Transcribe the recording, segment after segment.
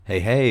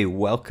Hey,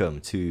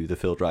 welcome to the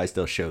Phil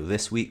Drysdale Show.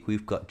 This week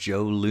we've got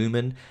Joe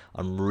Luehmann.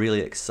 I'm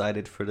really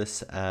excited for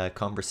this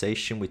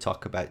conversation. We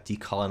talk about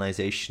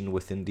decolonization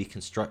within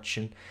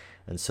deconstruction.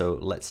 And so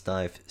let's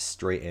dive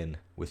straight in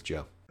with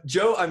Joe.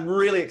 Joe, I'm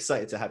really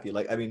excited to have you.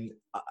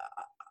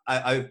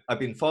 I've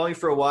been following you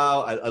for a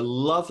while. I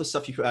love the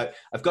stuff you put out.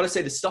 I've got to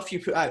say, the stuff you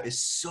put out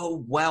is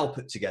so well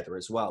put together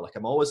as well. Like,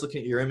 I'm always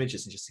looking at your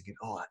images and just thinking,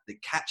 oh, it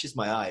catches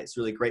my eye. It's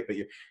really great. But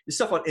your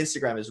stuff on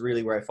Instagram is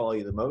really where I follow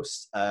you the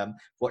most.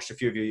 Watched a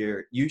few of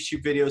your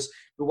YouTube videos.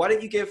 But why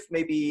don't you give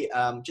maybe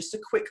just a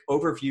quick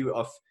overview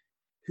of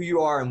who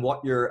you are and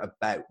what you're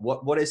about?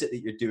 What is it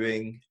that you're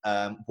doing?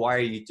 Why are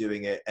you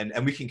doing it?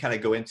 And we can kind of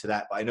go into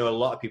that. But I know a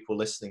lot of people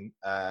listening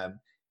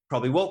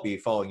probably won't be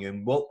following you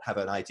and won't have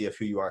an idea of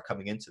who you are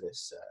coming into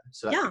this.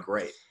 So that'd be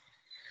great.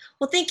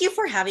 Well, thank you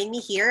for having me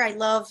here. I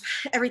love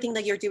everything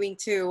that you're doing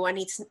too. And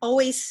it's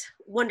always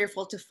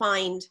wonderful to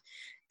find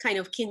kind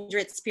of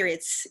kindred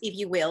spirits, if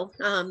you will,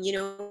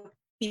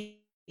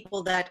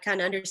 people that can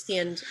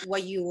understand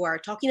what you are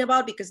talking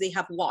about because they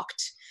have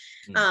walked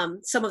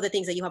some of the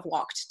things that you have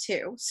walked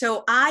too.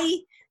 So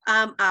I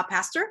am a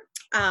pastor.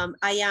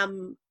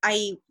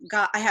 I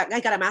got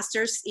a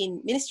master's in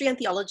ministry and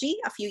theology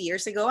a few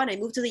years ago, and I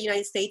moved to the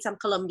United States. I'm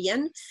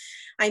Colombian.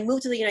 I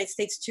moved to the United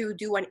States to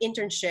do an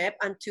internship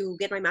and to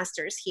get my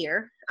master's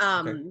here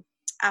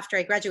after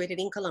I graduated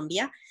in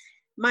Colombia.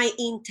 My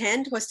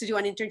intent was to do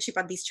an internship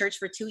at this church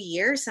for 2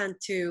 years and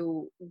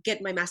to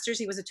get my master's.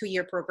 It was a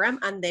 2-year program,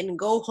 and then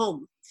go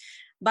home.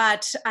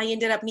 But I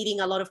ended up meeting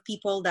a lot of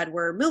people that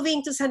were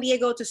moving to San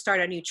Diego to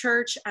start a new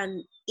church.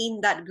 And in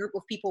that group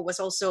of people was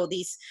also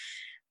this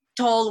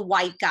tall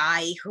white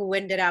guy who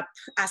ended up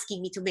asking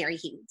me to marry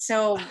him.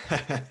 So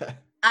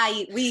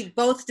we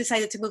both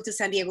decided to move to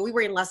San Diego. We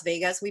were in Las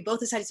Vegas. We both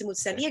decided to move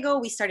to San Diego.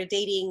 We started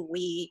dating.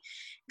 We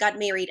got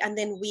married. And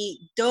then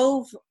we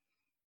dove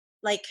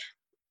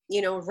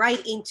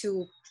right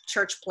into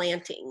church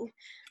planting.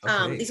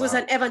 This was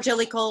an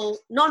evangelical,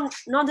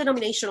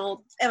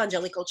 non-denominational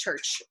evangelical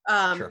church.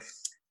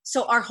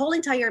 So our whole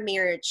entire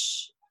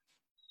marriage,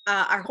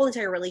 our whole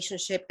entire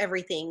relationship,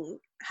 everything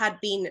had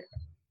been,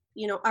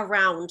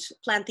 around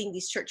planting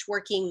this church,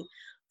 working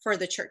for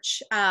the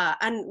church.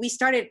 And we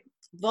started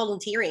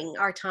volunteering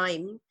our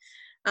time.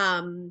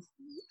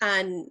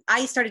 And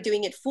I started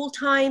doing it full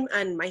time,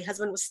 and my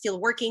husband was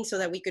still working so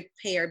that we could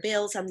pay our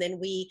bills. And then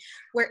we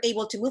were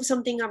able to move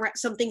some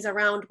things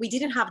around. We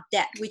didn't have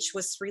debt, which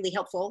was really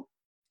helpful.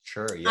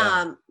 Sure,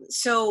 yeah.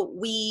 So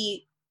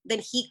then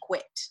he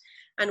quit,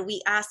 and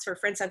we asked for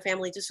friends and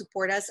family to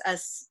support us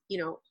as,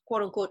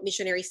 quote unquote,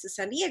 missionaries to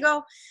San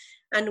Diego.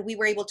 And we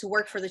were able to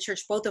work for the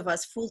church, both of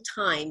us, full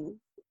time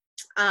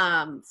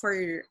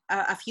for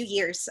a few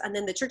years. And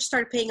then the church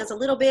started paying us a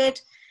little bit,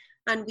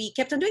 and we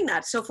kept on doing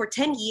that. So for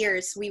 10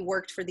 years, we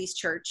worked for this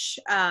church,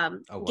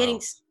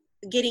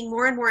 getting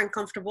more and more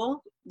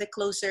uncomfortable. The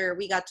closer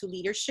we got to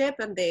leadership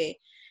and the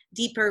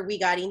deeper we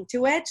got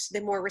into it, the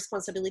more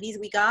responsibilities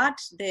we got,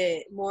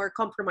 the more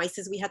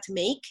compromises we had to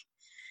make.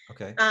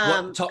 Okay.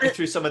 Talk me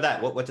through some of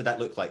that. What did that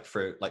look like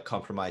for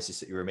compromises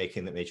that you were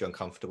making that made you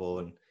uncomfortable?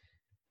 And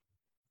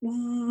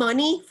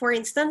money, for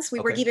instance, we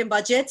were given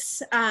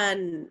budgets,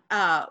 and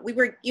we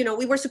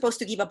were supposed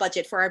to give a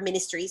budget for our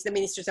ministries, the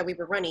ministries that we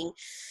were running.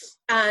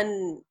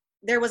 And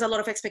there was a lot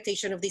of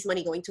expectation of this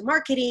money going to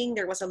marketing.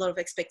 There was a lot of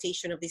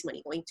expectation of this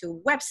money going to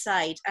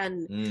website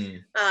and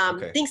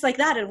things like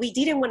that. And we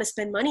didn't want to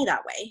spend money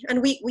that way.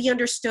 And we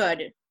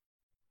understood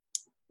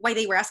why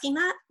they were asking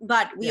that,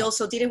 but we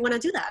also didn't want to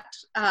do that.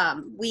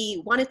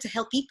 We wanted to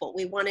help people.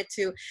 We wanted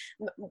to,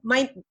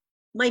 my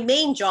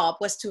main job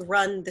was to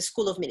run the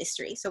School of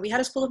Ministry. So we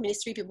had a School of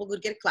Ministry, people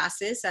would get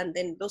classes, and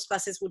then those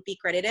classes would be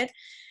credited.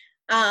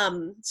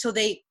 So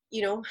they,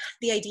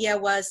 the idea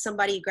was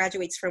somebody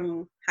graduates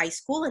from high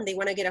school and they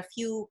want to get a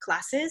few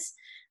classes.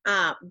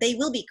 They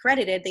will be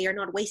credited. They are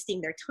not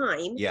wasting their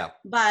time. Yeah.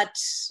 But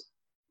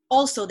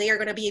also they are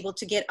going to be able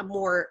to get a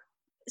more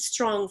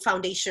strong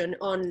foundation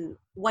on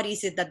what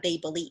is it that they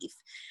believe.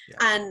 Yeah.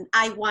 And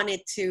I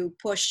wanted to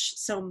push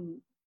some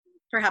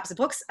perhaps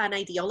books and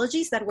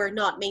ideologies that were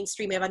not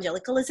mainstream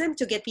evangelicalism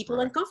to get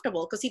people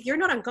uncomfortable. Because if you're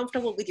not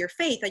uncomfortable with your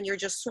faith and you're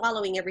just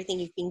swallowing everything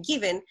you've been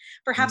given,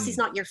 perhaps it's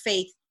not your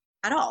faith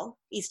at all.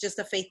 It's just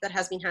a faith that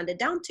has been handed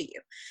down to you.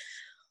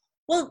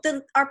 Well,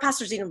 then our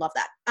pastors didn't love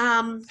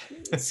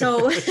that.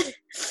 So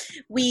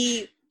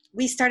we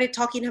started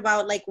talking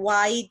about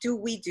why do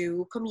we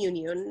do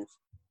communion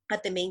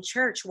at the main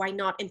church? Why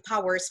not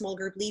empower small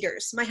group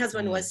leaders? My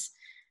husband was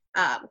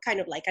kind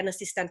of like an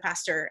assistant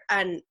pastor,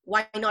 and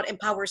why not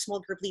empower small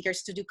group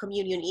leaders to do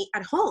communion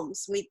at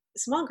homes with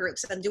small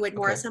groups and do it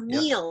more as a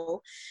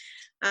meal?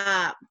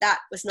 That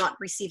was not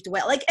received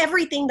well.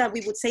 Everything that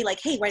we would say,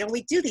 hey, why don't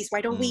we do this?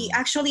 Why don't we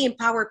actually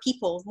empower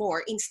people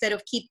more instead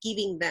of keep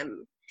giving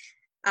them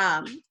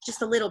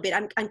just a little bit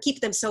and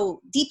keep them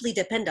so deeply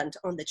dependent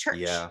on the church?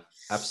 Yeah,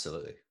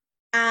 absolutely.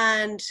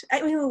 And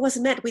I mean, it was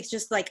met with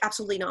just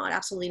absolutely not,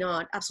 absolutely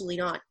not, absolutely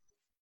not.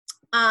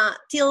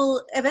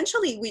 Till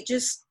eventually we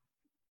just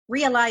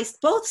realized,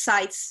 both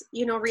sides,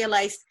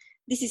 realized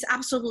this is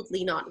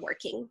absolutely not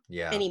working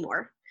Yeah.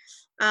 anymore.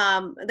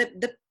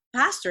 The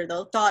pastor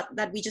though thought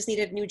that we just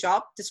needed new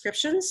job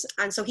descriptions,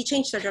 and so he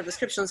changed our job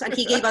descriptions, and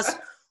he gave us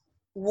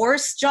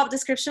worse job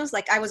descriptions.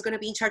 Like I was going to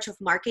be in charge of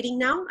marketing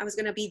now. I was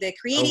going to be the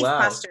creative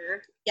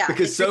pastor. Yeah.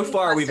 Because so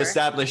far we've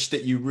established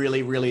that you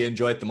really, really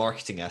enjoyed the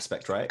marketing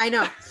aspect, right? I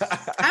know.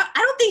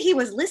 I don't think he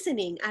was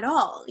listening at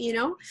all, you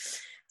know?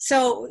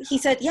 So he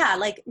said, yeah,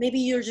 like maybe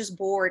you're just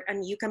bored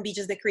and you can be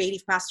just the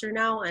creative pastor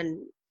now and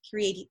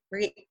create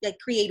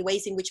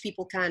ways in which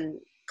people can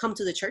come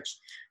to the church.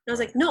 And I was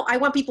like, no, I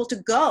want people to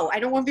go. I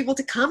don't want people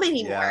to come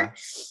anymore. Yeah.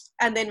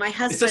 And then my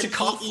husband, it's such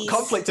a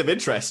conflict of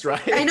interest,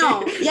 right? I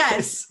know.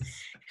 Yes.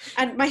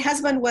 And my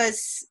husband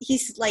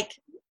he's like,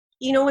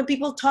 you know, when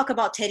people talk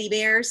about teddy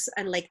bears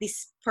and like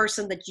this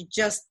person that you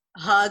just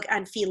hug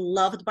and feel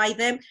loved by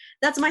them,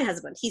 that's my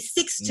husband. He's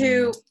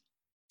 6'2",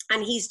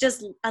 and he's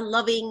just a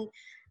loving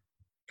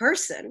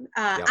person.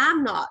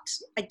 I'm not.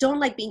 I don't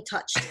like being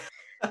touched.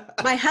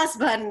 My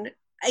husband,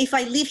 if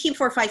I leave him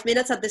for 5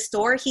 minutes at the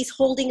store, he's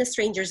holding a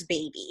stranger's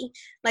baby.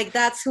 Like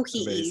that's who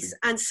he is.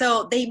 And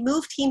so they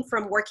moved him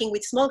from working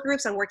with small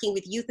groups and working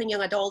with youth and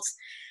young adults,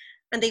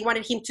 and they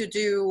wanted him to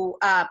do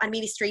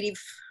administrative,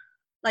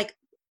 like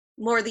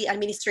more the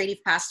administrative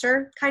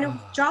pastor kind of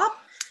job.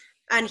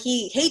 And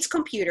he hates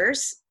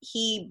computers.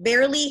 He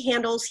barely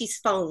handles his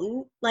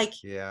phone. Like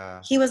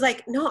he was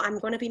like, no, I'm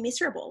going to be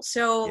miserable.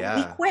 So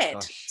we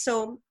quit.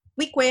 So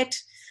we quit.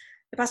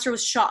 The pastor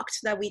was shocked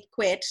that we'd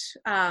quit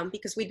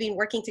because we'd been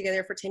working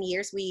together for 10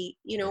 years. We,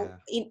 you know,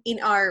 in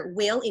our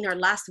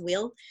last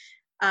will,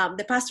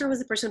 the pastor was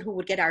the person who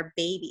would get our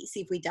babies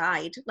if we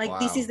died. Like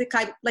this is the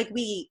kind, like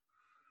we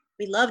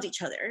loved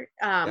each other.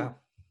 And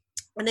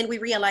then we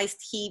realized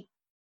he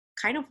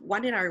kind of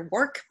wanted our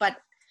work, but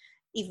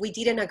if we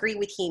didn't agree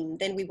with him,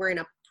 then we weren't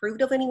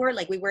approved of anymore.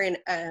 Like we weren't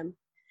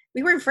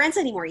friends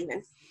anymore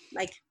even,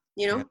 like,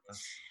 you know.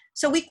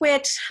 So we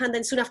quit, and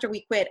then soon after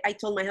we quit, I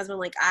told my husband,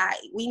 like,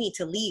 we need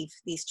to leave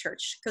this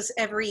church, because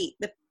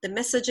the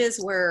messages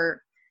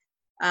were,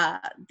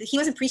 he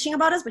wasn't preaching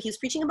about us, but he was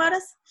preaching about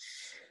us.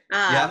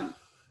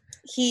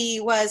 He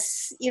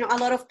was, you know, a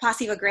lot of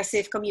passive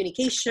aggressive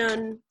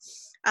communication,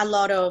 a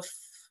lot of,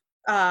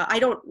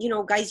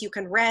 guys, you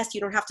can rest,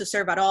 you don't have to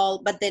serve at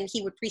all. But then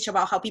he would preach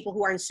about how people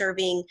who aren't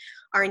serving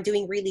aren't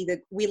doing really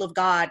the will of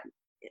God.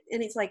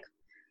 And it's like,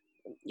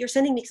 you're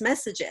sending mixed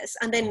messages.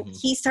 And then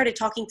he started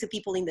talking to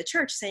people in the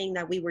church saying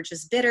that we were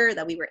just bitter,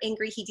 that we were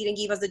angry. He didn't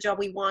give us the job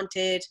we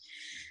wanted.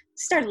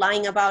 Started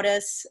lying about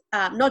us,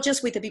 not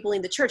just with the people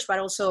in the church, but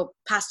also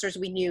pastors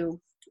we knew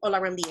all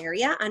around the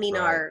area and in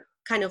our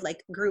kind of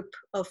like group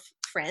of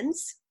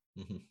friends.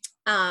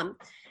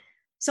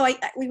 So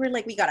we were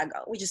like, we gotta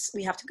go.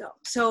 We have to go.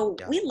 So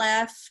we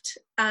left,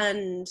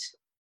 and,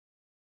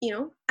 you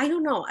know, I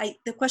don't know.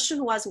 The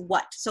question was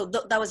what? So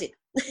that was it.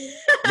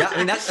 I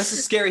mean, that's a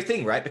scary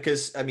thing, right?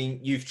 Because, I mean,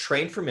 you've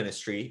trained for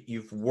ministry,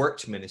 you've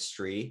worked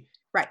ministry.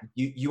 Right.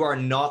 You are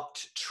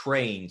not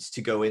trained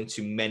to go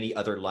into many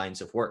other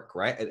lines of work,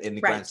 right? In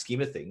the grand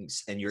scheme of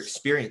things, and your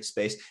experience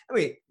based. I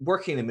mean,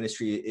 working in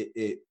ministry,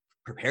 it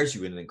prepares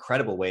you in an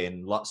incredible way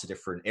in lots of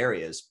different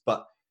areas.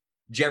 But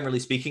generally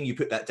speaking, you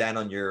put that down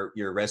on your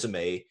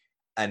resume,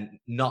 and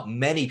not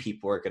many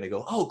people are going to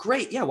go, oh,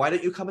 great. Yeah. Why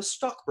don't you become a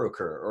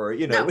stockbroker? Or,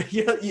 you know,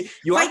 you are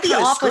quite the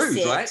opposite,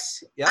 screwed, right?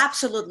 Yeah.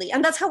 Absolutely.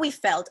 And that's how we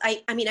felt.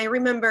 I mean, I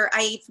remember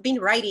I've been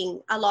writing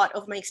a lot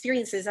of my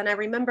experiences. And I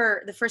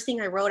remember the first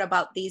thing I wrote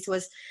about these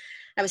was,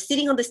 I was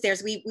sitting on the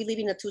stairs. We live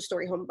in a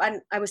 2-story home, and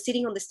I was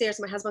sitting on the stairs.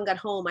 My husband got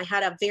home. I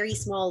had a very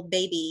small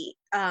baby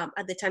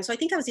at the time. So I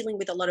think I was dealing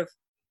with a lot of,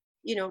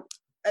 you know,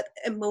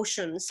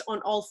 emotions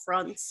on all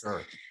fronts.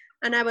 Sure.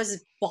 And I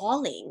was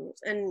bawling,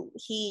 and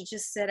he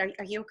just said,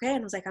 are you okay? And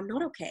I was like, I'm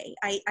not okay.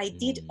 I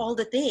did all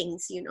the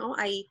things, you know,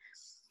 I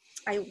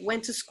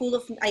went to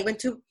I went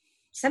to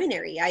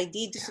seminary. I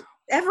did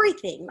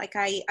everything. Like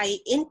I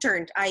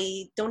interned,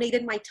 I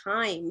donated my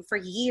time for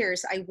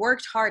years. I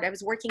worked hard. I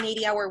was working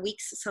 80-hour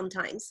weeks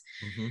sometimes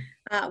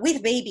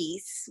with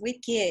babies, with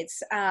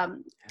kids.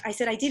 I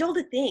said, I did all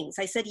the things.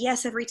 I said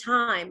yes every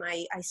time.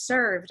 I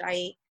served.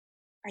 I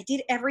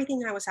did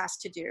everything I was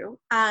asked to do.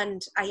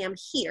 And I am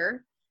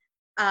here.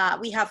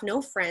 We have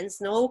no friends,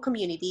 no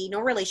community,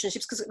 no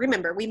relationships. Because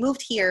remember, we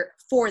moved here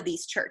for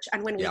this church.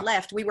 And when we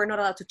left, we were not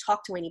allowed to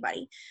talk to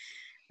anybody.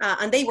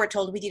 And they were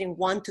told we didn't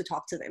want to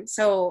talk to them.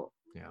 So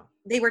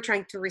they were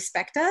trying to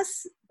respect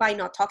us by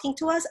not talking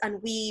to us.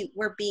 And we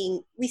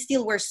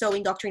still were so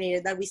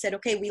indoctrinated that we said,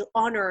 okay, we'll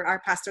honor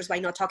our pastors by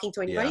not talking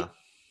to anybody.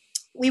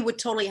 We would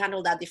totally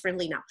handle that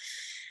differently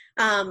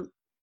now.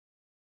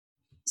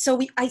 So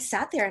I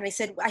sat there and I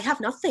said, I have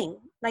nothing.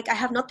 Like, I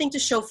have nothing to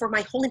show for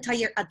my whole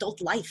entire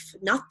adult life.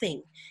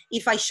 Nothing.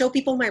 If I show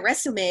people my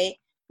resume,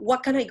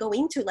 what can I go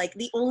into? Like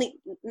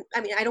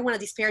I mean, I don't want to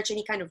disparage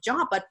any kind of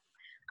job, but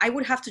I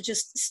would have to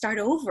just start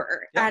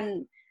over. Yeah.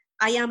 And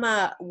I am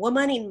a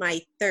woman in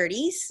my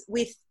 30s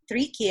with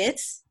 3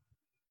 kids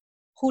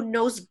who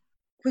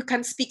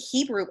can speak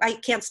Hebrew. I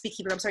can't speak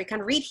Hebrew. I'm sorry.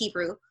 Can read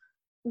Hebrew.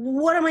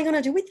 What am I going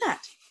to do with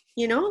that?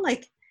 You know,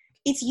 like,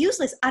 it's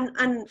useless.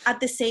 And at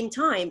the same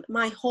time,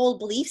 my whole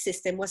belief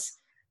system was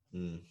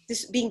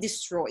being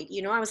destroyed.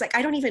 You know, I was like,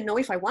 I don't even know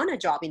if I want a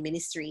job in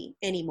ministry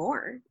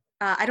anymore.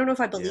 I don't know if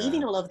I believe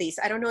in all of this.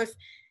 I don't know if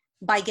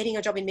by getting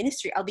a job in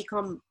ministry, I'll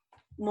become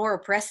more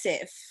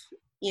oppressive,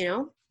 you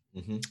know?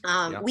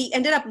 We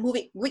ended up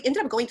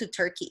going to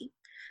Turkey.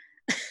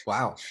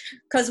 Wow.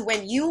 Because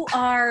when you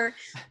are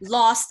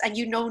lost and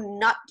you know,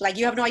 not like,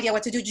 you have no idea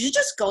what to do, you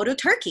just go to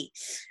Turkey.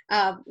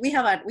 We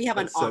have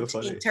an aunt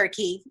in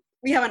Turkey.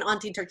 We have an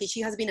aunt in Turkey. She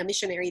has been a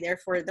missionary there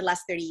for the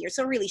last 30 years.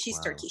 So really, she's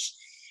Turkish.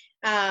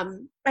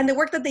 And the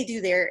work that they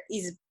do there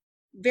is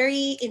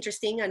very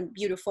interesting and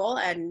beautiful.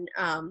 And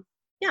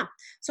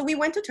so we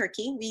went to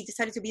Turkey. We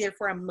decided to be there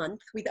for a month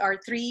with our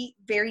 3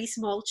 very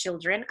small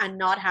children and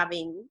not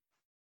having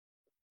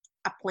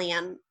a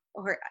plan,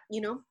 or,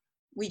 you know,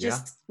 we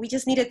just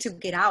needed to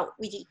get out.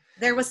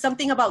 There was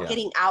something about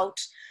getting out.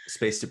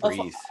 Space to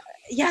breathe.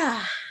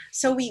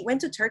 So we went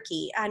to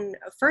Turkey, and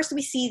first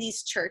we see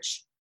this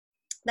church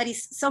that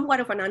is somewhat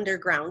of an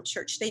underground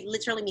church. They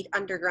literally meet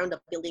underground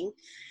a building,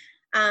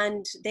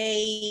 and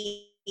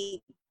they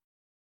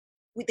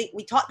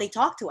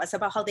talk to us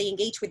about how they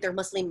engage with their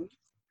Muslim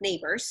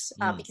neighbors,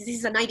 because this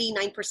is a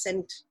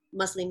 99%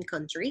 Muslim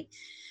country.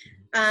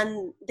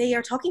 And they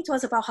are talking to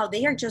us about how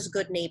they are just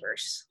good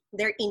neighbors.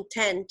 Their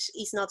intent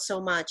is not so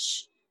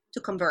much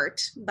to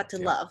convert, but to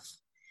love.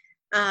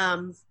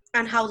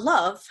 And how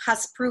love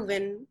has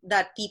proven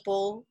that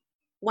people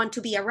want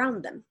to be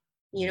around them,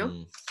 you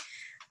know?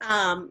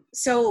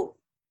 So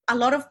a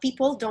lot of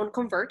people don't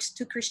convert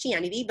to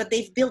Christianity, but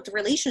they've built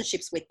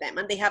relationships with them,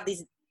 and they have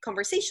these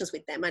conversations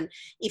with them. And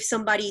if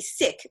somebody's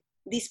sick,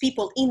 these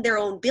people in their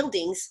own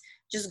buildings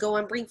just go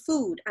and bring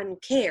food and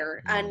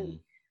care.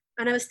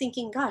 And I was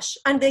thinking, gosh,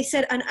 and they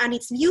said, and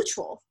it's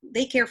mutual.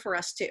 They care for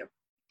us too.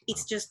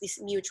 It's just this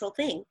mutual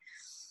thing.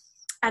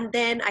 And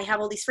then I have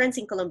all these friends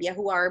in Colombia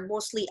who are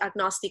mostly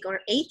agnostic or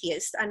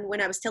atheist. And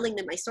when I was telling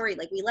them my story,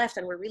 like, we left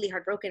and we're really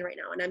heartbroken right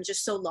now, and I'm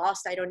just so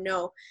lost, I don't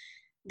know,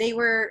 they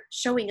were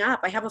showing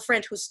up. I have a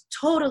friend who's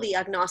totally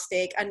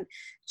agnostic, and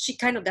she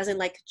kind of doesn't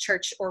like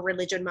church or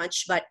religion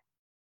much, but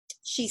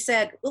she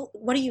said, well,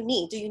 what do you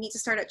need? Do you need to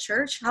start a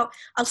church?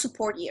 I'll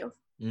support you.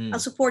 I'll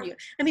support you.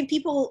 I mean,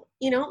 people,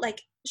 you know,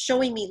 like,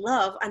 showing me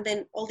love. And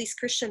then all these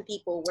Christian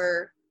people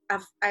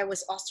I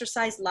was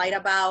ostracized, lied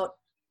about.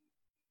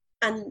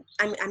 And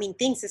I mean,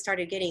 things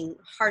started getting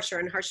harsher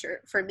and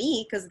harsher for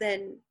me, because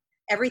then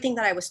everything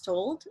that I was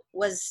told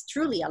was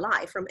truly a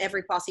lie from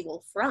every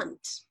possible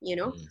front. You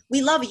know,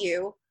 we love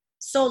you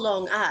so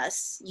long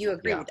as you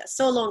agree with us,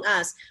 so long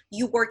as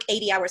you work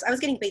 80 hours. I was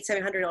getting paid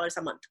 $700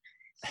 a month.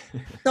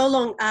 So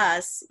long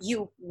as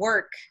you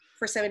work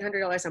for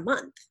 $700 a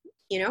month,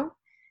 you know?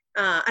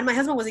 And my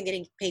husband wasn't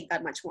getting paid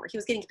that much more. He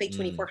was getting paid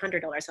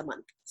 $2,400 a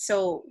month.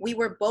 So we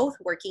were both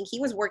working. He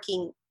was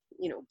working,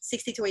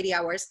 60 to 80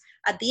 hours.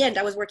 At the end,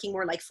 I was working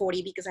more like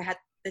 40 because I had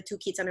the 2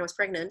 kids and I was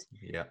pregnant.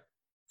 Yeah.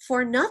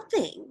 For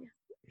nothing.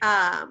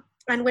 And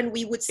when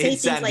we would say in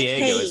things San like,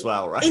 Diego hey, as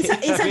well, right? In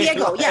San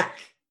Diego, yeah.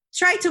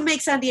 Try to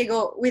make San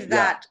Diego with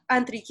that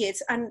and 3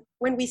 kids. And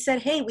when we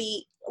said, hey,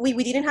 we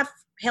didn't have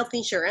health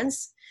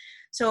insurance.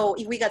 So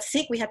if we got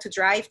sick, we had to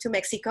drive to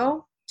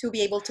Mexico to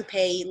be able to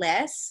pay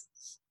less.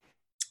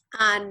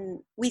 And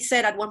we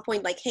said at one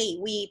point, like, hey,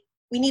 we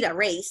need a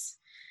raise.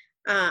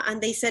 And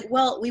they said,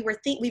 well, we've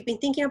been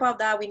thinking about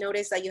that. We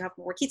noticed that you have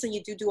more kids and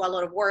you do a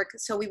lot of work.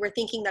 So we were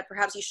thinking that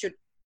perhaps you should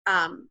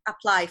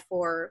apply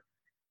for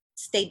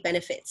state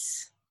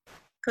benefits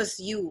because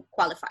you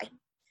qualify.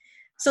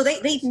 So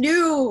they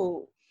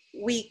knew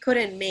we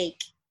couldn't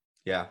make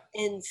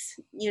ends,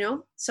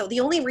 So the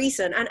only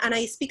reason, and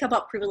I speak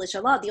about privilege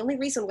a lot, the only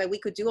reason why we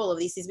could do all of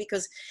this is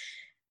because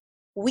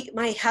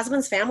my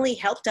husband's family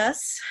helped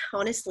us,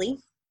 honestly,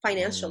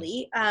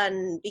 financially,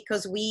 and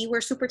because we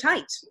were super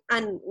tight.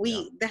 And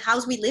the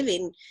house we live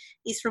in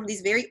is from this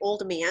very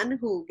old man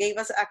who gave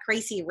us a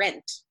crazy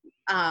rent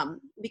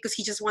because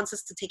he just wants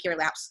us to take care of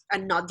the house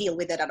and not deal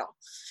with it at all.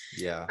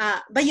 Yeah.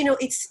 But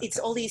it's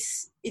all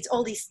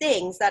these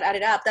things that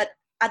added up that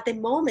at the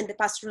moment the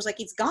pastor was like,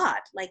 it's God,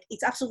 like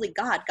it's absolutely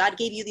God. God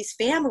gave you this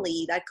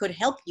family that could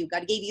help you.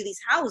 God gave you this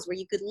house where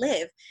you could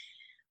live.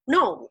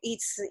 No,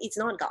 it's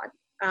not God.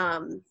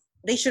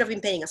 They should have been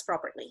paying us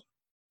properly,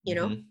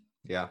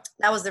 Yeah.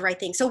 That was the right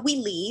thing. So we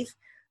leave,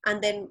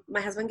 and then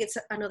my husband gets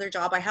another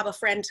job. I have a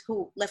friend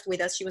who left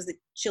with us. She was the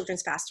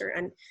children's pastor,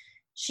 and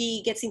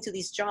she gets into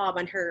this job,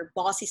 and her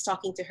boss is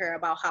talking to her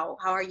about how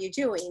are you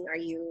doing? Are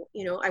you,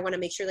 I want to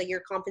make sure that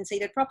you're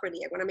compensated properly.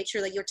 I want to make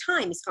sure that your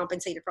time is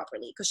compensated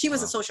properly, because she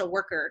was a social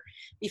worker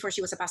before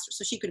she was a pastor,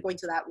 so she could go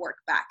into that work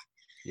back.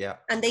 Yeah.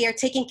 And they are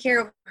taking care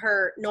of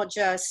her, not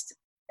just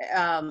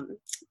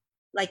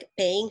like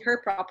paying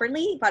her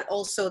properly, but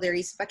also there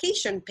is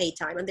vacation pay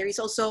time, and there is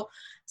also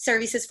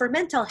services for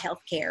mental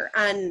health care.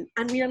 And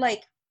we are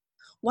like,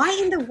 why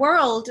in the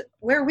world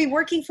were we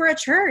working for a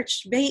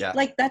church?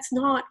 Like, that's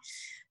not.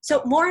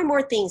 So more and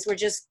more things were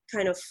just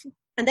kind of,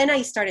 and then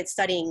I started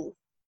studying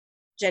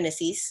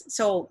Genesis.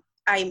 So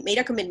I made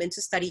a commitment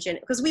to study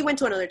because we went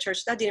to another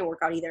church that didn't work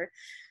out either.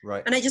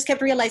 Right. And I just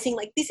kept realizing,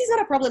 like, this is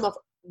not a problem of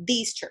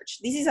this church.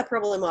 This is a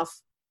problem of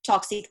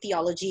toxic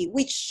theology,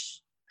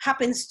 which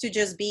happens to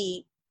just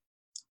be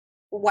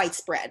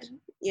widespread,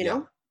 you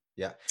know?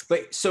 Yeah.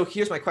 But so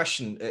here's my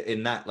question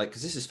in that, like,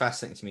 because this is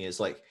fascinating to me, is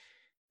like,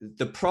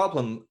 the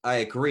problem, I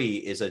agree,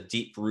 is a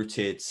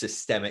deep-rooted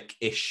systemic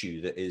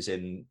issue that is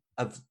in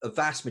a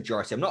vast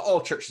majority. I'm not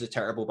all churches are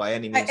terrible by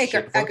any means.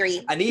 I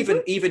agree. And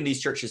even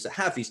these churches that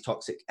have these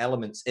toxic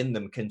elements in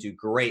them can do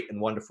great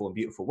and wonderful and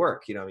beautiful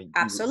work. You know, I mean,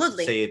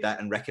 absolutely. you say that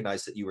and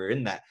recognize that you were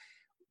in that.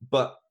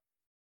 But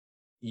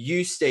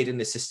you stayed in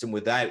the system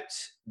without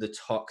the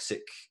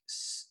toxic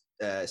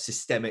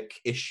systemic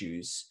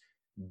issues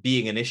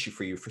being an issue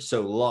for you for so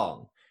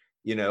long,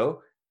 you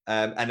know?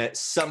 And at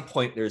some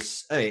point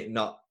there's,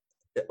 not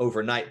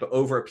overnight, but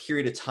over a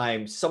period of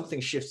time,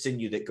 something shifts in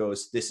you that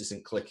goes, this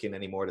isn't clicking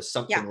anymore. There's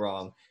something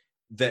wrong.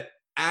 That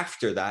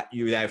after that,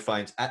 you now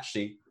find,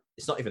 actually,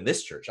 it's not even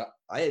this church.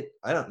 I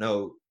don't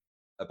know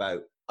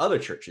about other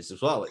churches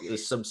as well. Like,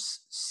 there's some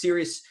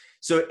serious,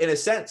 so in a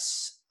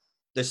sense,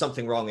 there's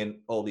something wrong in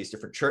all these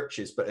different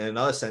churches, but in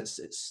another sense,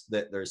 it's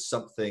that there's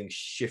something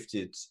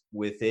shifted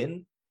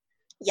within.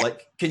 Yeah.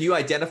 Like, can you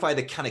identify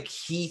the kind of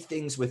key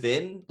things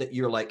within that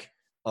you're like,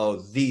 oh,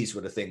 these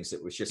were the things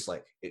that was just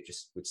like, it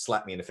just would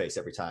slap me in the face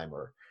every time?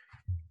 Or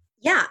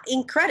yeah,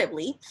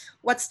 incredibly.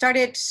 What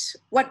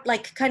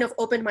like kind of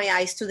opened my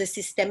eyes to the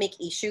systemic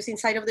issues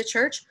inside of the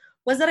church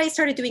was that I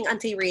started doing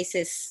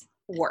anti-racist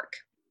work,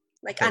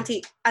 like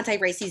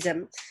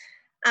anti-racism.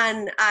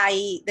 And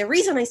the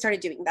reason I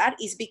started doing that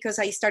is because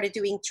I started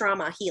doing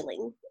trauma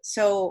healing.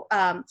 So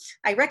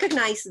I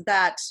recognized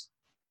that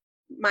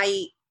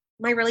my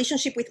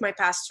relationship with my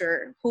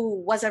pastor,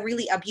 who was a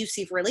really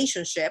abusive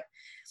relationship,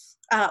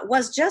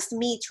 was just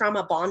me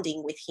trauma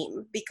bonding with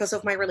him because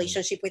of my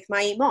relationship with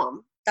my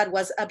mom that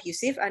was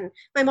abusive. And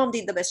my mom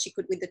did the best she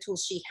could with the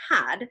tools she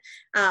had.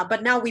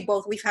 But now we've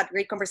had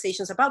great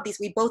conversations about this.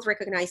 We both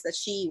recognize that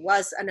she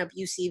was an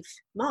abusive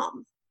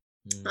mom.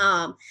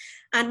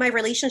 And my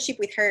relationship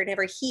with her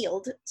never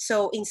healed.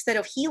 So instead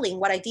of healing,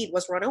 what I did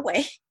was run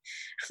away,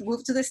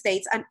 move to the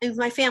States. And in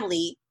my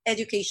family,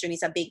 education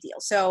is a big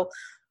deal. So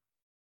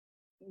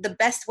the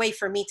best way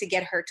for me to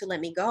get her to let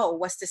me go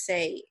was to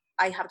say,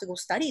 I have to go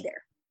study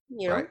there,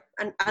 you know,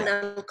 and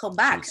I'll come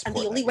back. And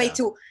the only way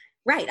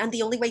and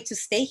the only way to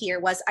stay here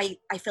was I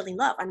fell in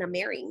love and I'm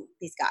marrying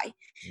this guy.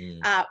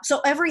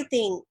 So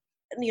everything,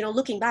 you know,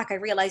 looking back, I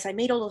realized I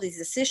made all of these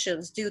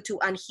decisions due to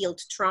unhealed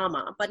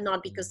trauma, but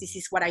not because this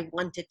is what I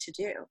wanted to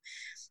do.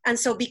 And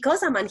so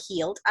because I'm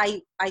unhealed,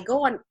 I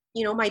go on,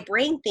 you know, my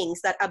brain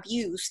thinks that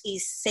abuse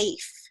is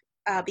safe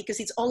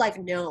because it's all I've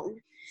known.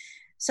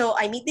 So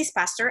I meet this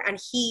pastor and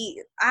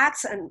he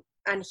acts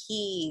and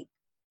he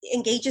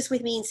engages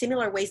with me in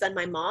similar ways than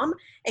my mom,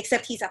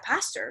 except he's a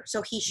pastor.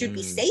 So he should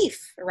be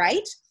safe,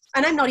 right?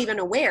 And I'm not even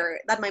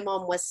aware that my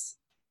mom was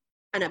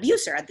an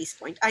abuser at this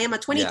point. I am a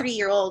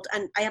 23-year-old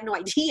and I have no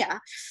idea.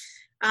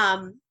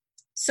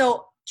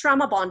 So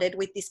trauma bonded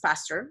with this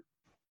pastor,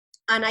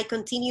 and I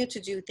continue to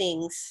do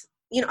things.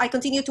 You know, I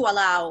continue to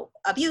allow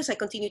abuse. I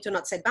continue to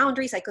not set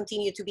boundaries. I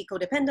continue to be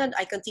codependent.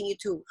 I continue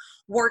to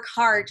work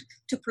hard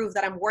to prove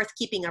that I'm worth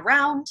keeping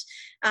around.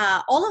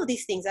 All of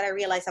these things that I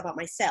realized about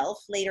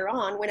myself later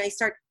on when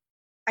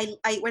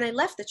when I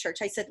left the church,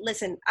 I said,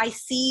 listen, I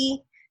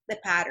see the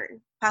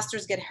pattern.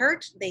 Pastors get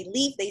hurt, they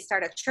leave, they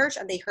start a church,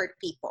 and they hurt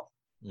people.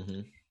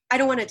 I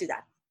don't want to do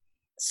that.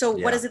 So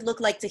what does it look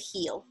like to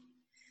heal?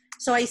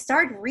 So I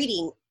started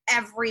reading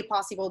every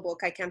possible book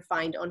I can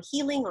find on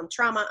healing, on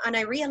trauma, and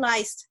I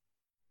realized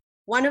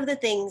one of the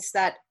things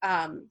that,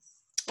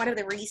 one of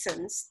the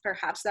reasons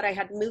perhaps that I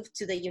had moved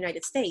to the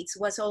United States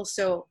was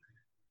also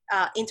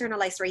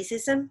internalized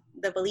racism,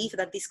 the belief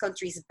that this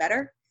country is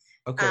better.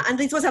 And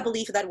this was a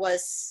belief that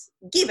was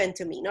given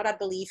to me, not a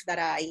belief that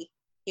I,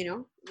 you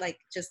know, like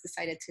just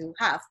decided to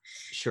have.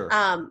 Sure.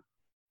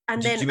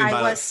 And then do you mean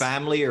by like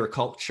family or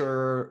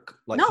culture?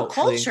 Like no,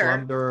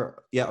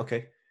 culture. Yeah,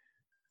 okay.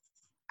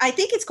 I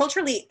think it's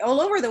culturally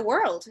all over the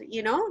world,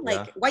 you know,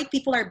 like white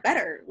people are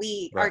better.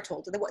 We are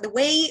told the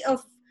way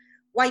of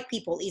white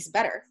people is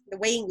better. The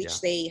way in which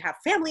they have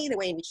family, the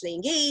way in which they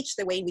engage,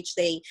 the way in which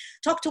they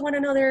talk to one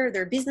another,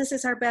 their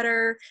businesses are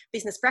better,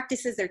 business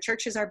practices, their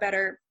churches are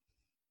better.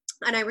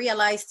 And I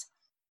realized,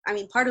 I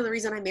mean, part of the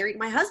reason I married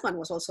my husband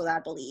was also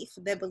that belief,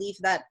 the belief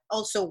that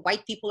also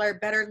white people are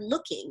better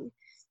looking.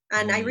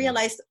 And I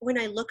realized when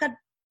I look at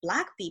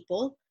Black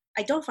people,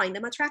 I don't find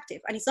them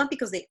attractive. And it's not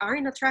because they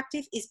aren't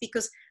attractive, it's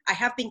because I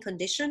have been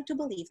conditioned to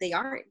believe they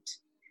aren't.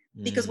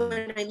 Because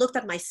when I looked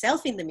at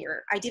myself in the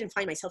mirror, I didn't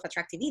find myself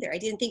attractive either. I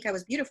didn't think I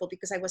was beautiful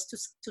because I was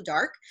too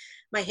dark.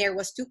 My hair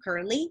was too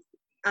curly.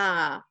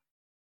 I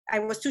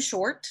was too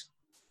short.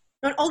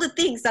 Not all the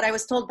things that I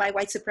was told by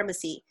white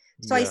supremacy.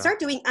 So I started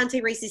doing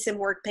anti-racism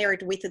work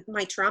paired with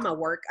my trauma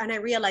work. And I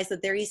realized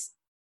that there is,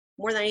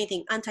 more than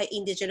anything,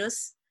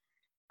 anti-indigenous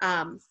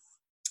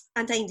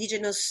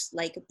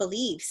like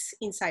beliefs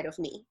inside of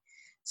me.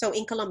 So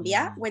in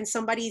Colombia, when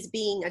somebody is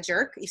being a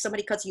jerk, if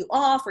somebody cuts you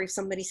off or if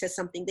somebody says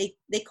something,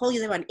 they call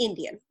you an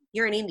Indian.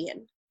 You're an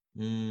Indian.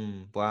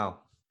 Wow.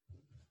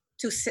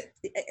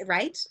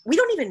 Right? We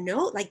don't even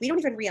know, like we don't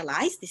even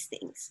realize these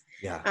things.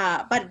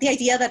 Yeah. But the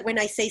idea that when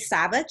I say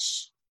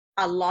savage,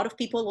 a lot of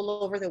people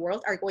all over the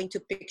world are going to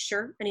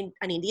picture an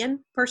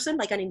Indian person,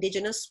 like an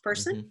indigenous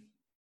person.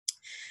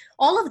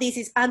 All of this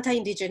is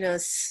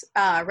anti-indigenous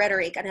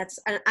rhetoric, and it's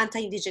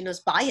anti-indigenous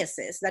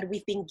biases that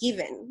we've been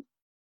given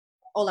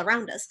all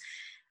around us.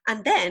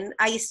 And then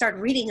I start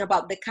reading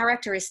about the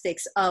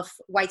characteristics of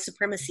white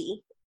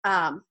supremacy,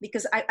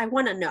 because I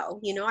want to know,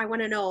 I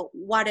want to know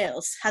what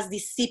else has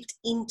this seeped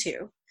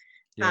into,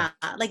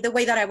 like the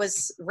way that I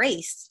was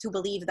raised to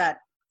believe that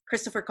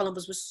Christopher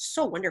Columbus was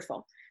so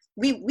wonderful.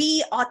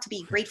 We ought to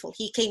be grateful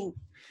he came,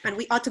 and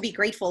we ought to be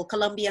grateful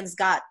Colombians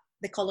got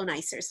the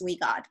colonizers we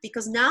got,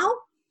 because now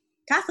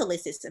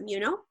Catholicism,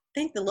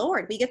 thank the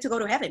Lord, we get to go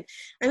to heaven.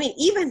 I mean,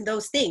 even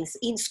those things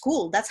in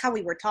school, that's how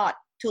we were taught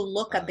to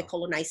look at the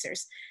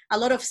colonizers. A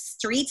lot of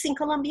streets in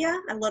Colombia,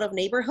 a lot of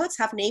neighborhoods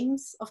have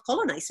names of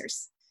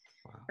colonizers.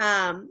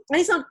 And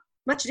it's not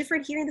much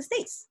different here in the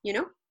States,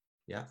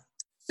 Yeah.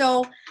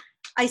 So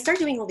I start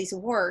doing all this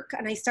work,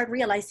 and I start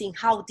realizing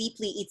how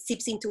deeply it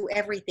seeps into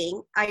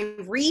everything. I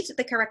read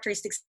the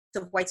characteristics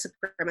of white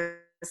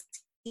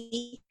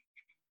supremacy.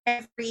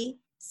 Every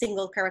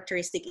single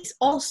characteristic is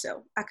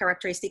also a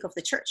characteristic of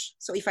the church.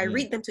 So if I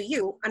read them to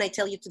you and I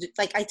tell you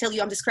I tell you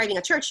I'm describing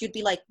a church, you'd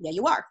be like, yeah,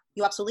 you are.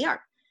 You absolutely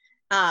are.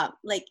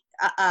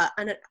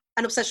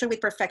 An obsession with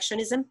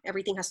perfectionism.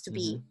 Everything has to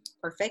be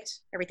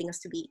perfect. Everything has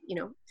to be,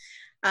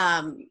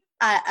 an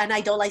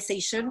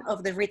idolization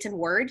of the written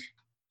word.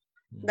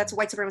 That's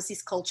white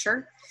supremacist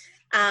culture.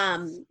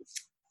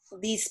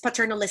 These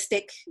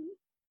paternalistic,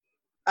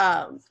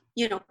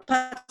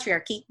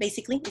 patriarchy,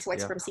 basically, is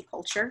white supremacy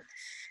culture.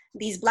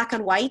 These black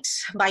and white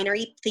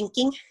binary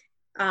thinking,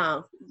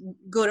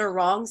 good or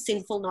wrong,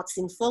 sinful, not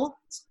sinful,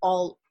 it's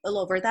all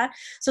over that.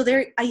 So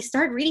I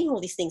start reading all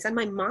these things, and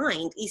my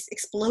mind is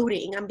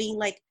exploding. I'm being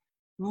like,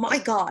 my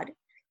God,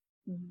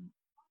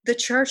 the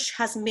church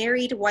has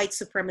married white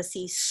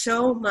supremacy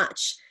so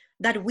much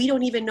that we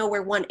don't even know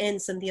where one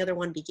ends and the other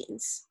one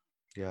begins.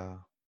 Yeah.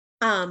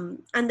 And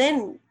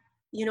then,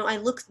 I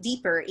looked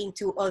deeper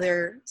into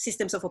other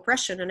systems of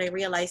oppression, and I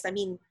realized,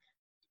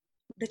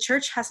 the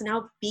church has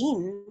now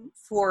been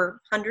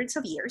for hundreds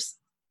of years.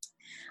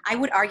 I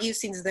would argue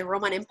since the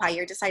Roman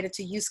Empire decided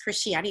to use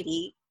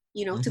Christianity,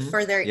 to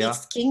further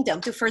its kingdom,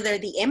 to further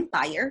the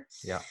empire.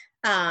 Yeah.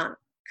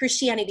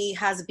 Christianity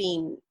has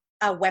been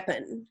a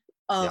weapon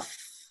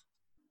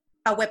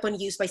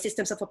used by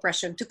systems of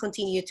oppression to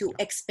continue to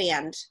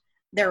expand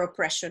their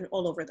oppression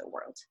all over the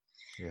world.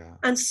 Yeah.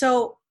 And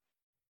so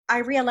I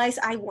realized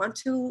I want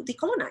to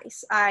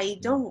decolonize. I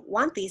don't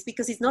want this,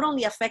 because it's not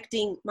only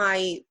affecting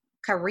my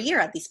career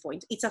at this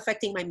point, it's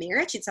affecting my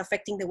marriage, it's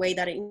affecting the way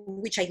that in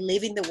which I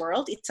live in the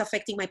world, it's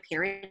affecting my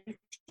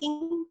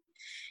parenting,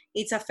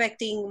 it's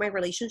affecting my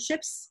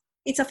relationships,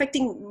 it's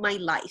affecting my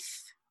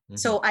life.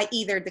 So I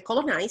either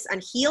decolonize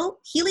and heal.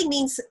 Healing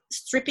means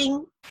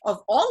stripping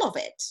of all of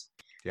it.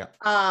 Yeah.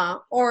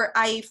 Or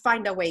I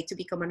find a way to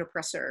become an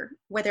oppressor,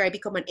 whether I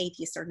become an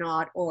atheist or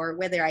not, or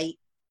whether I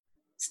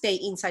stay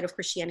inside of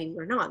Christianity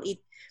or not.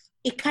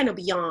 It kind of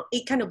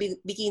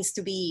begins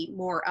to be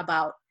more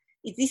about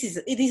this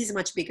is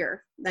much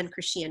bigger than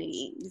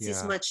Christianity. This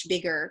is much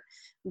bigger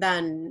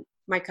than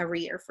my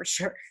career, for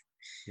sure.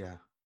 Yeah.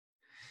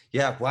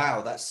 Yeah,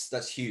 wow,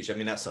 that's huge.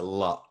 That's a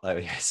lot.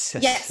 Yes.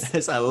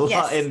 There's a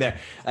lot in there.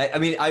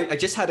 I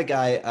just had a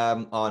guy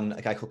on,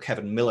 a guy called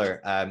Kevin Miller,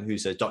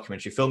 who's a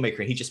documentary filmmaker,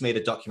 and he just made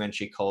a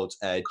documentary called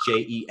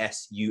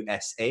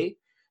JESUSA,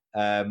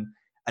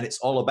 and it's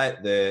all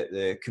about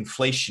the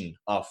conflation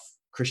of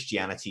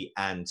Christianity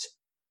and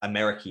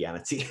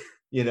Americanity.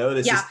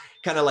 This is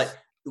kind of like,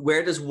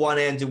 where does one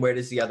end and where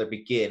does the other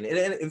begin?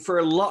 And for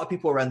a lot of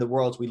people around the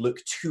world, we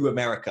look to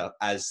America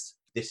as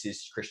this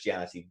is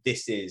Christianity,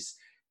 this is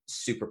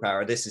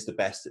superpower, this is the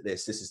best at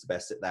this is the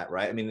best at that,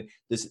 right?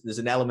 There's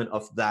an element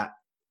of that,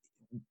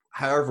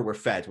 however we're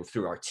fed,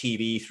 through our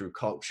TV, through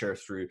culture,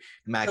 through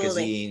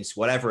magazines,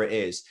 whatever it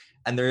is.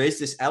 And there is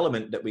this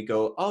element that we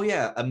go, oh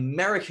yeah,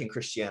 American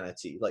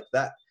Christianity, like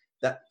that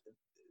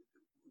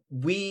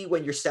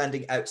when you're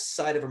standing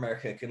outside of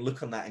America, can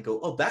look on that and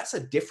go, oh, that's a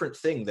different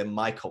thing than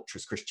my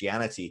culture's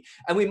Christianity.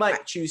 And we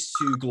might choose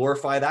to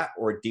glorify that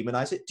or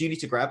demonize it. Do you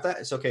need to grab that?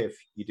 It's okay if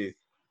you do.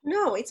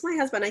 No, it's my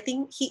husband. I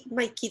think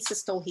my kids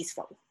just stole his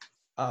phone.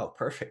 Oh,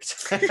 perfect.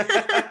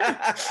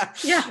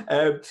 Yeah.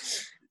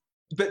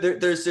 But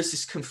there's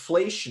this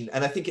conflation,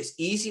 and I think it's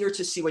easier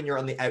to see when you're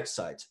on the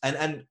outside.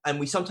 And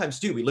we sometimes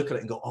do. We look at it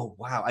and go, oh,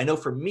 wow. I know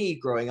for me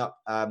growing up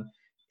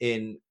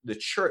in the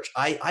church,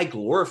 I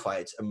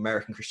glorified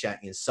American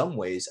Christianity in some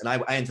ways. And I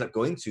ended up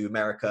going to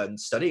America and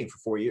studying for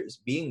 4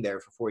 years, being there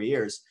for 4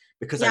 years,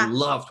 because I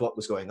loved what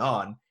was going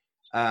on.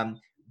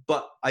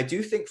 But I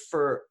do think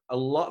for a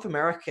lot of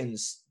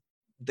Americans,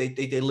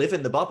 they live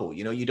in the bubble.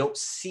 You don't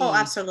see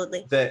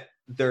absolutely that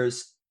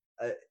there's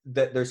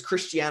that there's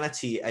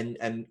Christianity,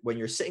 and when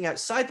you're sitting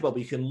outside the bubble,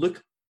 you can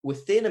look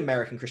within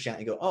American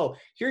Christianity and go, oh,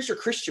 here's your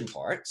Christian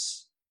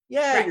parts.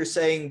 Yeah, Right. you're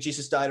saying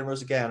Jesus died and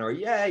rose again, or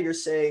yeah, you're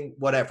saying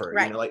whatever,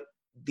 Right. you know, like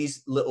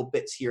these little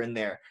bits here and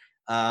there.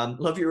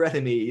 Love your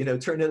enemy, you know,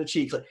 turn the other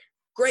cheek. Like,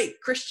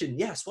 great, Christian,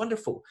 yes,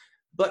 wonderful.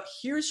 But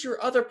here's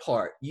your other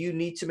part. You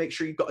need to make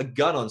sure you've got a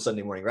gun on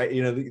Sunday morning, right?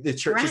 You know, the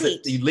churches Right.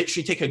 that you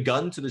literally take a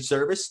gun to the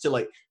service to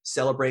like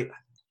celebrate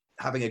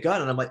having a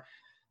gun. And I'm like,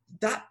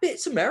 that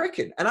bit's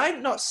American. And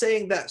I'm not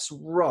saying that's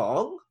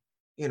wrong.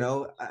 You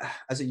know,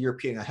 as a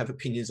European, I have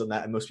opinions on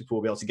that, and most people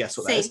will be able to guess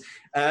what Same.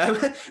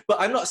 that is.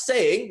 But I'm not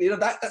saying, you know,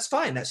 that's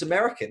fine. That's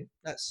American.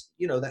 That's,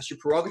 you know, that's your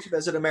prerogative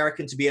as an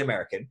American to be an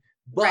American.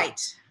 But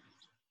Right.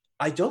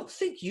 I don't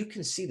think you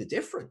can see the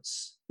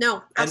difference.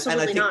 No,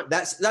 absolutely and I think not.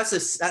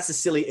 that's a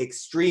silly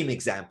extreme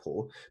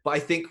example. But I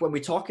think when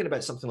we're talking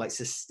about something like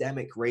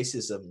systemic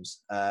racisms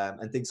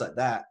and things like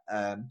that,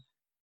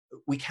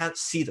 we can't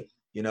see them.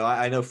 You know,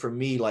 I know for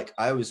me, like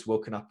I was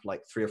woken up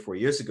like 3 or 4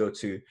 years ago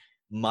to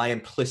my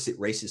implicit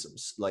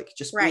racisms, like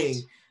just Right.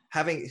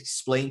 having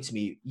explained to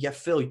me, yeah,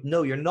 Phil,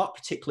 no, you're not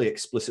particularly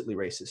explicitly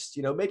racist.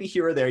 You know, maybe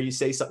here or there you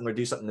say something or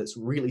do something that's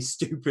really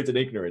stupid and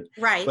ignorant.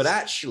 Right. But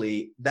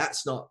actually,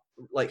 that's not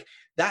like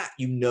that,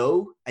 you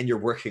know, and you're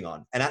working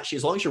on. And actually,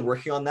 as long as you're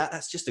working on that,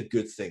 that's just a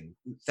good thing.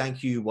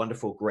 Thank you,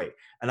 wonderful, great.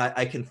 And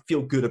I can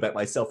feel good about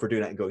myself for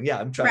doing that and going, yeah,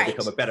 I'm trying to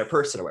become a better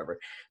person or whatever.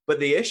 But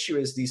the issue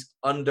is these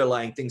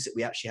underlying things that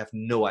we actually have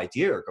no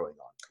idea are going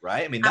on,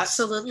 right? I mean, that's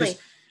absolutely.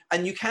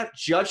 And you can't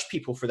judge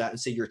people for that and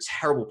say you're a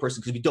terrible person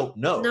because we don't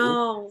know.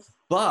 No.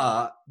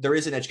 But there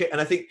is an education.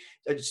 And I think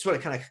I just want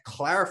to kind of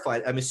clarify,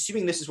 I'm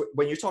assuming this is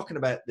when you're talking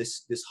about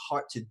this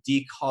heart to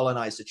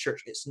decolonize the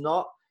church, it's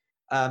not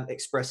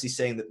expressly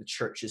saying that the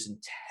church is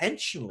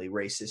intentionally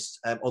racist,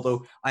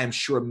 although I am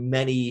sure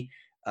many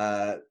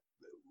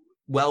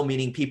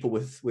well-meaning people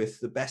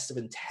with the best of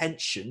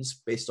intentions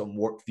based on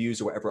warped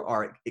views or whatever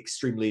are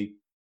extremely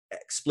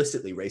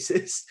explicitly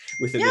racist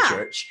within the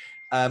church.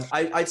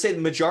 I'd say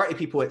the majority of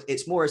people,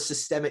 it's more a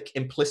systemic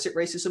implicit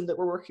racism that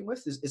we're working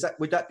with. Is that,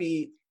 would that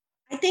be,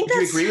 I think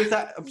would you agree with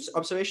that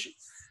observation?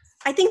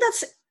 I think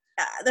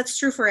that's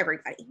true for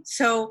everybody.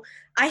 So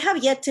I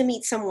have yet to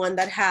meet someone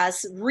that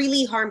has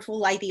really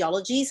harmful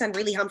ideologies and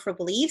really harmful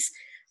beliefs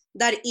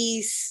that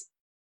is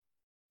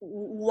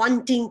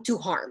wanting to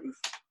harm,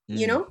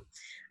 you know?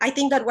 I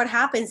think that what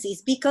happens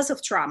is because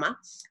of trauma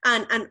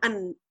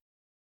and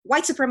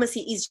white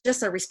supremacy is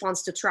just a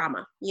response to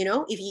trauma, you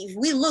know? If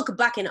we look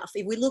back enough,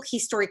 if we look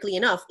historically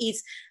enough,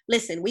 it's,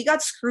 listen, we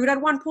got screwed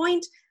at one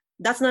point,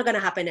 that's not gonna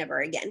happen ever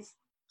again.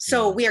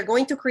 So we are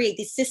going to create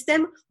this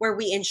system where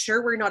we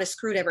ensure we're not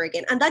screwed ever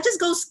again. And that just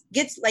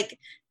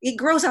it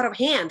grows out of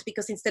hand,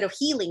 because instead of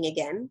healing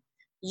again,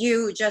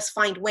 you just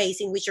find ways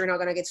in which you're not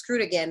gonna get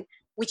screwed again,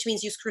 which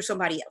means you screw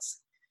somebody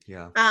else.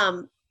 Yeah.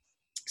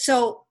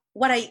 So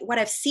what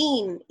I've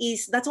seen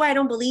is, that's why I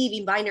don't believe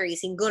in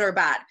binaries, in good or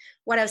bad.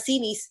 What I've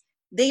seen is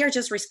they are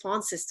just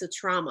responses to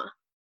trauma.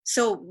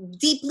 So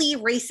deeply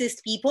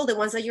racist people, the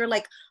ones that you're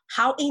like,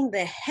 how in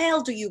the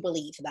hell do you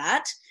believe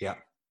that? Yeah.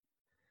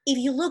 If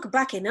you look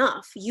back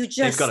enough, you just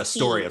they've got a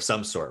story of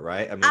some sort,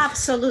 right? I mean,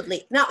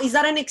 absolutely. Now, is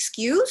that an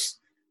excuse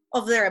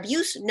of their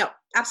abuse? No,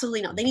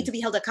 absolutely not. They need to be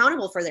held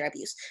accountable for their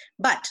abuse.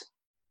 But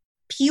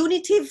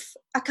punitive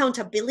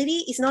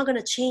accountability is not going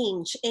to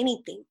change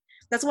anything.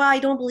 That's why I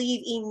don't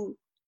believe in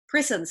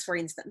prisons, for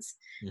instance,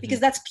 because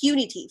that's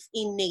punitive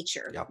in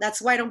nature. Yep. That's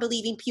why I don't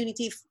believe in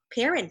punitive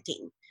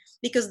parenting,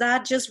 because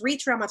that just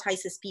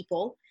re-traumatizes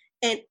people.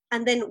 And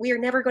then we're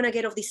never going to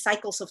get off these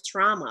cycles of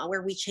trauma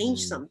where we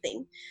change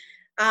something.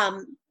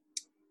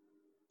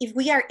 If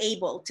we are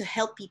able to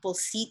help people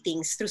see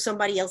things through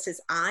somebody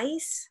else's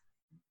eyes,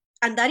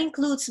 and that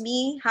includes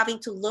me having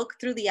to look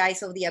through the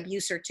eyes of the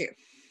abuser too,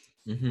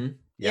 you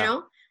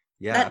know?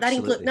 Yeah, that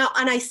includes now,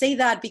 and I say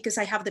that because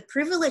I have the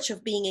privilege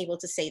of being able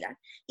to say that.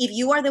 If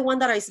you are the one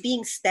that is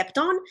being stepped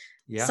on,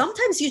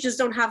 sometimes you just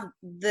don't have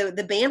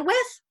the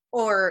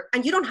bandwidth,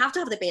 and you don't have to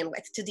have the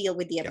bandwidth to deal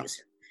with the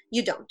abuser.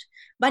 You don't.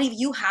 But if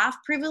you have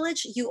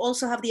privilege, you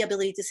also have the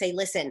ability to say,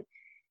 listen,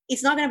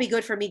 it's not going to be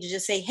good for me to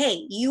just say,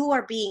 hey, you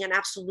are being an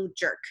absolute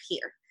jerk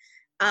here.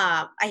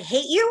 I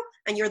hate you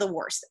and you're the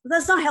worst.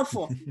 That's not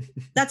helpful.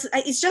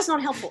 It's just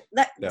not helpful.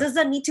 Does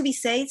that need to be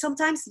said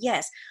sometimes?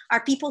 Yes.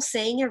 Are people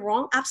saying it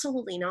wrong?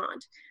 Absolutely not.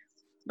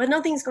 But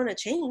nothing's going to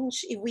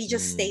change if we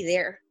just stay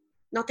there.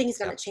 Nothing is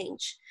going to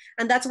change.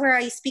 And that's where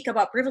I speak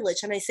about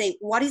privilege. And I say,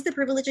 what is the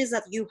privileges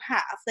that you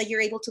have that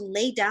you're able to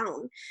lay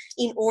down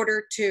in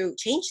order to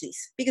change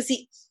these? Because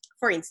see,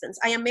 for instance,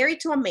 I am married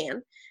to a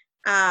man.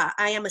 I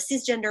am a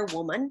cisgender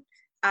woman.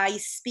 I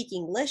speak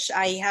English.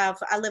 I have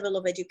a level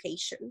of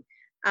education.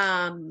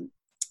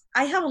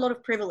 I have a lot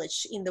of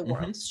privilege in the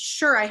world.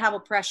 Sure, I have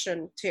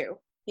oppression too.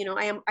 You know,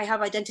 I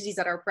have identities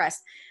that are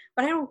oppressed,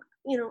 but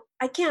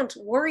I can't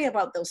worry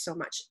about those so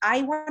much.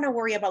 I want to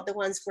worry about the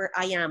ones where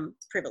I am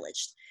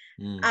privileged.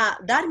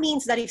 That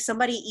means that if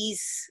somebody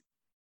is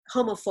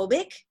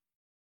homophobic,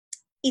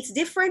 it's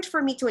different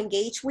for me to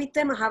engage with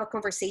them and have a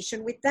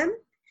conversation with them,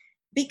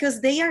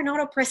 because they are not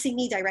oppressing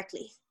me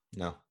directly.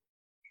 No.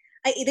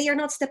 They are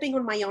not stepping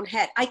on my own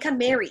head. I can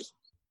marry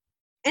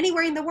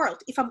anywhere in the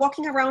world. If I'm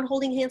walking around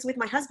holding hands with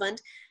my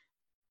husband,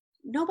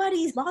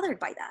 nobody is bothered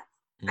by that.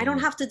 I don't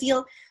have to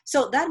deal.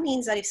 So that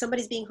means that if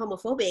somebody's being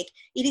homophobic,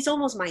 it is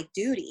almost my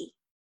duty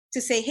to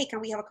say, hey, can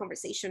we have a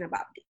conversation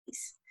about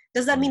this?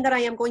 Does that mean that I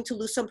am going to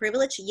lose some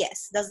privilege?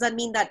 Yes. Does that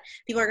mean that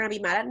people are going to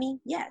be mad at me?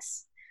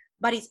 Yes.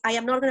 But I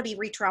am not going to be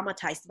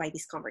re-traumatized by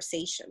this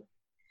conversation.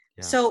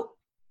 Yeah. So,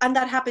 and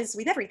that happens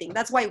with everything.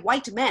 That's why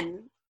white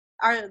men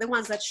are the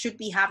ones that should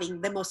be having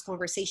the most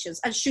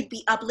conversations and should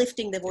be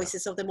uplifting the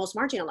voices of the most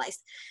marginalized,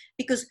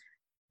 because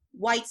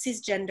white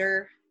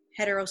cisgender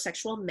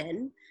heterosexual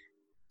men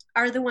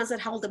are the ones that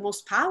hold the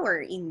most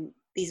power in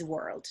this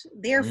world.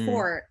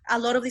 Therefore, a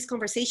lot of these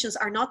conversations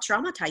are not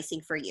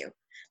traumatizing for you.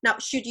 Now,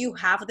 should you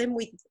have them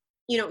with,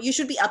 you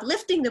should be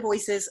uplifting the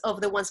voices of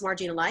the ones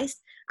marginalized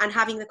and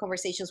having the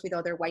conversations with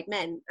other white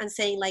men and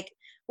saying like,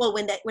 well,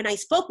 when I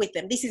spoke with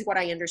them, this is what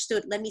I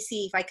understood. Let me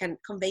see if I can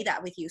convey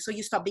that with you so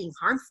you stop being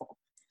harmful.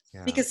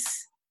 Yeah. Because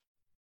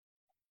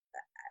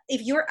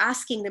if you're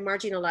asking the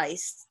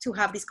marginalized to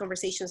have these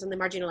conversations and the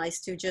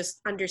marginalized to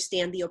just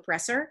understand the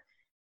oppressor,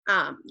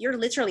 you're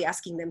literally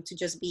asking them to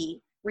just be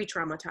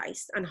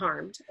re-traumatized and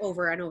harmed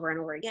over and over and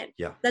over again.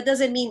 Yeah. That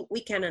doesn't mean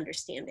we can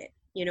understand it,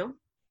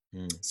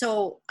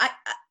 So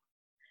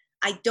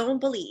I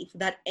don't believe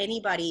that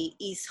anybody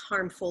is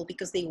harmful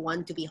because they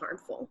want to be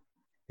harmful.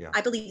 Yeah.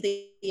 I believe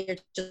they are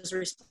just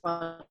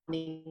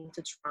responding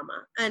to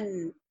trauma.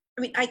 And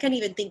I mean, I can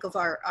even think of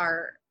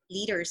our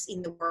leaders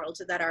in the world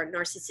that are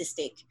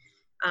narcissistic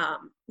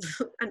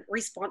and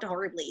respond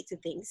horribly to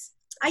things.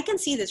 I can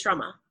see the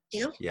trauma,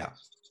 Yeah.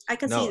 I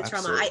can see the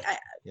trauma.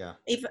 Yeah.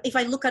 If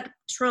I look at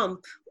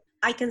Trump,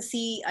 I can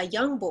see a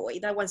young boy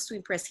that wants to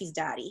impress his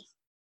daddy,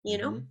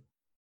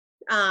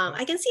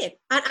 I can see it.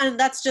 And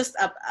that's just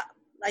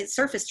a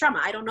surface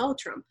trauma. I don't know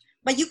Trump.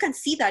 But you can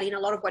see that in a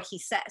lot of what he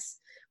says.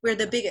 We're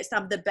the biggest,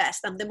 I'm the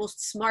best, I'm the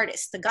most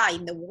smartest, the guy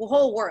in the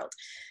whole world.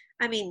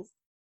 I mean,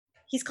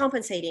 he's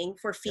compensating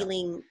for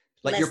feeling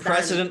like you're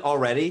president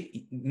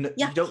already. You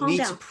don't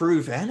need to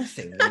prove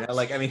anything,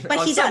 like, I mean,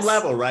 on some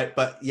level, right?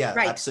 But yeah,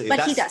 right. Absolutely.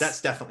 But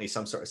that's definitely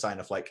some sort of sign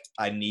of like,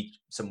 I need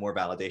some more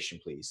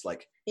validation, please.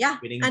 Like,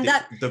 winning and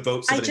the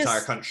votes of an entire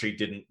country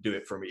didn't do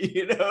it for me,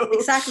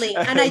 Exactly.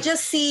 And I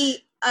just see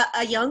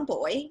a young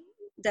boy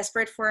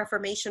desperate for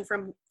affirmation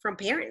from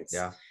parents.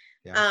 Yeah.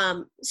 Yeah.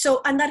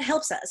 So, and that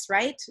helps us,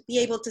 right? Be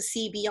able to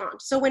see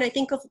beyond. So when I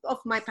think of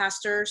my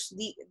pastors,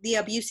 the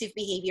abusive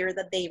behavior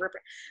that they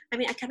I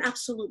mean, I can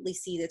absolutely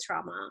see the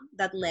trauma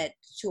that led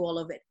to all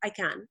of it. I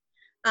can.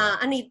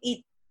 And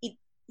it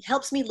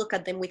helps me look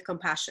at them with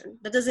compassion.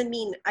 That doesn't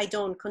mean I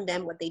don't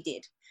condemn what they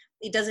did.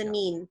 It doesn't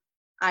mean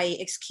I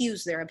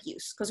excuse their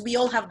abuse, because we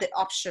all have the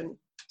option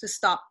to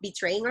stop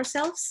betraying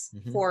ourselves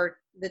for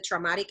the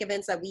traumatic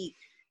events that we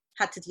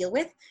had to deal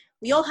with.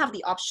 We all have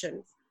the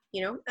option.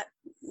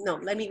 No,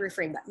 let me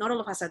reframe that. Not all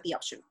of us have the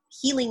option.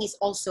 Healing is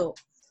also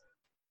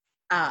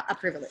a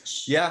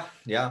privilege. Yeah,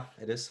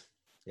 it is.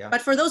 Yeah.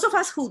 But for those of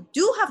us who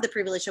do have the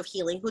privilege of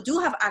healing, who do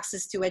have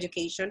access to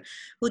education,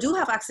 who do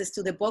have access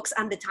to the books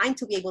and the time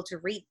to be able to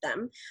read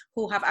them,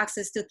 who have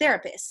access to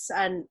therapists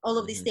and all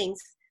of these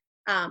things,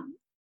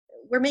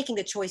 we're making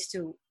the choice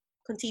to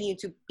continue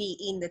to be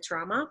in the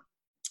trauma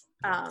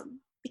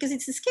because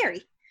it's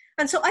scary.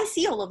 And so I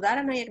see all of that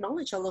and I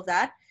acknowledge all of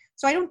that.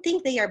 So I don't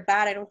think they are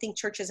bad. I don't think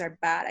churches are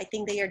bad. I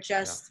think they are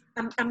just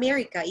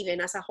America, even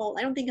as a whole.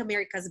 I don't think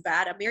America is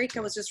bad.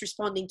 America was just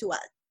responding to a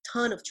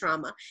ton of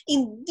trauma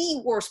in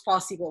the worst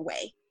possible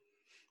way.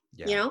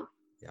 Yeah.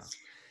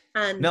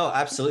 And no,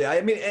 absolutely.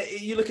 I mean,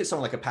 you look at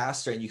someone like a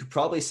pastor, and you could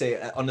probably say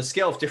on a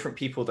scale of different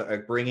people that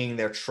are bringing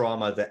their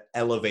trauma that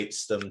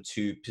elevates them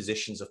to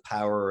positions of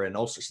power and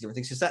all sorts of different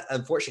things. Because that,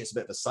 unfortunately, it's a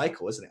bit of a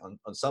cycle, isn't it?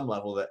 On some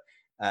level, that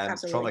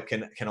trauma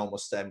can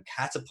almost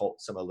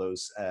catapult some of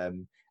those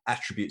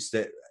attributes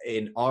that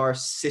in our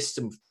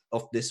system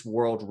of this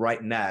world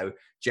right now,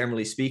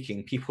 generally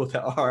speaking, people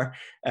that are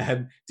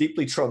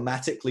deeply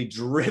traumatically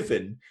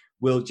driven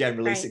will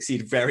generally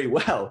succeed very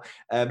well.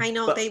 I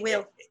know they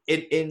will.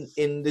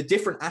 In the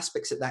different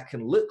aspects that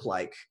can look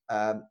like,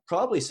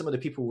 probably some of the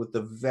people with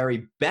the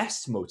very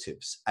best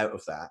motives out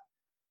of that,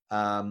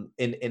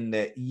 in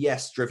the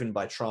driven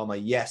by trauma,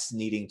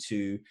 needing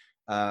to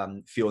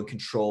feel in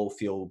control,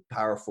 feel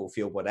powerful,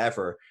 feel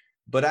whatever,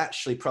 but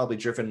actually probably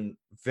driven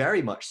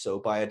very much so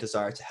by a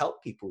desire to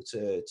help people,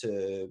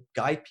 to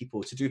guide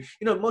people, to do,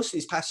 most of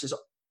these pastors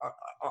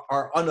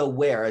are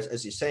unaware,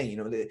 as you're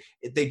saying,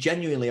 they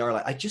genuinely are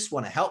like, I just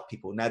want to help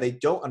people. Now they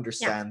don't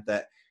understand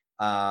that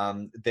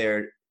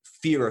their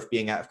fear of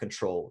being out of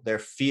control, their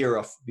fear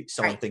of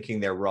someone thinking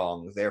they're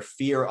wrong, their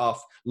fear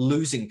of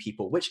losing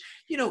people, which,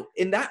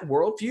 in that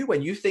worldview,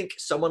 when you think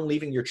someone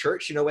leaving your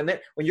church, when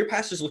your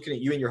pastor's looking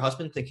at you and your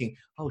husband thinking,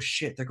 oh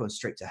shit, they're going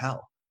straight to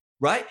hell.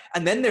 Right.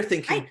 And then they're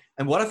thinking,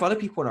 and what if other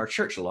people in our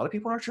church, a lot of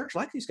people in our church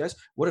like these guys,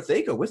 what if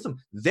they go with them?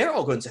 They're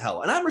all going to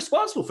hell. And I'm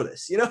responsible for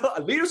this.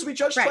 Leaders will be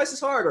judged twice as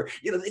hard. Or,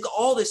 they got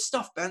all this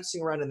stuff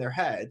bouncing around in their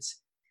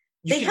heads.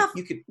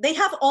 they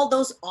have all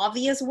those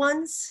obvious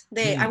ones.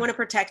 I want to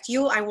protect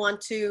you. I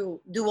want to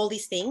do all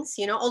these things,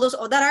 all those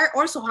that are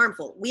also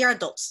harmful. We are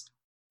adults.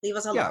 Leave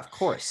us alone. Yeah, of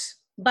course.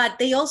 But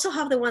they also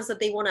have the ones that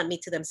they want to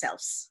admit to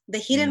themselves, the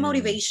hidden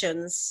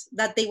motivations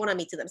that they want to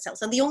admit to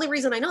themselves. And the only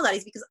reason I know that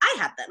is because I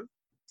had them.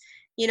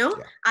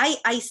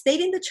 I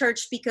stayed in the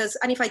church because,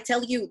 and if I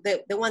tell you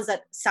the ones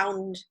that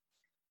sound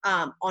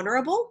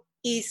honorable,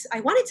 is I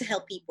wanted to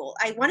help people.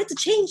 I wanted to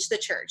change the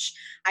church.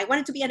 I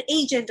wanted to be an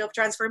agent of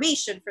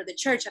transformation for the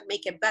church and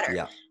make it better.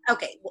 Yeah.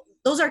 Okay, well,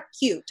 those are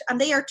cute and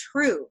they are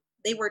true.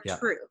 They were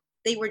true.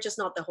 They were just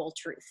not the whole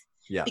truth.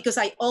 Yeah. Because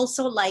I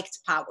also liked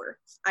power.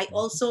 I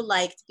also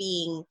liked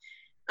being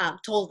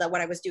told that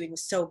what I was doing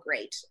was so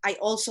great. I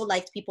also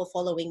liked people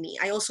following me.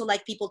 I also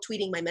liked people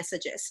tweeting my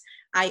messages.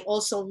 I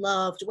also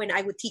loved when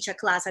I would teach a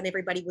class and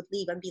everybody would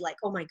leave and be like,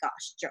 oh my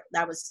gosh, Joe,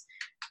 that was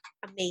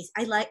amazing.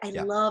 I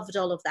loved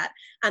all of that.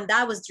 And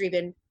that was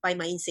driven by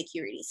my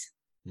insecurities.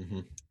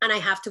 And I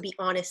have to be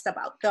honest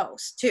about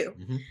those too.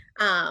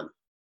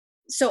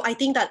 So I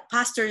think that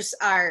pastors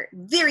are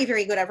very,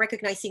 very good at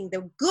recognizing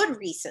the good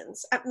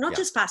reasons, not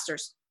just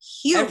pastors,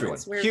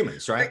 humans.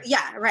 Humans, right?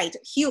 Right.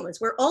 Humans.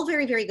 We're all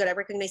very, very good at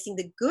recognizing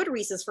the good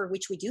reasons for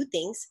which we do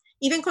things,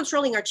 even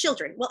controlling our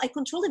children. Well, I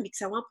control them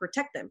because I want to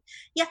protect them.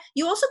 Yeah,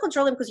 you also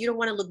control them because you don't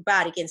want to look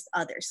bad against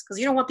others, because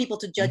you don't want people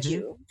to judge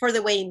you for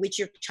the way in which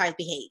your child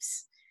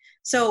behaves.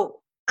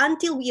 So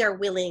until we are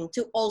willing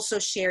to also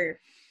share,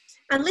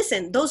 and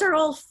listen, those are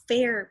all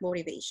fair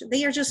motivation.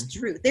 They are just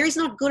truth. There is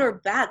not good or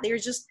bad. They're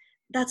just,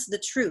 that's the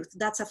truth.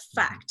 That's a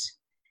fact.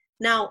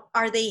 Now,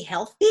 are they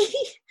healthy?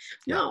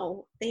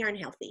 No, they aren't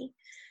healthy.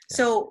 Yeah.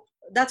 So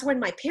that's when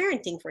my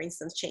parenting, for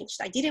instance, changed.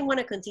 I didn't want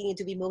to continue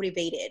to be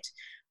motivated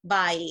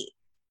by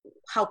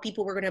how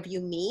people were going to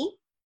view me.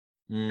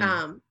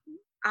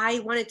 I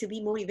wanted to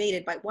be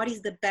motivated by what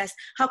is the best,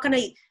 how can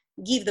I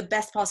give the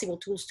best possible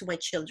tools to my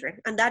children?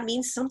 And that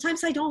means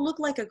sometimes I don't look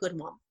like a good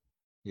mom.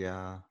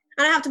 Yeah.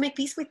 And I have to make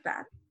peace with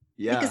that.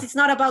 Yeah. Because it's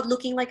not about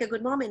looking like a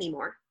good mom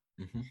anymore.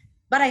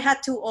 But I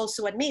had to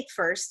also admit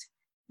first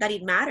that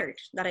it mattered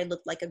that I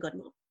looked like a good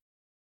mom.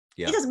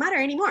 Yeah. It doesn't matter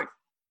anymore.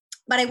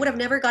 But I would have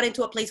never got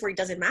into a place where it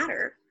doesn't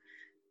matter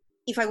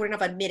if I wouldn't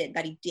have admitted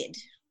that it did.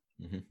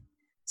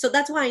 So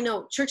that's why I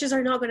know churches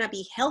are not going to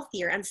be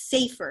healthier and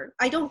safer.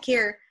 I don't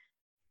care.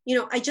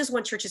 I just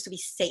want churches to be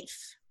safe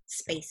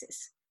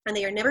spaces. And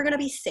they are never going to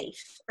be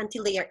safe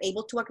until they are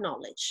able to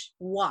acknowledge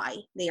why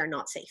they are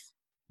not safe.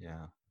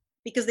 Yeah.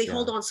 Because they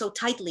hold on so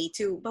tightly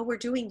to, but we're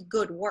doing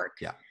good work.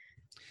 Yeah.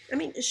 I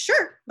mean,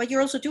 sure, but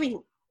you're also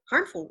doing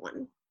harmful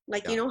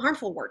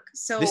harmful work.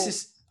 So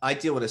I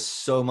deal with this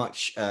so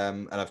much,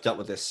 and I've dealt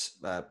with this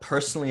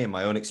personally in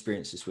my own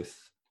experiences with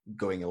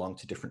going along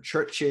to different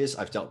churches.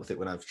 I've dealt with it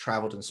when I've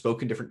traveled and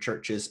spoken different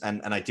churches,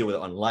 and I deal with it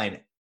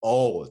online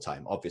all the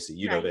time. Obviously,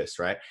 you know this,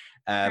 right?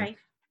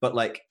 But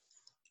like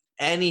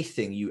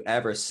anything you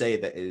ever say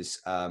that is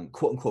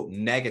quote unquote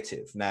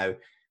negative. Now,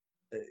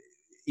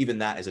 even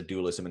that is a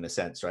dualism in a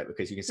sense, right?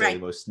 Because you can say the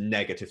most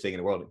negative thing in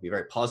the world, it can be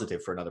very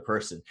positive for another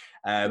person.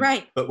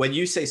 But when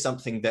you say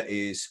something that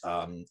is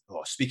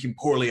speaking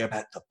poorly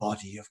about the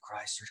body of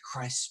Christ or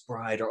Christ's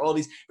bride or all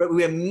these, but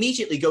we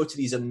immediately go to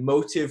these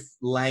emotive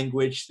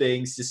language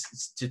things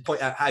to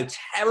point out how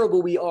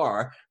terrible we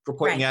are for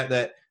pointing out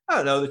that, I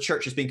don't know, the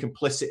church has been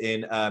complicit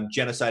in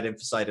genocide,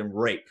 infanticide, and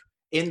rape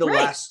in the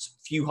last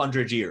few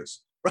hundred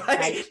years,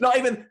 right? Not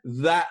even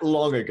that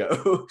long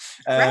ago.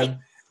 And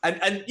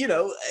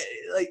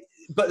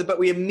but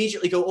we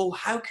immediately go, oh,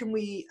 how can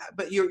we?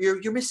 But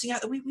you're missing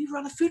out. We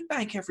run a food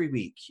bank every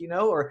week,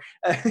 or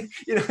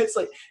it's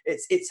like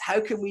it's how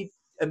can we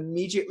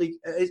immediately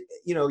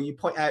you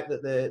point out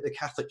that the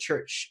Catholic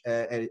Church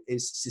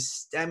is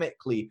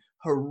systemically,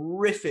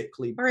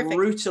 horrifically,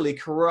 brutally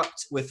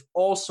corrupt with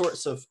all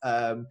sorts of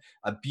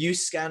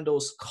abuse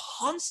scandals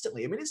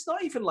constantly. I mean, it's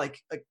not even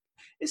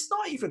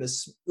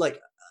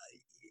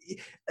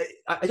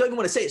I don't even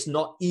want to say it's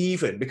not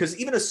even, because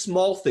even a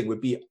small thing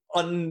would be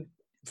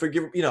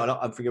unforgivable, not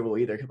unforgivable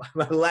either.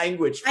 My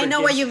language. I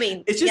know what you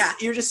mean. It's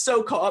just, you're just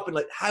so caught up in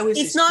like, how is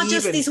it's not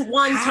just this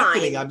one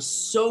happening? time. I'm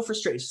so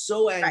frustrated,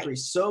 so angry,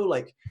 so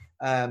like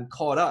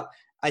caught up.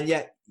 And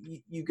yet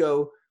you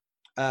go,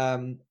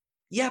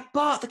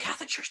 but the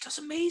Catholic Church does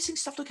amazing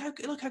stuff. Look how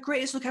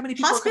great it is. Look how many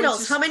people.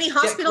 Hospitals. How many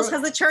hospitals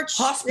has the church?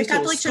 The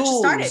Catholic Church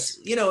started.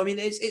 I mean,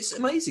 it's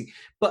amazing.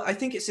 But I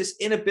think it's this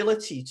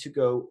inability to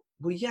go,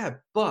 well, yeah,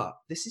 but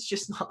this is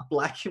just not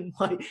black and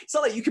white. It's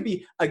not like you can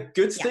be a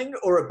good thing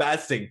or a bad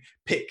thing.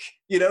 Pick.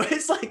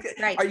 It's like,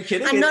 are you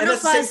kidding? And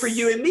that's the same for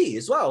you and me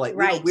as well. Like,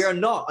 we are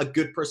not a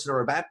good person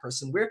or a bad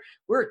person.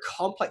 We're a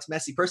complex,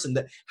 messy person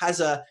that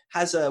has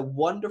a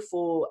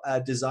wonderful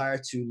desire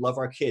to love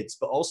our kids,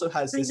 but also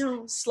has this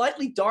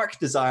slightly dark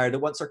desire that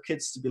wants our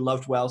kids to be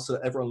loved well, so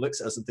that everyone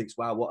looks at us and thinks,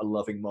 wow, what a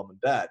loving mom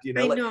and dad.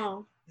 I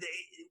know.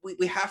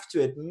 We have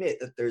to admit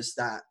that there's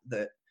that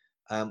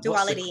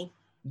duality.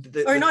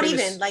 Or not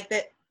even like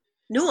the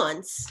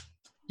nuance.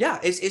 Yeah,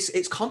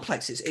 it's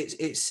complex.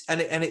 It's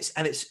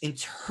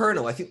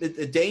internal. I think that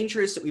the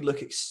danger is that we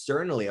look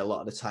externally a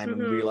lot of the time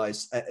and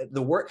realize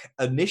the work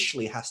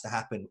initially has to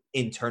happen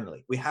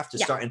internally. We have to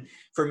start. And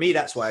for me,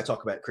 that's why I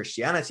talk about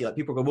Christianity. Like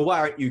people go, well, why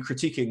aren't you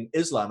critiquing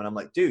Islam? And I'm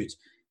like, dude,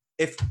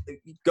 if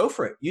go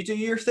for it, you do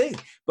your thing.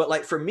 But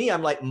like for me,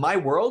 I'm like, my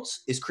world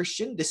is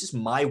Christian. This is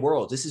my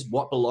world. This is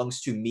what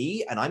belongs to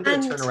me, and I'm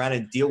going to turn around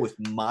and deal with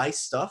my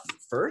stuff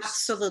first.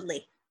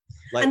 Absolutely.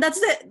 Like, and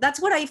that's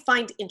what I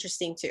find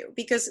interesting too,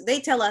 because they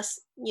tell us,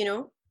 you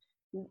know,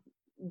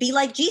 be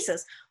like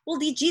Jesus. Well,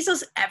 did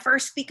Jesus ever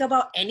speak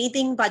about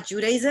anything but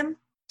Judaism?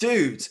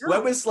 Dude,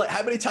 when was like,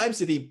 how many times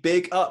did he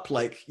big up,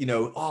 like, you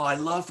know, oh, I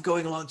love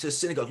going along to a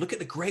synagogue. Look at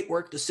the great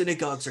work the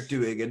synagogues are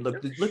doing, and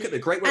look at the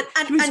great work.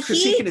 He was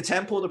critiquing the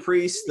temple, the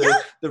priest,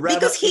 the rabbi.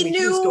 Because he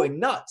was going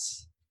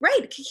nuts.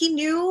 Right, he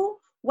knew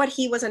what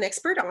he was an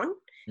expert on.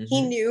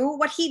 He knew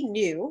what he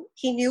knew.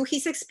 He knew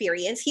his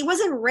experience. He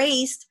wasn't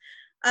raised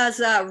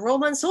as a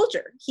Roman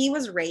soldier. He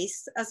was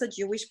raised as a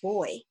Jewish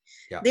boy.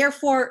 Yeah.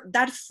 Therefore,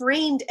 that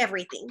framed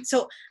everything.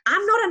 So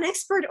I'm not an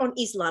expert on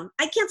Islam.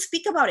 I can't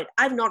speak about it.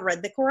 I've not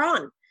read the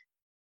Quran.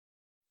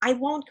 I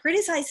won't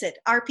criticize it.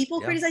 Are people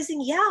criticizing?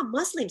 Yeah,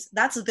 Muslims.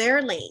 That's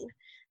their lane.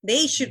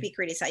 They should be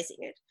criticizing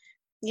it.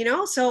 You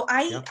know, so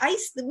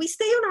we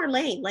stay on our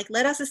lane. Like,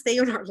 let us stay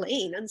on our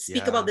lane and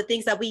speak about the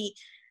things that we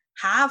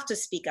have to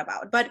speak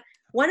about. But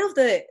one of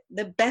the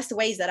best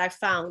ways that I've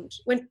found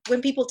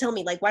when people tell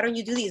me, like, why don't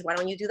you do this? Why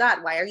don't you do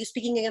that? Why are you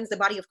speaking against the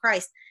body of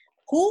Christ?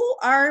 Who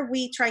are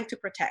we trying to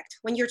protect?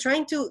 When you're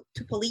trying to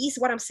police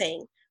what I'm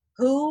saying,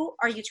 who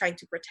are you trying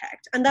to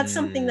protect? And that's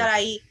something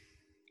that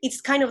it's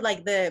kind of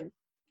like the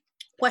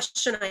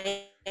question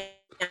I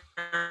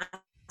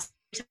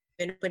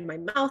open my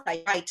mouth,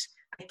 I write,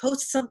 I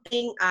post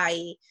something,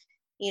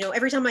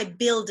 every time I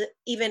build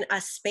even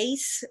a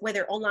space,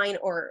 whether online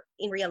or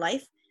in real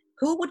life,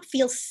 who would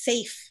feel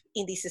safe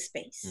in this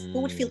space?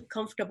 Who would feel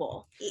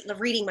comfortable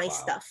reading my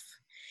stuff?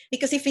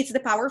 Because if it's the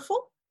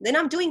powerful, then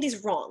I'm doing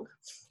this wrong.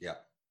 Yeah.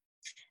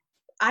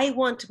 I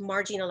want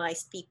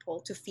marginalized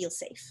people to feel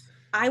safe.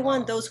 I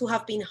want those who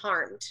have been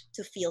harmed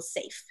to feel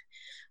safe.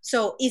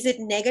 So is it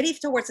negative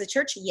towards the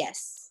church?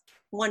 Yes,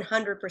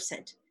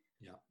 100%.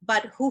 Yeah.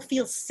 But who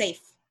feels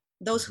safe?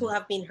 Those who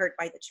have been hurt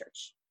by the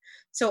church.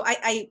 So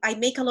I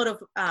make a lot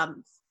of,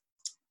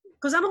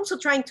 because I'm also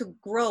trying to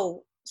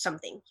grow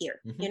something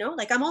here, you know,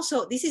 like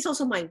this is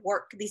also my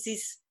work. This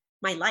is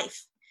my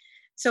life.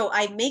 So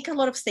I make a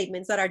lot of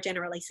statements that are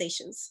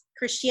generalizations.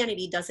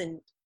 Christianity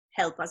doesn't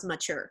help us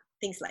mature,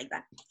 things like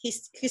that.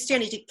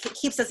 Christianity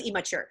keeps us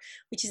immature,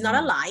 which is not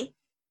a lie,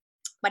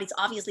 but it's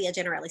obviously a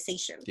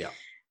generalization. Yeah.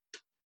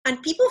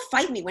 And people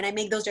fight me when I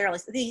make those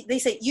generalizations. They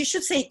say, you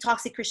should say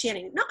toxic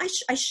Christianity. No,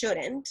 I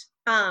shouldn't.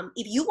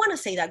 If you want to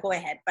say that, go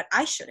ahead, but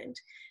I shouldn't.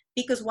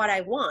 Because what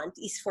I want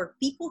is for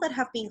people that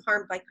have been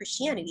harmed by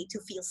Christianity to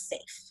feel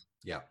safe.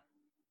 Yeah.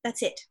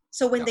 That's it.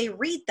 So when they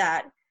read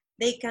that,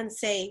 they can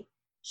say,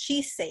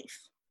 she's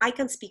safe. I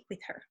can speak with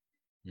her.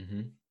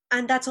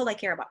 And that's all I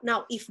care about.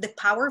 Now, if the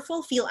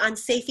powerful feel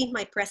unsafe in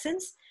my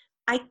presence,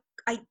 I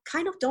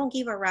kind of don't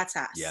give a rat's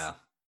ass. Yeah.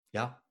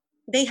 Yeah.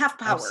 They have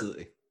power.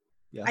 Absolutely.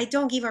 Yeah. I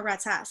don't give a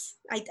rat's ass.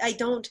 I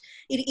don't.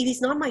 It is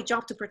not my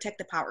job to protect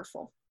the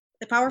powerful.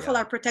 The powerful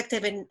are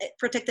protected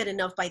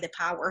enough by the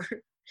power.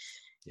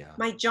 Yeah.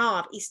 My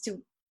job is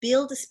to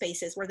build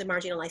spaces where the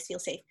marginalized feel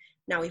safe.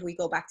 Now, if we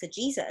go back to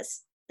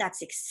Jesus,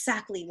 that's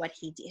exactly what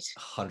he did.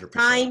 100%.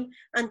 Time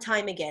and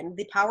time again,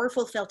 the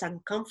powerful felt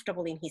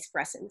uncomfortable in his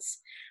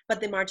presence,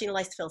 but the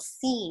marginalized felt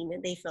seen,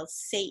 they felt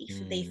safe,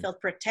 they felt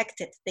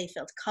protected, they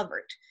felt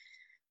covered.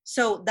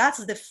 So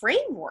that's the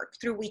framework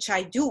through which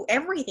I do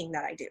everything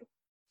that I do.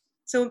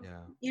 So,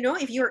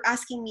 if you're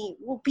asking me,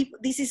 well, people,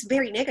 this is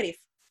very negative.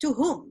 To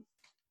whom?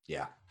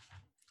 Yeah.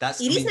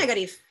 It is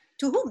negative.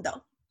 To whom,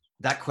 though?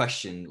 That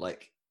question,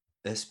 like,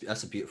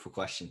 that's a beautiful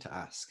question to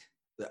ask.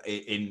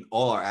 In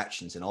all our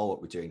actions, in all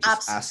what we're doing,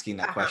 just asking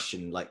that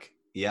question, like,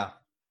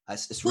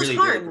 it's really,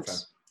 really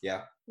profound.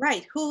 Yeah.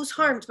 Right. Who's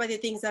harmed by the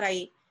things that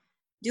I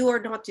do or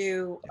not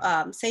do,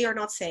 say or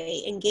not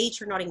say,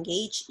 engage or not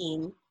engage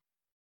in?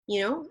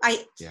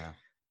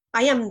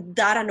 I am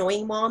that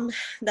annoying mom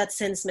that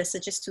sends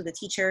messages to the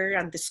teacher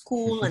and the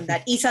school and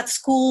that is at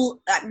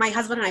school. My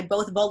husband and I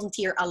both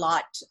volunteer a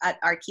lot at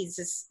our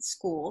kids'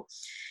 school.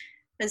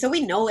 And so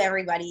we know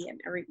everybody and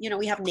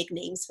we have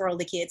nicknames for all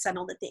the kids and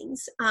all the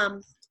things.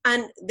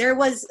 And there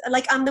was,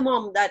 like, I'm the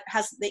mom that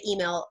has the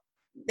email.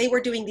 They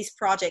were doing this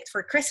project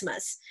for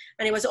Christmas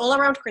and it was all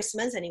around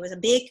Christmas and it was a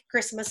big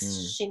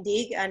Christmas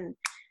shindig. And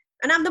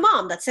I'm the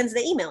mom that sends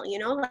the email,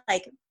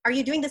 like, are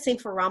you doing the same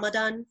for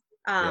Ramadan?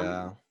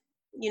 How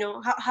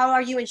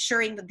are you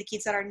ensuring that the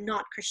kids that are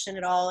not Christian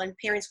at all and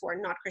parents who are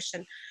not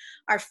Christian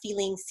are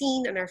feeling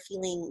seen and are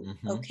feeling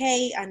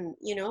okay? And,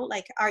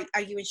 like,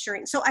 are you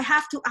ensuring? So I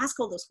have to ask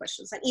all those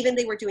questions. And even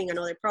they were doing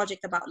another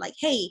project about, like,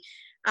 hey,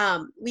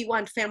 we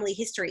want family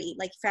history,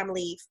 like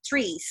family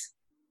trees.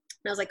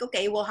 And I was like,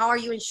 okay, well, how are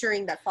you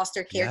ensuring that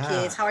foster care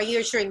kids? How are you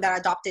ensuring that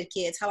adopted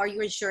kids? How are you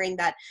ensuring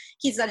that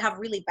kids that have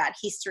really bad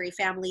history,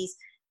 families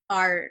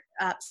are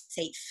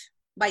safe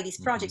by these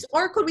projects?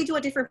 Or could we do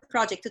a different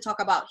project to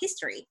talk about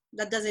history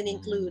that doesn't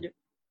include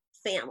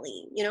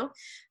family, you know?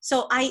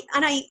 So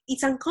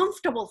it's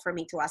uncomfortable for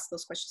me to ask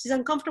those questions. It's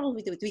uncomfortable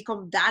to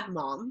become that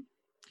mom.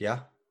 Yeah.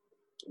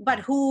 But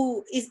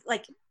who is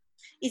like,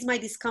 is my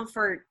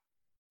discomfort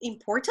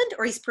important,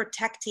 or is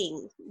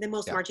protecting the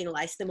most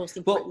marginalized the most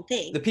important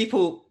thing? The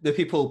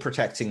people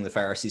protecting the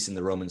Pharisees and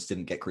the Romans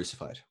didn't get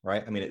crucified,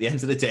 right? I mean, at the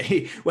end of the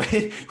day,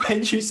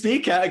 when you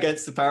speak out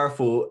against the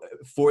powerful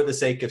for the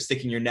sake of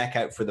sticking your neck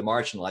out for the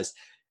marginalized,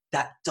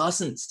 that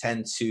doesn't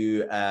tend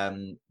to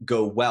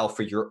go well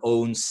for your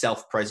own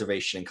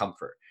self-preservation and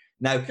comfort.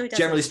 Now,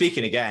 generally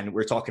speaking, again,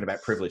 we're talking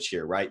about privilege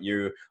here, right?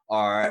 You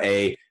are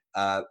a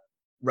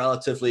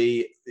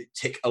relatively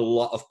tick a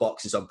lot of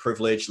boxes on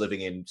privilege, living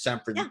in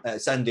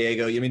San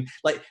Diego. I mean,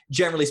 like,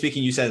 generally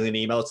speaking, you send an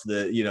email to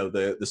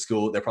the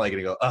school, they're probably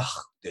going to go,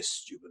 "Ugh, this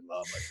stupid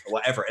mom," or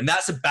whatever. And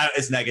that's about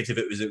as negative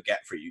as it would get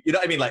for you. You know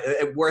what I mean? Like,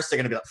 at worst, they're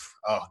going to be like,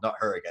 "Oh, not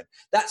her again."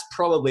 That's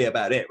probably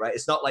about it, right?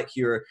 It's not like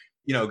you're,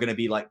 going to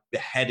be like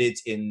beheaded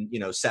in,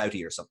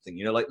 Saudi or something,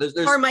 like there's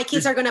or my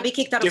kids are going to be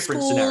kicked out of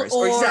school, scenarios.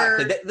 Or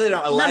exactly. They're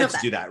not allowed to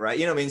do that, right?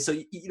 You know what I mean? So,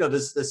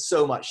 there's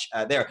so much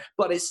there,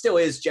 but it still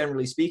is,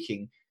 generally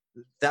speaking,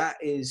 that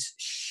is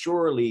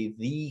surely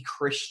the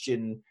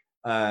Christian,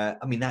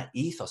 that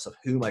ethos of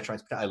who am I trying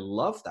to protect? I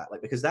love that,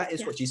 like, because that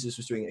is what Jesus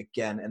was doing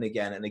again and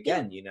again and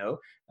again,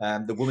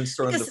 the woman's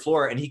thrown on the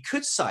floor, and he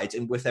could side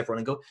with everyone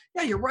and go,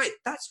 yeah, you're right,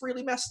 that's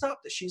really messed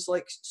up that she's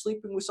like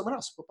sleeping with someone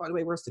else. But by the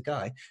way, where's the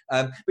guy?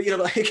 But yeah,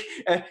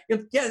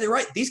 they're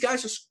right. These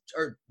guys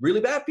are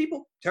really bad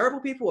people, terrible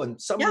people, and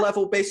some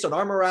level, based on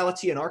our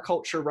morality and our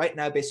culture right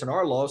now, based on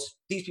our laws,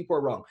 these people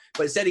are wrong.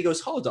 But instead he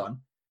goes, hold on,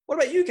 what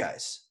about you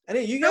guys? And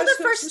you guys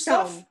the first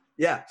stuff.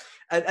 Yeah.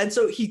 And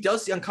so he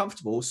does the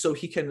uncomfortable so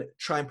he can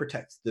try and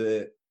protect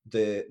the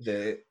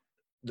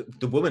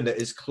woman that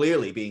is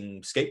clearly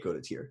being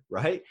scapegoated here,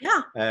 right?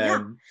 Yeah.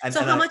 And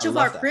so how much of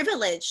our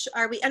privilege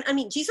are we? And I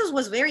mean, Jesus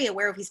was very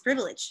aware of his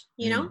privilege.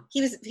 He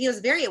was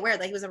very aware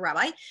that he was a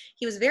rabbi.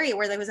 He was very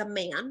aware that he was a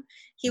man.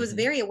 He was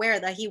very aware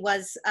that he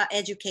was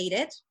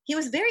educated. He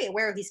was very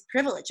aware of his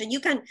privilege, and you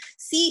can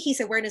see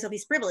his awareness of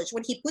his privilege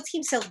when he puts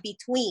himself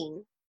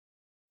between.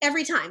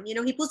 Every time,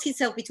 he puts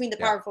himself between the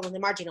powerful and the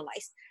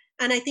marginalized.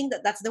 And I think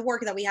that that's the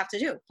work that we have to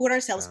do. Put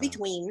ourselves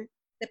between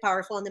the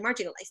powerful and the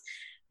marginalized.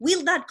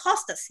 Will that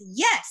cost us?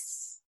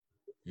 Yes,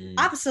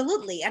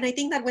 absolutely. And I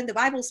think that when the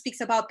Bible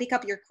speaks about pick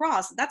up your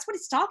cross, that's what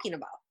it's talking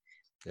about.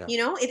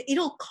 Yeah.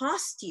 It'll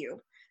cost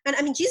you. And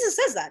I mean, Jesus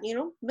says that,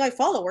 my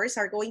followers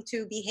are going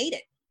to be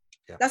hated.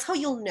 Yeah. That's how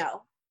you'll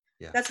know.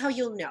 Yeah. That's how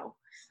you'll know.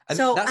 And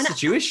that's the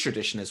Jewish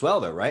tradition as well,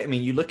 though, right? I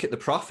mean, you look at the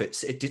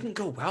prophets, it didn't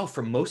go well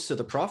for most of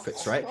the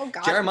prophets, right? Oh,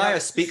 God, Jeremiah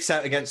speaks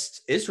out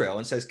against Israel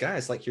and says,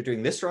 guys, like, you're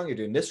doing this wrong, you're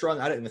doing this wrong.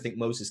 I don't even think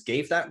Moses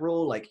gave that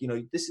rule. Like,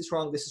 this is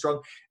wrong, this is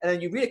wrong. And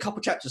then you read a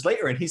couple chapters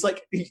later and he's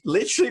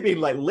literally being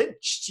like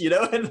lynched,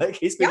 and like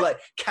he's been like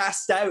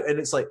cast out. And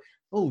it's like,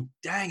 oh,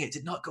 dang, it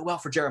did not go well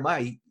for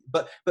Jeremiah.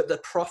 But the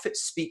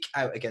prophets speak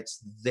out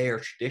against their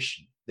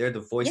tradition. They're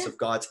the voice of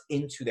God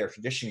into their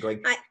tradition,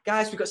 going,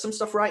 guys, we got some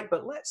stuff right,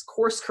 but let's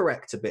course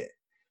correct a bit.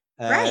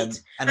 Right.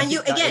 And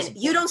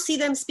you don't see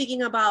them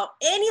speaking about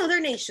any other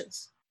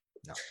nations,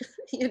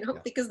 no.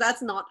 Because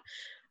that's not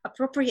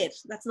appropriate.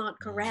 That's not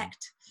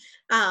correct.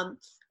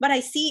 But I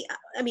see,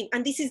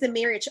 and this is the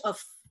marriage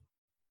of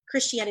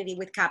Christianity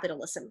with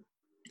capitalism.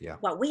 Yeah.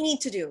 What we need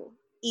to do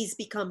is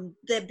become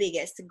the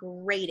biggest,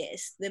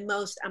 greatest, the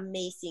most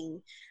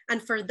amazing.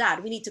 And for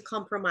that, we need to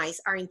compromise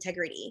our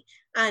integrity.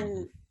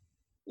 And,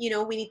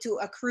 we need to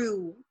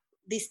accrue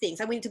these things.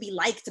 And we need to be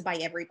liked by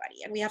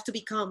everybody. And we have to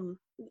become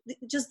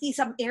just this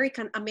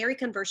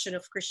American version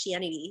of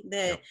Christianity,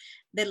 the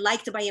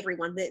liked by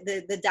everyone,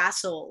 the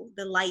dazzle,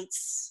 the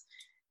lights.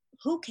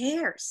 Who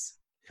cares?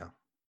 Yeah.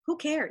 Who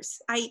cares?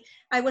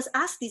 I was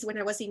asked this when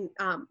I was in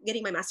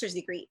getting my master's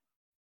degree.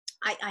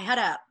 I had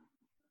a,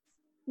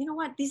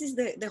 this is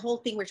the whole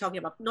thing we're talking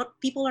about.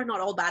 People are not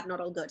all bad, not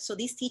all good. So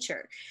this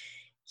teacher,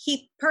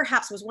 he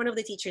perhaps was one of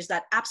the teachers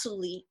that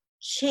absolutely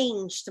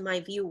changed my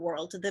view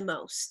world the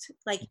most.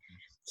 Like,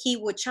 he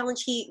would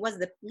challenge, he was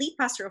the lead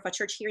pastor of a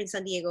church here in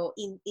San Diego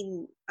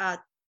in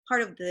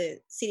part of the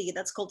city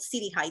that's called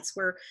City Heights,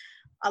 where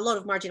a lot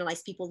of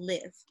marginalized people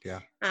live. Yeah.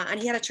 And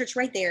he had a church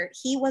right there.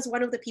 He was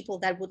one of the people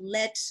that would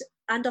let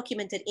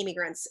undocumented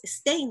immigrants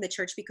stay in the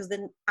church because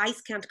then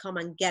ICE can't come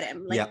and get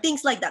him.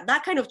 Things like that.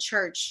 That kind of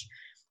church.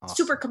 Awesome.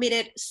 Super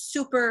committed,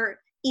 super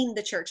in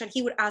the church. And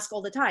he would ask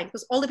all the time,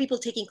 because all the people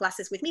taking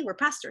classes with me were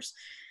pastors.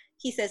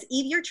 He says,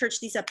 if your church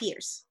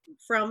disappears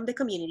from the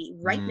community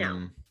right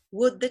now,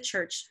 would the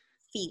church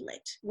feel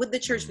it? Would the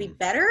church be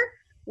better?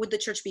 Would the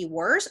church be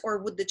worse? Or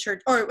would the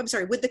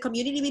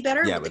community be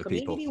better? Would the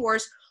community be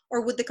worse?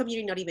 Or would the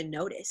community not even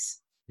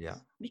notice? Yeah.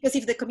 Because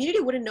if the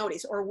community wouldn't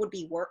notice or would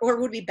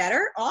be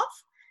better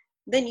off,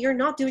 then you're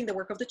not doing the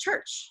work of the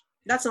church.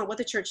 That's not what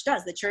the church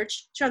does. The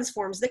church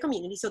transforms the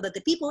community so that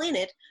the people in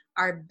it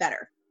are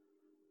better.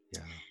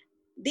 Yeah.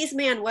 This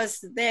man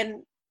was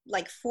then,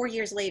 like 4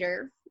 years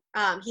later,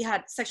 he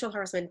had sexual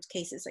harassment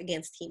cases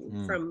against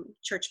him from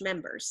church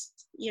members,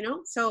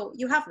 so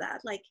you have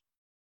that. Like,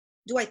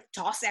 do I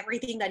toss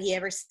everything that he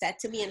ever said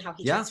to me and how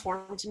he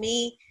transformed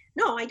me?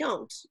 No, I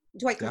don't.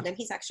 Do I condemn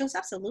his actions?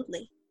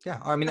 Absolutely. Yeah.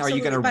 I mean,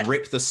 absolutely. Are you going to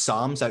rip the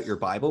Psalms out your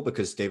Bible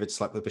because David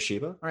slept with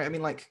Bathsheba? Right. I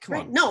mean, like, come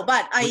on. No,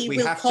 but we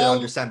have to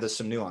understand there's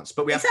some nuance,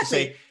 but we have to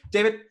say,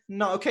 David,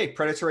 not okay.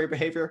 Predatory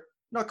behavior,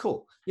 not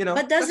cool.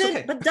 But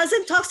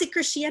doesn't toxic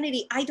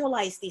Christianity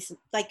idolize this?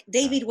 Like,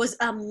 David was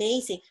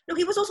amazing. No,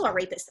 he was also a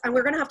rapist, and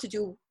we're going to have to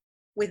do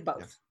with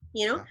both.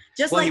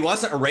 He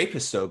wasn't a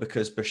rapist though,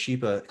 because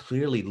Bathsheba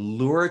clearly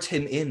lured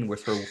him in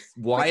with her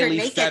wily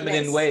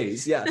feminine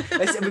ways. Yeah,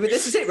 but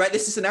this is it, right?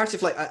 This is a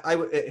narrative. Like,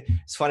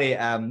 it's funny.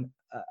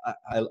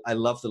 I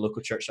love the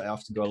local church I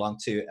often go along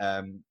to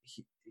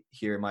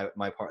here in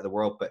my part of the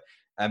world, but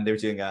they were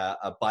doing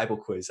a Bible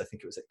quiz. I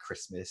think it was at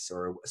Christmas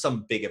or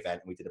some big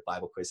event, and we did a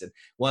Bible quiz. And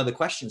one of the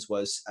questions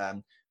was,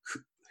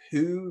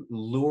 who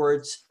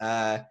lured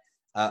a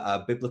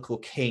biblical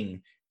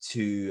king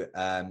to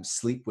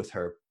sleep with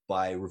her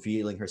by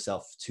revealing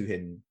herself to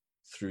him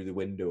through the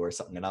window or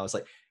something? And I was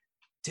like,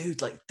 dude,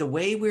 like, the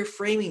way we're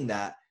framing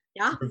that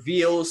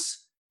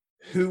reveals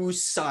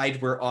whose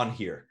side we're on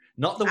here.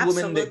 Not the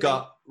woman that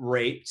got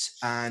raped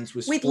and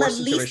was with the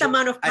least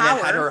amount of power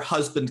and had her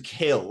husband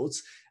killed.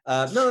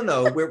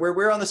 No.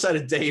 We're on the side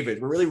of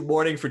David. We're really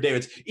mourning for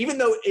David, even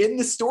though in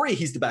the story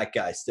he's the bad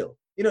guy still.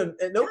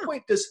 At no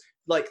point does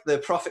like the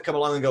prophet come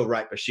along and go,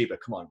 right, Bathsheba,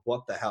 come on,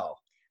 what the hell?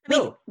 I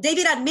mean,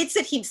 David admits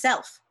it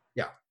himself.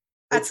 Yeah.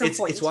 At some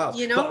point, it's wild.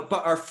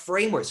 But our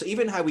framework, so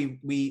even how we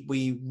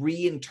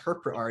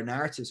reinterpret our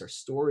narratives, our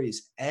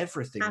stories,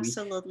 everything,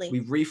 absolutely,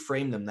 we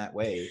reframe them that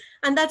way.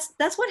 And that's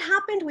what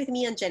happened with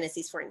me in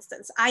Genesis, for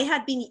instance. I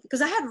had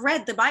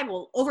read the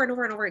Bible over and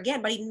over and over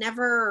again, but it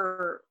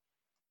never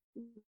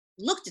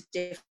looked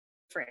different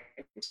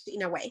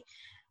in a way.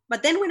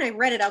 But then when I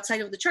read it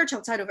outside of the church,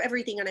 outside of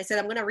everything, and I said,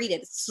 I'm going to read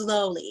it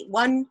slowly,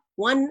 one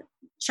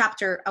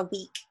chapter a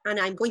week, and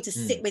I'm going to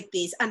sit with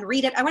this and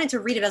read it. I wanted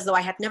to read it as though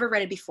I had never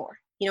read it before,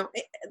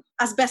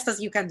 as best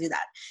as you can do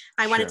that.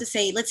 I wanted to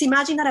say, let's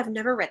imagine that I've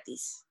never read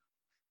this.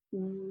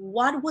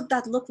 What would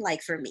that look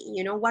like for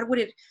me? What would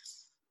it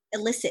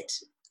elicit?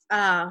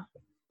 And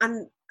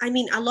I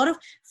mean,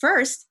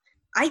 first,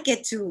 I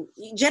get to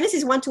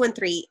Genesis 1, 2, and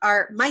 3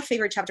 are my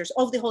favorite chapters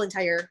of the whole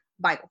entire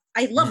Bible.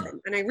 I love them,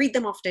 and I read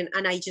them often,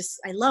 and I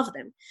love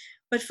them.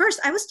 But first,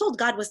 I was told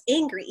God was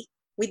angry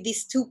with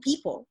these two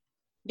people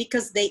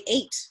because they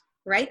ate,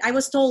 right? I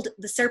was told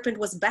the serpent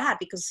was bad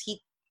because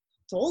he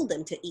told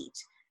them to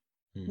eat.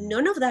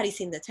 None of that is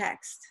in the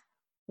text.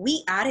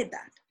 We added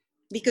that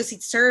because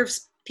it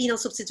serves penal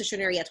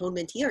substitutionary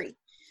atonement theory.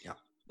 Yeah.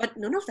 But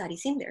none of that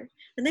is in there.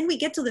 And then we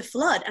get to the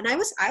flood, and I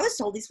was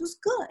told this was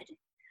good.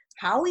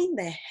 How in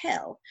the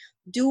hell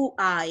do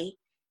I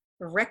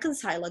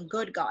reconcile a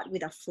good God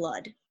with a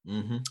flood?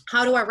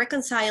 How do I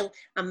reconcile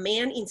a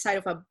man inside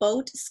of a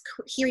boat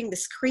hearing the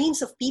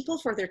screams of people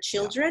for their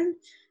children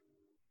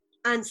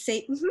and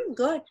say,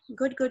 good.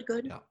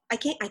 Yeah. I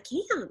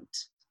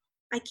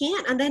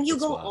can't. And then you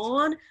go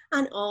on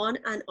and on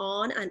and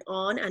on and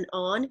on and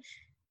on.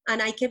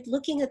 And I kept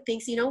looking at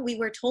things, we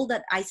were told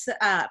that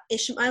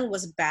Ishmael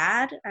was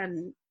bad,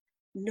 and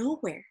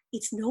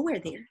it's nowhere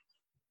there.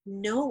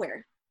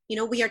 Nowhere.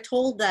 We are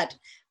told that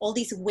all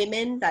these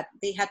women, that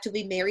they had to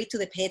be married to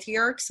the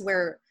patriarchs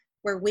were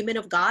women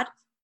of God.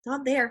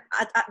 Not there.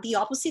 At the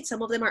opposite,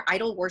 some of them are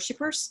idol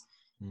worshippers.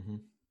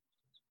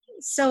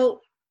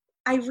 So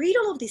I read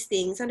all of these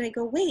things and I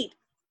go, wait,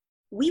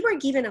 we were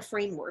given a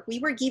framework. We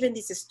were given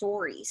these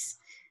stories.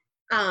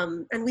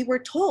 And we were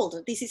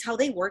told this is how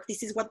they work.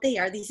 This is what they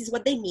are. This is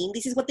what they mean.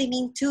 This is what they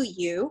mean to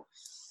you.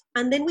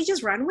 And then we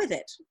just run with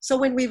it. So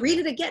when we read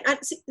it again,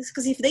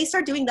 because if they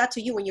start doing that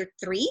to you when you're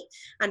 3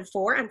 and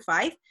 4 and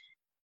 5,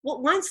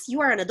 well, once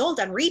you are an adult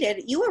and read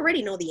it, you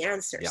already know the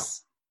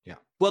answers. Yeah.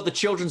 Well, the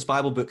children's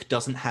Bible book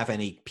doesn't have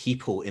any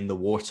people in the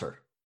water,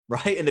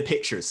 right? In the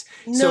pictures.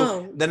 No.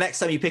 So the next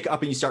time you pick it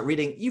up and you start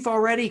reading, you've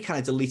already kind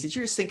of deleted.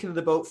 You're just thinking of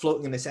the boat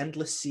floating in this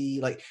endless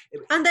sea.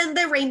 And then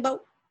the rainbow.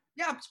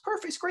 Yeah, it's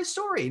perfect. It's a great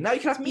story. Now you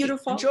can have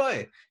beautiful.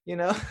 Enjoy,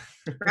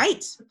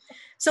 Right.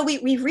 So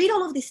we read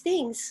all of these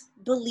things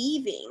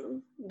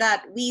believing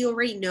that we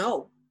already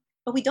know,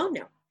 but we don't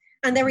know.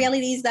 And the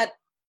reality is that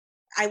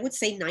I would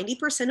say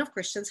 90% of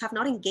Christians have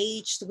not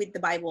engaged with the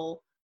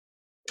Bible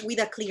with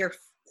a clear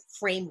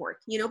framework,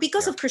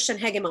 because of Christian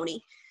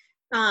hegemony.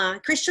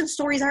 Christian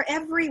stories are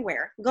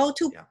everywhere. Go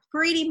to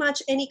pretty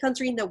much any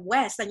country in the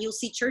West and you'll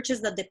see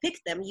churches that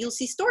depict them. You'll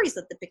see stories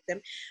that depict them.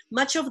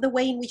 Much of the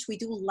way in which we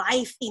do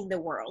life in the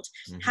world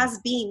has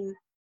been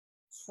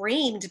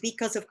framed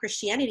because of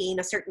Christianity in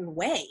a certain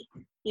way.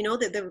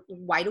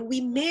 Why do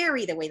we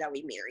marry the way that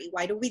we marry?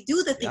 Why do we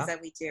do the things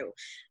that we do?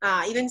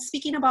 Even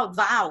speaking about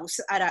vows,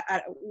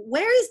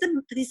 where is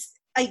this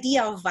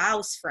idea of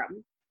vows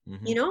from?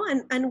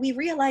 And we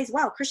realize,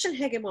 wow, Christian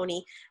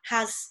hegemony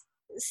has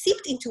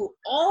seeped into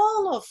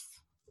all of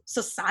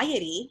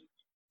society,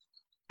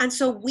 And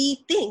so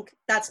we think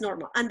that's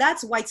normal. And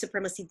that's white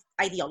supremacy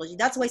ideology.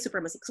 That's white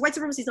supremacy. Because white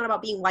supremacy is not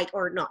about being white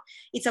or not.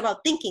 It's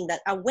about thinking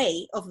that a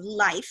way of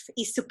life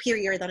is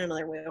superior than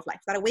another way of life.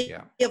 That a way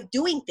of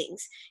doing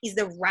things is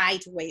the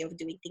right way of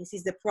doing things,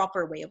 is the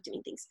proper way of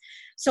doing things.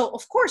 So,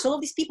 of course, all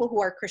of these people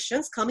who are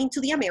Christians coming to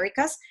the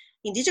Americas,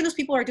 indigenous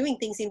people are doing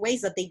things in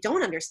ways that they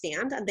don't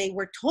understand and they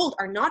were told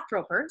are not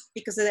proper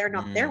because they're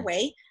not their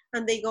way.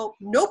 And they go,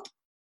 nope,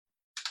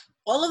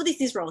 all of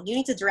this is wrong. You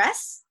need to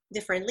dress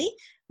differently.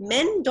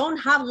 Men don't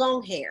have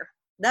long hair.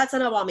 That's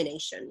an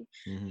abomination.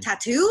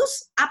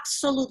 Tattoos?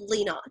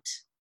 Absolutely not.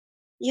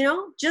 You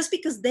know, just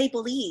because they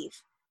believe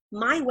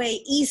my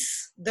way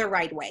is the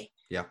right way.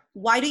 Yeah.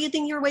 Why do you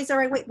think your way is the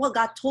right way? Well,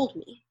 God told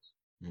me.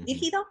 Did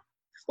he though?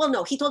 Well,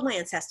 no, he told my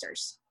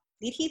ancestors.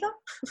 Did he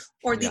though?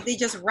 Or did they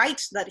just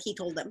write that he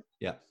told them?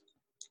 Yeah.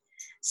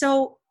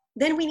 So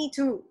then we need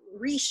to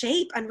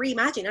reshape and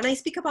reimagine. And I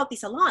speak about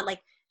this a lot. Like,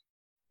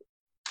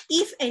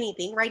 if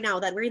anything, right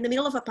now that we're in the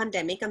middle of a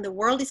pandemic and the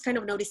world is kind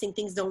of noticing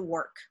things don't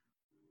work,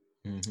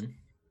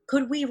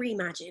 could we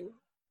reimagine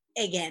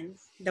again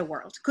the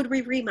world? Could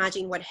we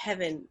reimagine what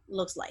heaven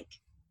looks like?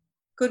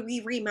 Could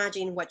we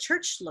reimagine what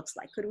church looks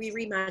like? Could we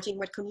reimagine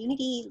what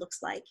community looks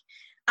like?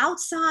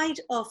 Outside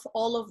of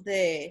all of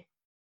the,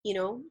 you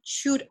know,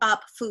 chewed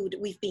up food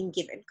we've been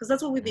given, because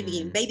that's what we've been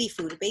given, baby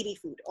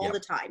food all the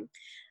time.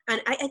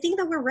 And I think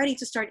that we're ready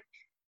to start,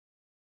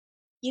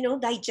 you know,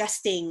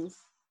 digesting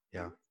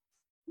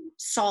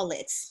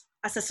solids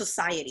as a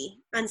society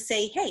and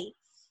say, hey,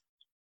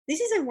 this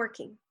isn't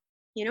working,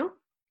 you know?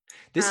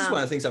 This is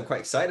one of the things I'm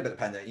quite excited about the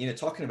pandemic. You know,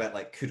 talking about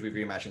like, could we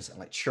reimagine something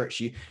like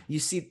church? You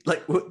see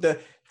like the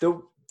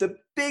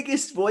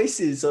biggest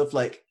voices of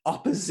like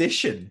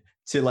opposition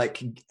to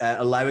like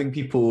allowing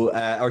people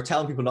or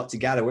telling people not to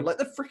gather were like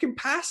the freaking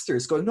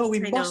pastors going, no, we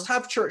must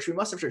have church. We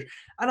must have church.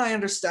 And I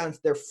understand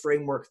their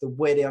framework, the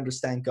way they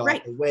understand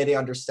God, the way they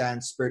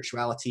understand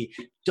spirituality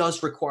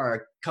does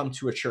require come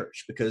to a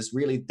church, because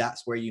really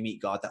that's where you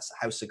meet God. That's the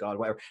house of God,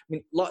 whatever. I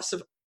mean, lots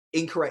of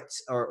incorrect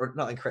or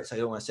not incorrect, I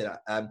don't want to say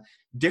that,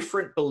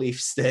 different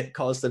beliefs that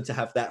cause them to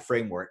have that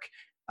framework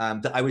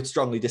that I would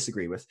strongly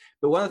disagree with.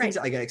 But one of the things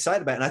that I get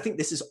excited about, and I think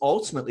this is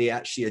ultimately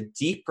actually a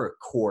deeper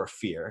core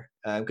fear,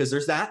 because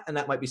there's that, and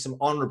that might be some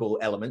honorable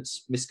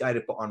elements,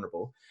 misguided but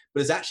honorable,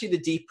 but it's actually the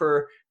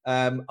deeper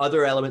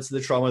other elements of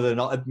the trauma they're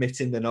not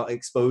admitting, they're not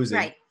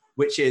exposing,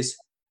 which is,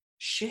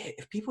 shit,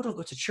 if people don't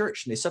go to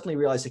church and they suddenly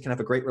realize they can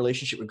have a great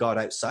relationship with God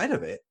outside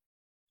of it,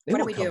 they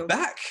won't come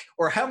back.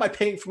 Or how am I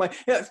paying for my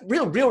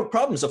real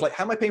problems of like,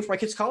 how am I paying for my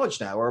kids'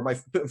 college now? Or am I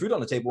putting food on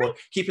the table or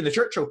keeping the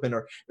church open?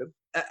 Or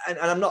and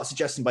I'm not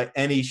suggesting by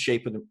any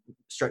shape of the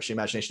stretch of the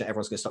imagination that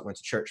everyone's going to stop going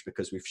to church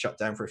because we've shut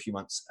down for a few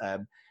months.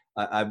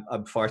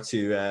 I'm far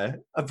too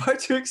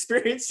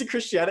experienced in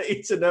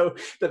Christianity to know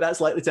that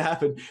that's likely to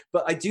happen.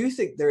 But I do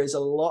think there is a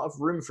lot of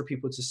room for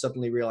people to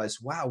suddenly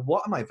realize, wow,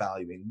 what am I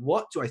valuing?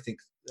 What do I think?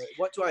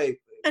 What do I?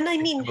 And I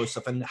mean, most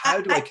of, and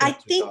how do I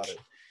connect with God?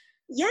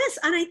 Yes,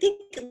 and I think,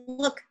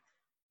 look,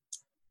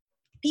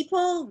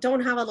 people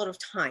don't have a lot of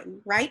time,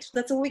 right?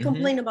 That's what we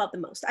complain about the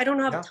most. I don't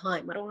have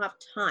time. I don't have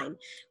time.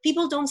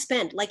 People don't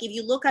spend, like if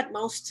you look at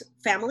most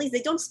families,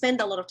 they don't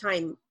spend a lot of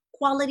time,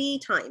 quality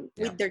time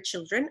with their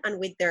children and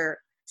with their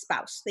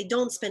spouse. They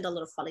don't spend a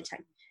lot of quality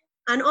time.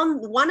 And on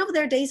one of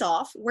their days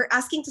off, we're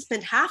asking to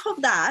spend half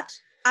of that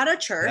at a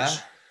church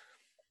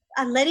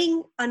and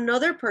letting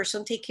another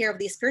person take care of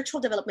the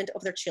spiritual development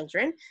of their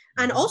children,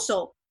 and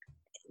also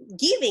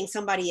giving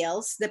somebody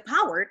else the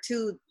power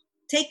to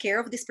take care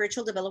of the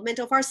spiritual development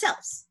of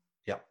ourselves.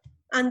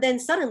 And then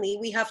suddenly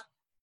we have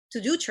to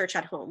do church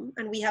at home,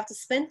 and we have to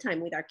spend time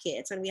with our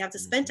kids, and we have to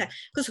spend time,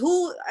 because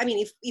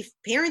if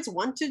parents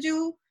want to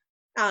do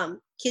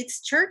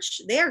kids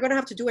church, they are going to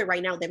have to do it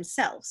right now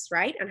themselves,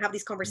 right? And have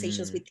these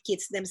conversations with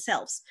kids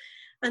themselves.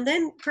 And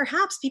then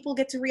perhaps people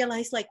get to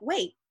realize, like,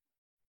 wait,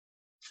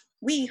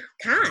 we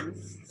can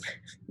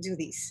do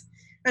this.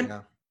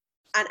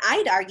 And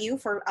I'd argue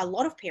for a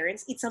lot of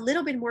parents, it's a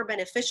little bit more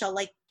beneficial,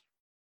 like,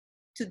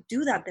 to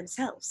do that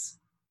themselves.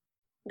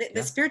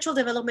 The spiritual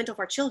development of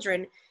our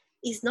children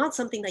is not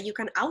something that you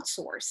can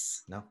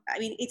outsource. No. I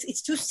mean,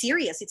 it's too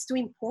serious. It's too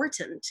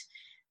important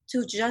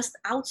to just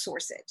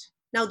outsource it.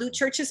 Now, do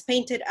churches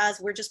paint it as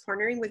we're just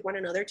partnering with one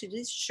another to do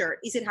this? Sure.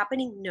 Is it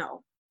happening?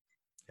 No.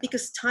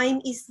 Because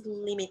time is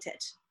limited.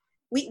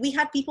 We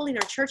had people in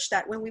our church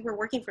that when we were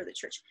working for the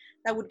church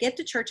that would get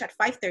to church at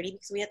 5:30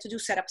 because we had to do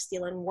setup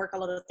still and work a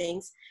lot of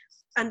things.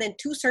 And then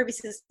 2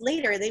 services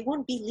later, they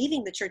won't be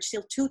leaving the church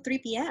till 3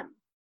 p.m.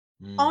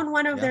 on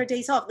one of their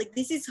days off. Like,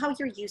 this is how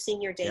you're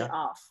using your day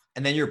off.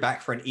 And then you're back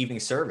for an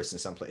evening service in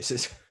some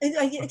places.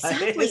 Exactly.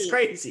 It's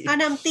crazy.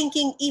 And I'm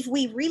thinking, if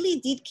we really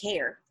did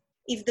care,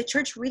 if the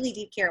church really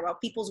did care about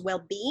people's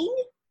well-being,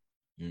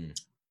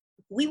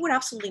 we would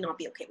absolutely not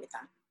be okay with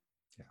that.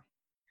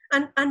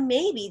 And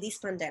maybe this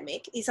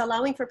pandemic is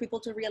allowing for people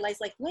to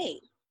realize, like,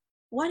 wait,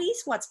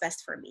 what's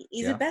best for me?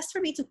 Is it best for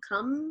me to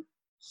come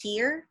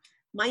here,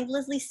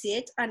 mindlessly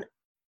sit and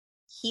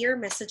hear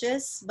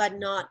messages, but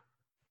not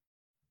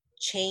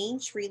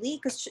change really,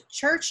 because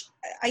church,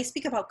 I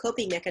speak about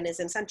coping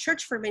mechanisms, and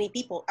church for many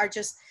people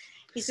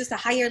it's just a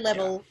higher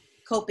level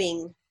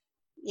coping,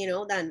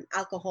 than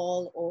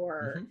alcohol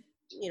or,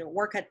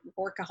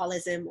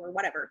 workaholism or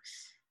whatever.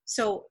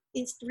 So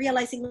it's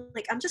realizing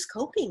like, I'm just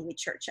coping with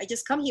church. I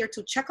just come here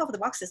to check off the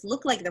boxes,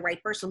 look like the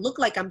right person, look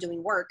like I'm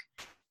doing work,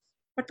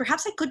 but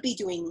perhaps I could be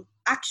doing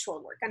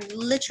actual work and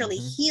literally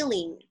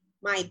healing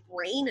my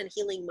brain and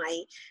healing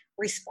my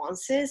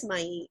responses,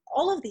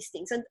 all of these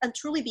things, and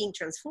truly being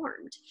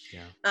transformed.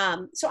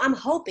 So I'm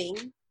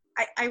hoping,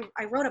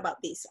 I wrote about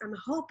this, I'm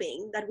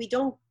hoping that we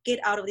don't get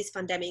out of this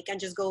pandemic and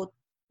just go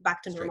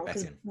back to normal,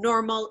 because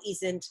normal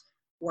isn't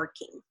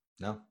working.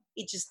 No,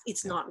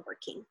 it's not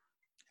working.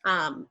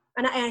 And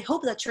I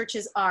hope that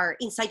churches are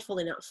insightful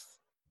enough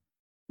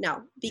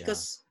now,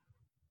 because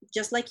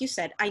just like you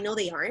said, I know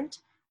they aren't,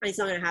 and it's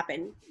not going to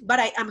happen, but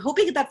I'm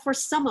hoping that for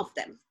some of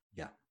them,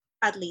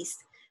 at least,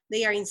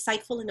 they are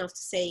insightful enough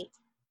to say,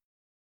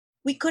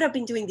 we could have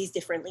been doing these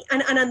differently.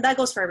 And that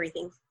goes for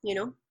everything,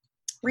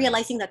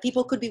 realizing that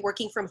people could be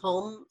working from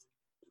home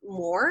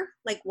more.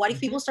 Like, what if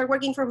people start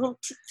working from home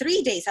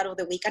 3 days out of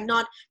the week and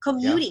not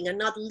commuting and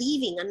not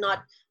leaving and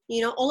not,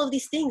 all of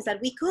these things, that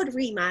we could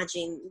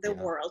reimagine the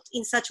world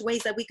in such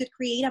ways that we could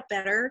create a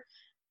better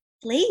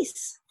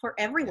place for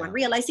everyone,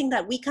 realizing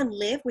that we can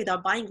live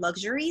without buying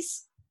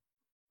luxuries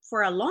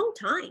for a long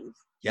time.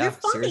 Yeah, you're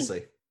fine.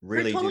 Seriously.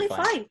 Really, we're totally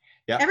fine.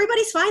 Yeah.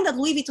 Everybody's fine that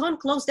Louis Vuitton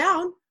closed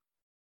down.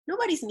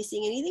 Nobody's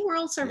missing anything. We're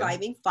all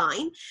surviving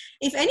fine.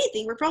 If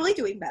anything, we're probably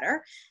doing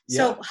better.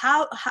 So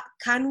how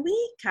can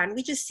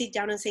we just sit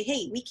down and say,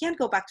 hey, we can't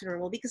go back to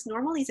normal, because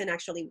normal isn't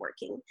actually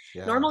working.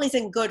 Normal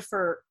isn't good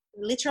for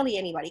literally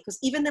anybody, because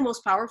even the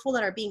most powerful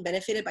that are being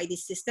benefited by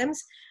these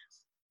systems,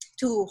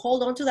 to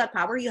hold on to that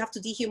power, you have to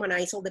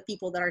dehumanize all the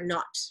people that are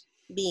not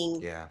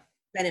being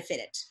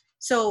benefited.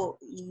 So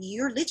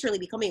you're literally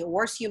becoming a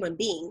worse human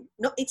being.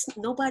 No,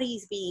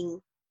 nobody's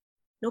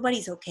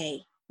okay.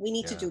 We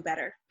need to do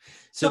better.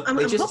 So I'm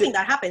hoping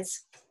that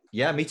happens.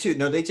 Yeah, me too.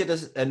 No, they did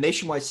a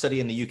nationwide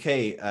study in the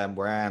UK,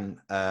 where I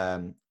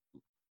am,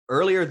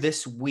 earlier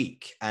this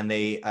week, and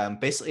they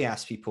basically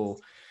asked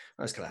people,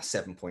 it's kind of a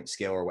 7-point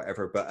scale or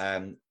whatever, but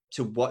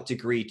to what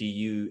degree do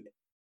you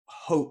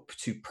hope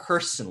to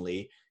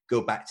personally go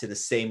back to the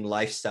same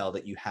lifestyle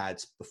that you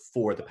had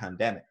before the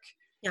pandemic?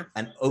 Yeah.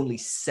 And only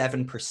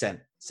 7%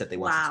 said they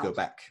wanted to go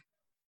back.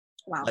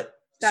 Wow.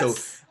 So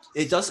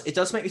it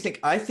does make me think.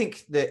 I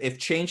think that if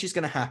change is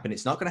going to happen,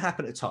 it's not going to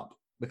happen at the top,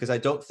 because I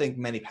don't think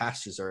many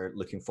pastors are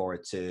looking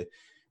forward to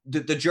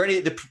the journey,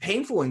 the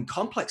painful and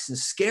complex and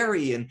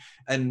scary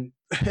and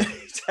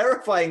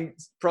terrifying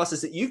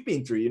process that you've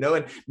been through,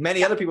 and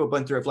many other people have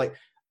been through, of like,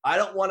 I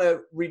don't want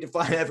to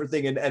redefine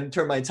everything and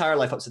turn my entire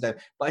life upside down.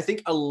 But I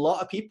think a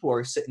lot of people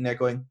are sitting there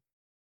going,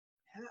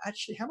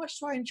 actually, how much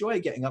do I enjoy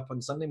getting up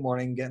on Sunday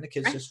morning, getting the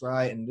kids just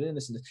right, and doing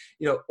this and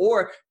this,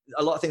 or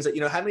a lot of things that,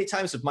 how many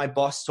times have my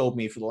boss told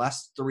me for the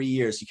last 3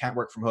 years, you can't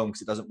work from home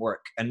because it doesn't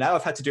work. And now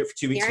I've had to do it for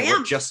 2 weeks and it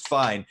worked just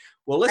fine.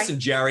 Well, listen,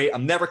 Jerry,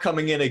 I'm never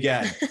coming in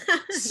again.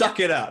 Suck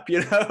it up,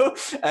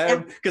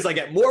 because I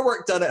get more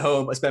work done at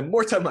home. I spend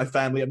more time with my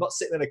family. I'm not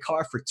sitting in a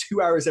car for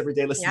 2 hours every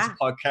day listening to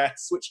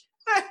podcasts, which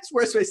it's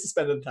worse ways to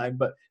spend the time,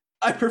 but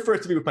I prefer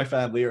to be with my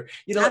family, or,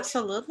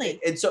 absolutely.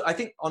 And so I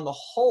think on the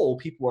whole,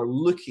 people are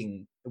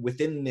looking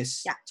within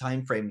this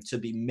time frame to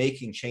be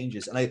making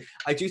changes. And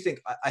I do think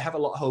I have a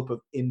lot of hope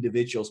of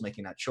individuals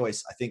making that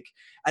choice. I think,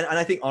 and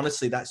I think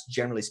honestly, that's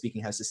generally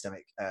speaking how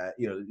systemic,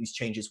 these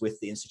changes with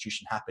the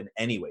institution happen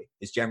anyway,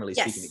 is generally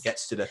speaking, it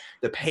gets to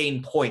the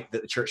pain point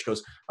that the church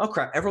goes, oh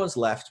crap, everyone's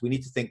left. We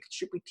need to think,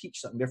 should we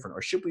teach something different?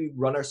 Or should we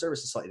run our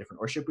services slightly different?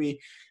 Or should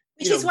we,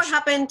 which is what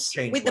happened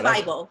with the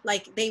Bible.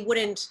 Like, they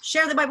wouldn't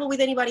share the Bible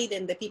with anybody.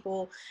 Then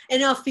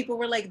enough people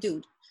were like,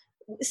 dude,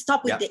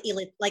 stop with the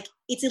elite. Like,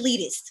 it's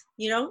elitist,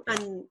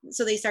 And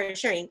so they started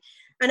sharing.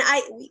 And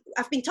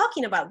I've been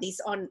talking about this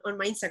on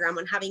my Instagram,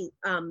 on having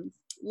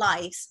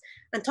lives,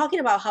 and talking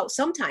about how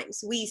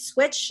sometimes we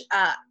switch.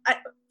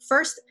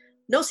 First,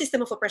 no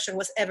system of oppression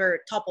was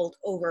ever toppled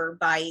over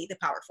by the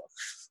powerful.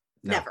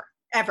 No. Never,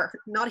 ever.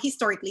 Not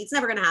historically. It's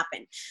never going to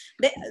happen.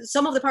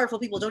 Some of the powerful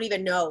people don't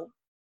even know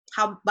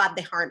how bad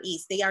the harm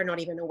is. They are not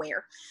even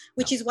aware,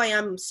 which is why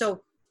I'm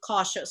so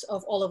cautious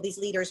of all of these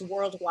leaders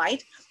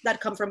worldwide that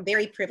come from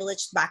very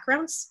privileged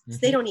backgrounds.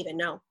 They don't even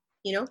know,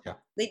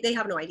 they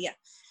have no idea.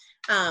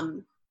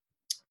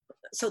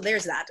 So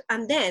there's that.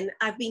 And then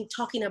I've been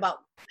talking about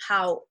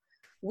how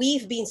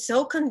we've been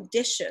so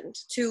conditioned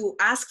to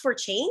ask for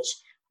change,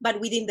 but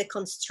within the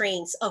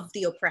constraints of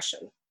the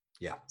oppression.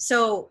 Yeah.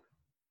 So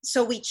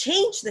we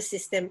change the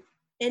system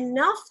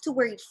enough to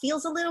where it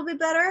feels a little bit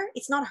better.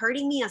 It's not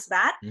hurting me as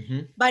bad,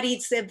 but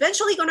it's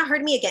eventually going to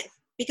hurt me again,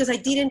 because I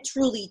didn't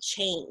truly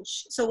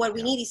change. So what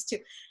we need is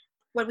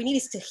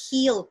to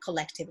heal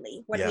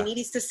collectively. What we need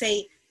is to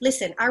say,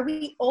 listen, are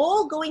we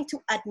all going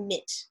to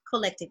admit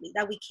collectively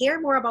that we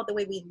care more about the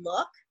way we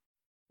look,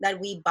 that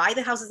we buy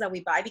the houses that we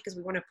buy because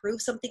we want to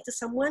prove something to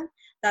someone,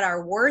 that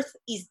our worth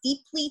is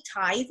deeply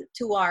tied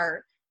to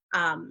our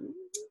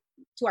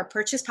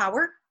purchase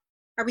power?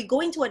 are we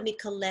going to admit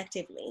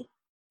collectively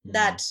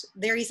that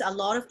there is a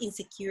lot of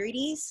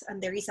insecurities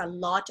and there is a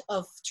lot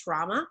of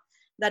trauma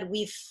that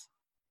we've,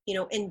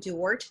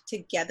 endured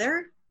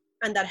together,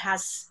 and that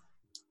has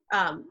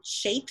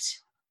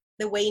shaped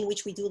the way in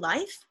which we do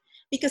life?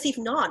 Because if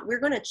not, we're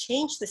going to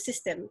change the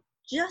system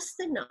just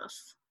enough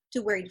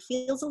to where it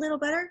feels a little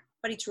better,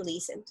 but it truly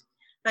isn't.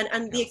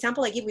 And the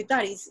example I give with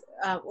that is,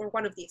 or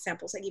one of the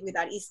examples I give with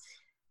that is,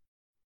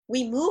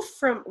 we move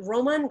from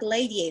Roman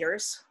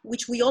gladiators,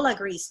 which we all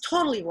agree is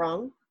totally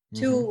wrong,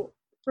 to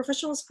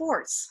professional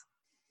sports,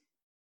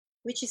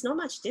 which is not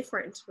much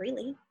different,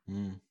 really.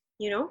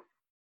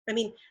 I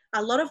mean,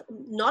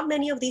 not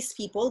many of these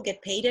people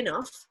get paid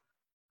enough.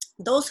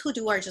 Those who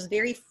do are just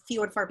very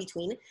few and far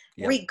between.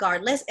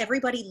 Regardless,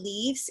 everybody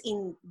leaves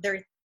in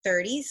their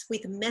 30s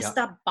with messed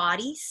up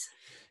bodies,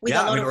 with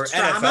a lot of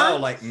trauma. NFL,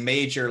 like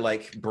major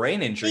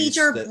brain injuries.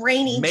 Major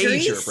brain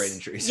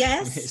injuries.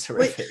 Yes. It's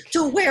horrific.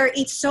 To where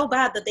it's so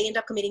bad that they end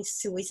up committing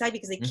suicide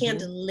because they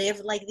can't live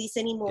like this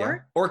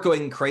anymore. Or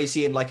going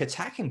crazy and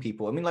attacking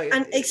people. I mean,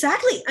 and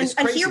exactly.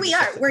 And here we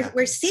are.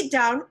 We're sit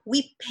down,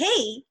 we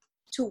pay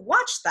to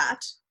watch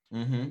that,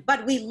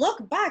 but we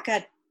look back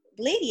at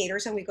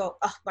gladiators and we go,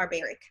 oh,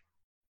 barbaric.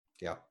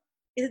 Yeah.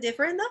 Is it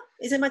different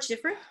though? Is it much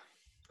different?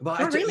 Well,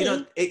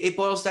 it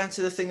boils down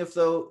to the thing of,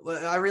 though,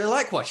 I really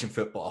like watching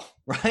football,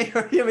 right?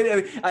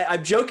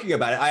 I'm joking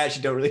about it. I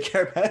actually don't really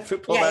care about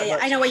football that much.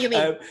 I know what you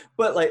mean.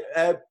 But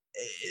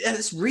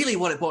that's really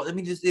what it boils. I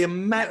mean, just the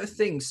amount of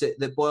things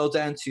that boil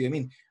down to. I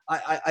mean,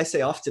 I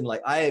say often,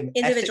 I am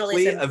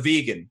ethically a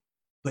vegan,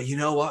 but you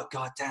know what?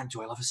 God damn,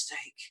 do I love a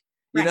steak.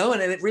 You know,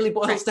 and it really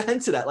boils down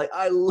to that.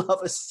 I love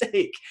a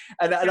steak,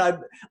 and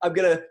I'm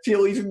gonna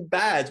feel even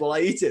bad while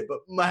I eat it, but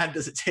man,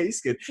 does it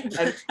taste good.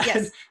 And,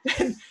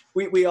 and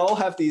we all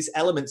have these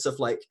elements of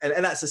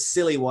and that's a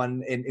silly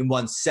one in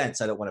one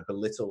sense. I don't want to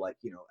belittle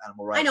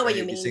animal rights. I know what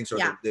you mean. Things or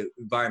the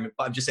environment,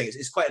 but I'm just saying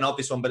it's quite an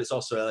obvious one, but it's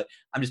also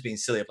I'm just being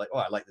silly of oh,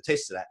 I like the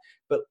taste of that.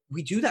 But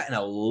we do that in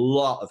a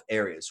lot of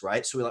areas,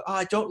 right? So we're oh,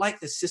 I don't like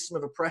this system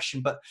of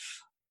oppression, but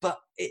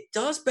it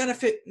does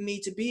benefit me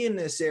to be in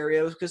this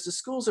area because the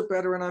schools are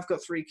better and I've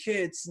got 3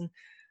 kids. And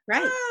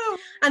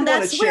and I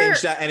want to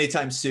change that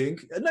anytime soon.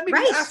 And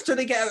maybe after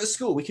they get out of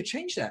school, we could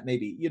change that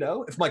maybe,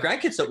 if my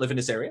grandkids don't live in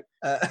this area.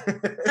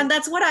 And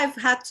that's what I've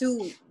had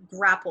to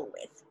grapple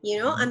with,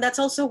 and that's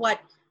also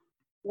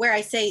where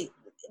I say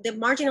the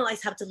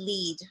marginalized have to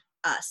lead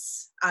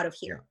us out of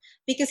here.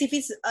 Because if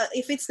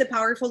it's the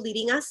powerful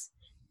leading us,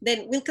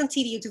 then we'll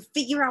continue to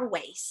figure out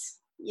ways.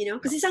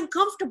 Because it's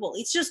uncomfortable.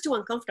 It's just too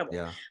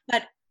uncomfortable.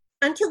 But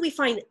until we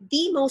find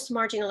the most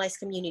marginalized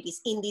communities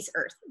in this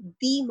earth,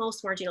 the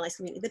most marginalized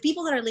community, the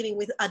people that are living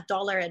with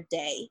 $1 a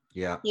day,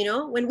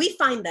 when we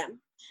find them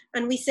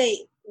and we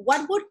say,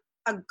 what would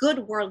a good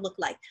world look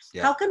like?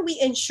 How can we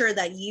ensure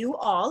that you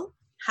all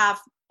have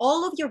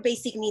all of your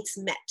basic needs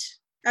met?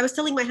 I was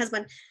telling my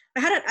husband,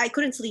 I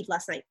couldn't sleep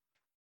last night.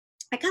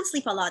 I can't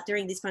sleep a lot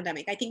during this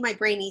pandemic. I think my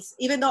brain is,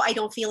 even though I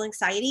don't feel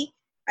anxiety,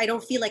 I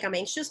don't feel like I'm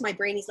anxious. My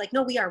brain is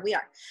no, we are.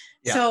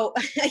 So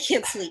I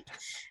can't sleep.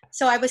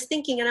 So I was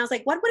thinking, and I was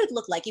like, what would it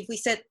look like if we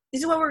said,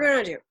 this is what we're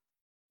going to do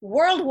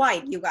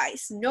worldwide, you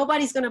guys,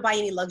 nobody's going to buy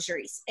any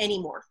luxuries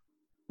anymore.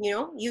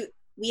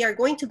 We are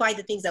going to buy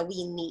the things that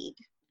we need.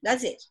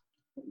 That's it.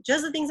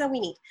 Just the things that we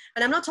need.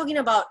 And I'm not talking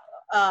about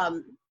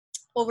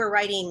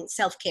overriding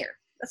self-care.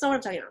 That's not what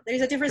I'm talking about.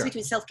 There's a difference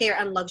between self-care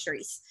and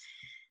luxuries.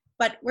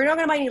 But we're not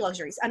going to buy any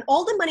luxuries. And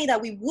all the money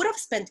that we would have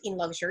spent in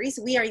luxuries,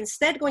 we are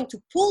instead going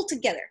to pull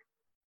together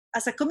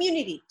as a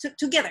community,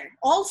 together,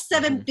 all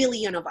 7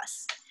 billion of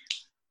us.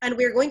 And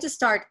we're going to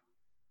start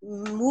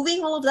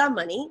moving all of that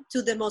money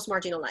to the most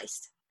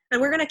marginalized. And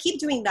we're going to keep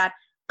doing that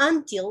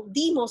until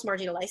the most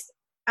marginalized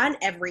and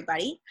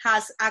everybody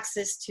has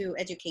access to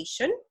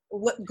education,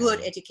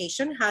 good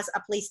education, has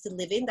a place to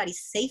live in that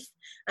is safe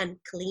and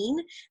clean.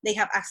 They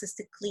have access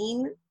to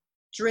clean,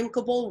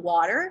 drinkable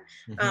water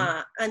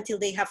until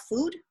they have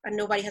food and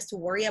nobody has to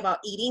worry about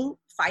eating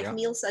 5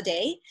 meals a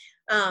day.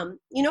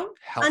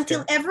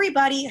 Until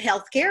everybody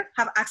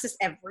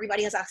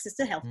everybody has access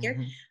to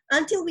healthcare,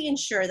 until we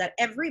ensure that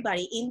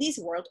everybody in this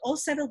world, all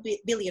 7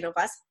 billion of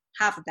us,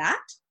 have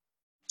that.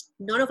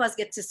 None of us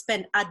get to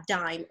spend a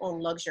dime on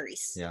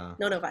luxuries.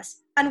 None of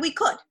us. And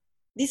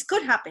this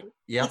could happen.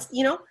 It's,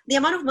 the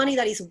amount of money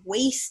that is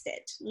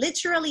wasted,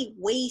 literally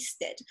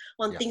wasted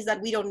on things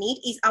that we don't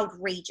need is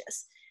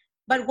outrageous.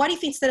 But what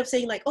if instead of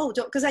saying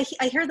because I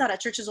hear that at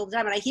churches all the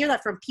time, and I hear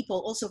that from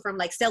people also from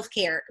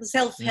self-care,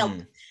 self-help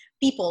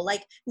people,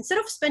 instead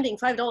of spending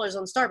 $5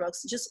 on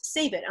Starbucks, just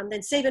save it and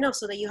then save enough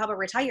so that you have a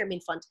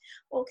retirement fund.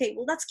 Okay,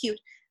 well, that's cute.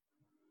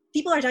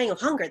 People are dying of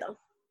hunger though.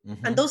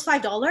 And those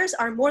 $5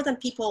 are more than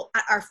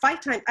are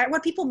 5 times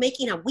what people make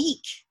in a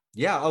week.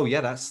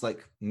 That's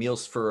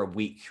meals for a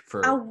week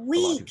for a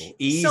lot of people.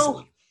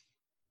 Easily.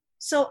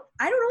 So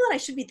I don't know that I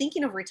should be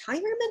thinking of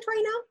retirement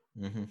right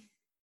now.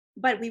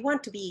 But we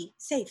want to be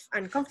safe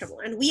and comfortable.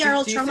 And we are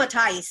all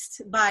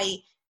traumatized by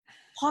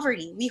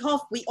poverty. We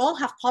all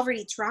have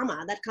poverty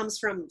trauma that comes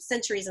from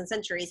centuries and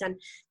centuries and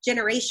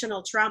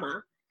generational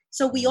trauma.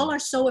 So we all are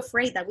so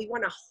afraid that we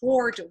want to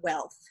hoard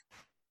wealth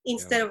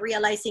instead of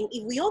realizing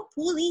if we all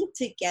pull in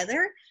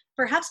together,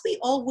 perhaps we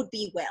all would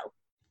be well.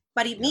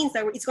 But it means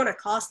that it's going to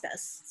cost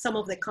us some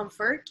of the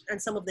comfort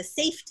and some of the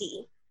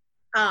safety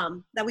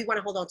that we want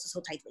to hold on to so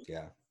tightly.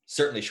 Yeah,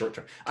 certainly short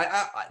term.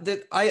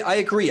 I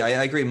agree.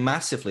 I agree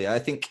massively. I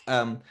think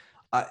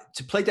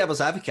to play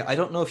devil's advocate, I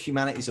don't know if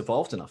humanity's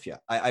evolved enough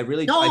yet. I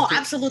think,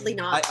 absolutely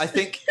not. I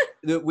think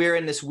that we're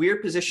in this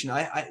weird position.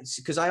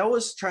 Because I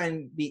always try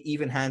and be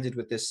even-handed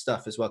with this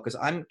stuff as well. Because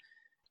I'm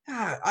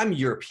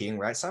European,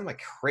 right? So I'm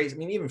like crazy. I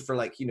mean, even for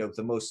like,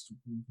 the most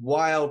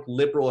wild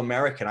liberal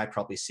American, I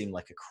probably seem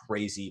like a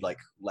crazy like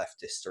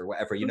leftist or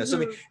whatever, So I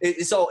mean,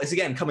 it's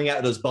again coming out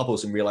of those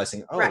bubbles and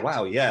realizing,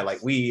 wow, yeah,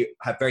 like we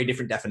have very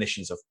different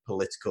definitions of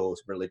political,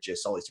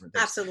 religious, all these different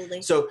things.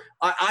 Absolutely. So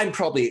I'm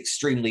probably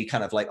extremely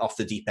kind of like off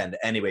the deep end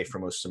anyway for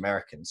most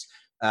Americans.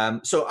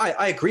 So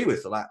I agree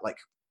with that. Like,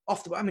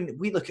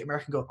 we look at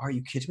America and go, are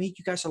you kidding me?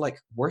 You guys are like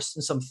worse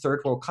than some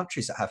third world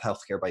countries that have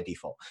healthcare by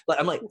default. Like,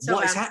 I'm like,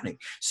 what is happening?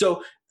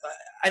 So,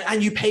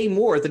 and you pay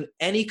more than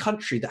any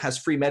country that has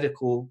free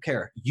medical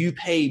care. You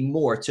pay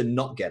more to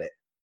not get it.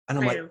 And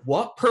I'm like,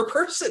 what? Per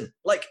person?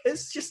 Like,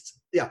 it's just,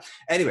 yeah.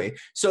 Anyway,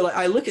 so like,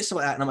 I look at some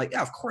of that and I'm like,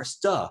 yeah, of course,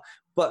 duh.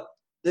 But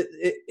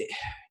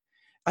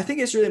I think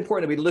it's really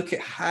important that we look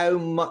at how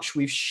much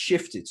we've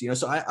shifted,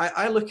 So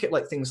I look at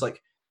like things like,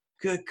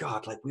 good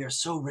God, like we are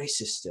so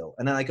racist still.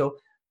 And then I go,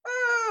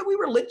 we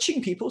were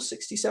lynching people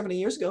 60, 70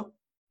 years ago.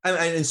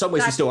 And in some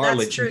ways we still are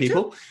lynching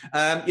people,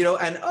 and,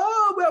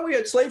 we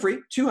had slavery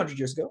 200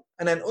 years ago.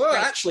 And then,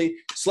 actually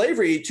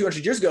slavery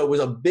 200 years ago was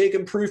a big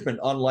improvement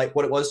on like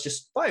what it was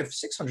just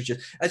 500-600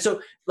 years. And so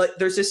like,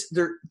 there's this,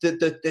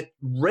 the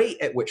rate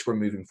at which we're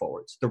moving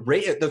forwards,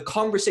 the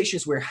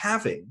conversations we're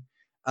having,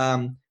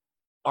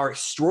 are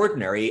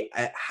extraordinary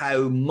at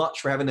how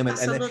much we're having them. And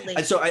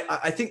so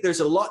I think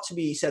there's a lot to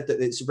be said that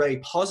it's very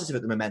positive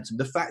at the momentum.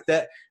 The fact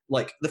that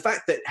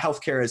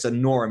healthcare as a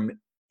norm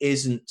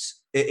is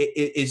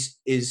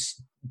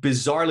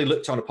bizarrely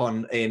looked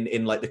on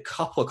in like the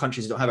couple of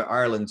countries that don't have it,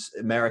 Ireland,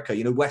 America,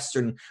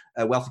 Western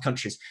wealthy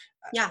countries.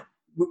 Yeah.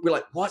 We're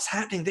like, what's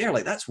happening there?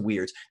 Like, that's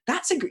weird.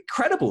 That's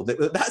incredible.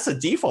 That's a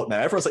default now.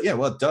 Everyone's like, yeah,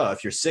 well, duh.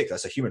 If you're sick,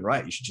 that's a human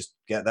right. You should just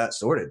get that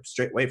sorted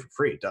straight away for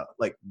free. Duh.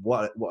 Like,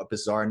 what a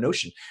bizarre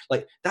notion.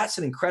 Like, that's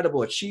an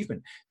incredible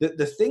achievement.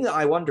 The thing that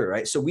I wonder,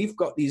 right? So we've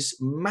got these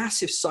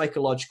massive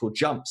psychological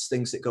jumps,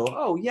 things that go,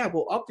 oh yeah,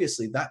 well,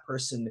 obviously that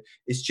person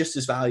is just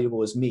as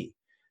valuable as me.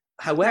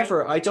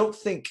 However, I don't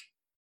think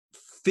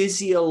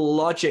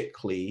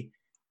physiologically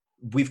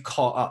we've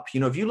caught up.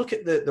 If you look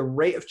at the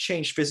rate of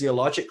change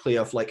physiologically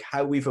of like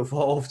how we've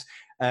evolved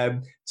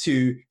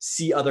to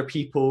see other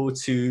people,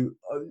 to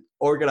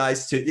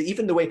organize, to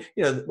even the way,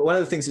 one of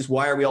the things is,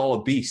 why are we all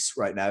obese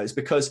right now? Is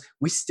because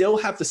we still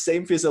have the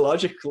same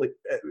physiological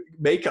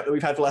makeup that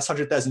we've had for the last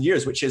 100,000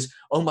 years, which is,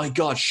 oh my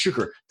God,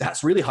 sugar,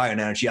 that's really high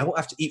in energy. I won't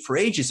have to eat for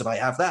ages if I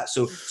have that.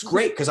 So it's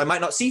great because I might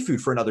not see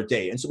food for another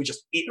day. And so we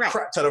just eat a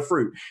crap ton of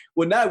fruit.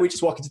 Well, now we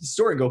just walk into the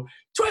store and go,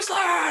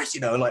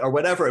 Twizzlers, like, or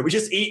whatever. And we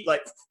just eat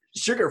like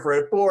sugar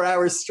for 4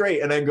 hours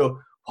straight and then go,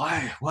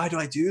 why do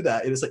I do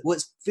that? And it's like, well,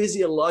 it's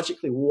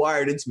physiologically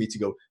wired into me to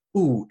go,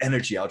 ooh,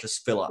 energy, I'll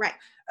just fill up. Right.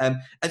 And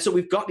so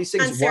we've got these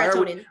things.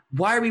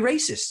 Why are we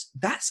racist?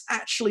 That's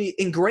actually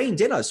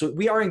ingrained in us. So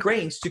we are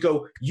ingrained to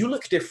go, you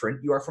look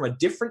different. You are from a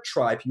different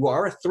tribe. You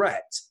are a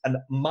threat. And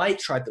my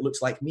tribe that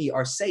looks like me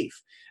are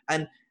safe.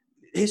 And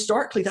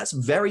historically, that's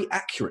very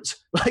accurate.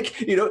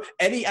 Like,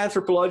 any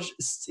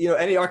anthropologist,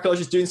 any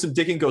archaeologist doing some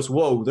digging goes,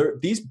 whoa,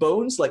 these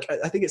bones, like,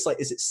 I think it's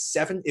like, is it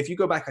 7? If you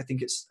go back, I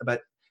think it's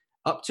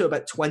up to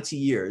about 20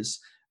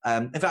 years.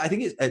 In fact, I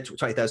think it's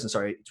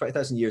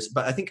 20,000 years.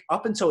 But I think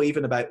up until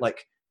even about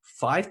like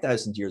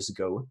 5,000 years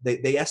ago,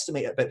 they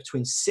estimate about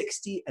between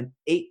 60 and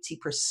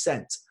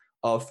 80%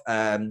 of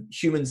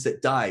humans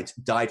that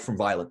died from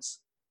violence.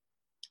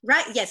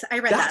 Right. Yes, I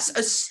read that. That's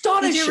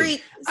astonishing. Did you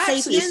read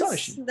Sapiens?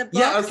 Astonishing. The book,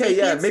 yeah. Okay. Sapiens?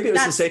 Yeah. Maybe it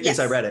was in Sapiens. Yes.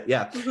 I read it.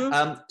 Yeah.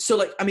 Mm-hmm. So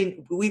like, I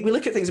mean, we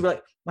look at things and be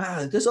like,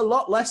 wow, there's a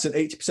lot less than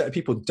 80% of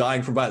people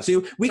dying from violence.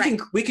 So we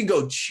can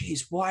go,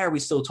 geez, why are we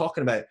still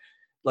talking about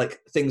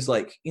like things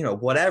like,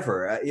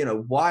 whatever,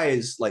 why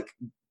is like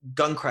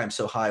gun crime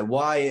so high?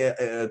 Why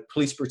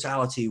police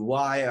brutality?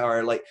 Why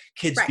are like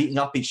kids beating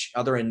up each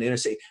other in the inner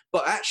city?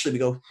 But actually we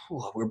go,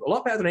 we're a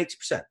lot better than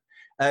 80%.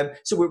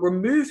 So we're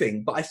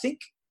moving, but I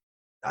think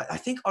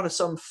on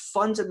some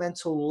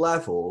fundamental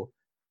level,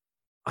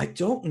 I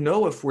don't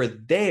know if we're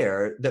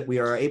there, that we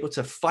are able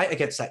to fight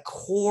against that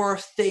core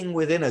thing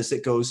within us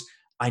that goes,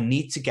 I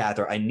need to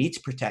gather, I need to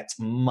protect,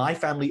 my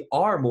family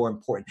are more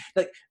important.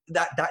 Like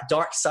that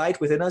dark side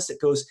within us that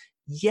goes,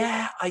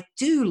 yeah, I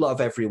do love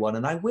everyone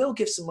and I will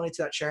give some money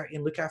to that charity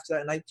and look after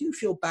that. And I do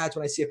feel bad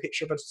when I see a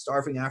picture of a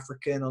starving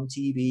African on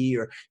TV,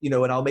 or,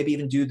 and I'll maybe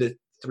even do the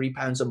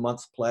 £3 a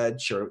month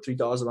pledge or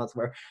 $3 a month,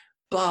 whatever.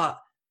 But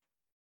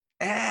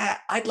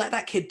I'd let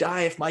that kid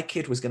die if my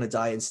kid was going to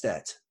die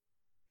instead.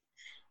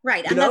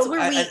 Right. And that's where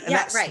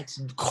that's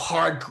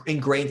hard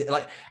ingrained.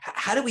 Like,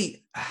 how do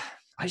we,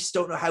 I just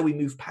don't know how we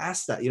move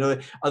past that,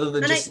 other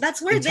than just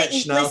that's where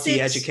intentionality,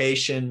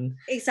 education.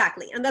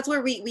 Exactly. And that's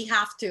where we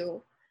have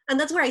to, and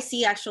that's where I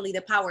see actually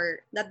the power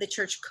that the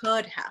church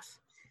could have.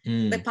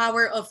 The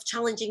power of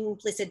challenging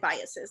implicit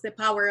biases, the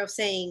power of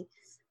saying,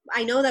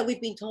 I know that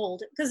we've been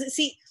told, because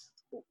see,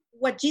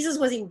 what Jesus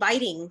was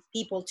inviting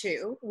people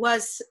to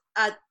was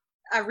a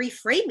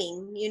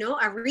reframing,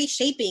 a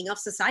reshaping of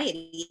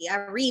society, a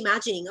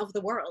reimagining of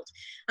the world.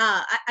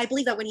 I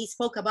believe that when he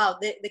spoke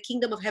about the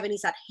kingdom of heaven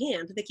is at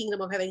hand, the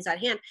kingdom of heaven is at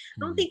hand, I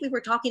don't think we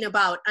were talking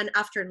about an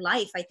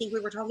afterlife. I think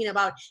we were talking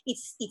about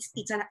it's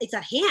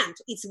at hand.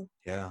 It's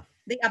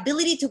the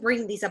ability to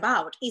bring this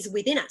about is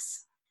within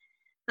us.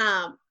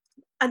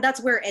 And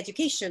that's where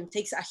education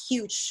takes a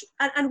huge,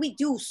 and we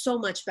do so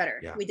much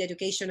better with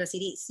education as it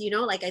is,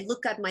 like I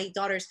look at my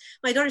daughter's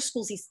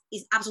schools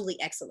is absolutely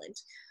excellent.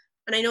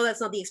 And I know that's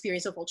not the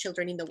experience of all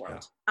children in the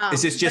world.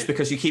 Is this just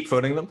because you keep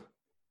phoning them?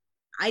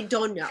 I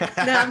don't know.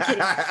 No, I'm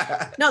kidding.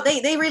 No,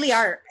 they really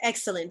are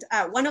excellent.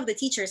 One of the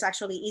teachers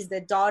actually is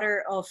the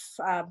daughter of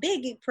a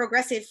big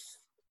progressive,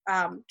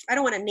 I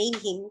don't want to name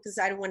him because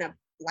I don't want to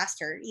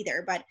blast her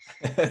either, but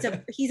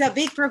he's a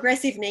big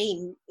progressive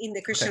name in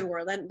the Christian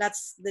world, and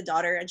that's the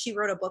daughter. And she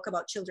wrote a book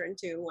about children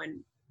too, and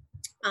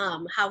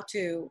how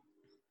to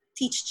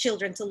teach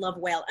children to love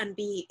well and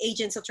be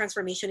agents of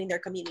transformation in their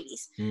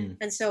communities.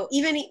 And so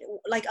even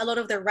like a lot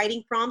of the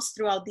writing prompts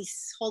throughout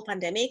this whole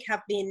pandemic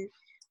have been,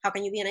 how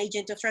can you be an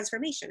agent of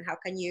transformation? How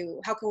can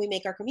we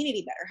make our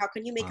community better? How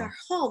can you make our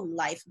home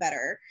life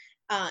better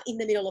in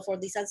the middle of all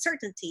this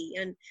uncertainty?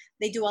 And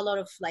they do a lot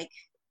of like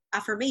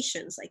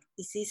affirmations, like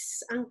this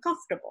is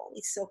uncomfortable.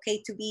 It's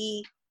okay to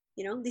be,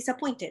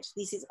 disappointed.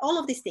 This is all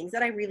of these things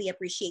that I really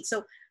appreciate.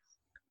 So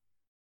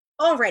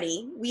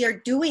already we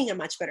are doing a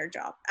much better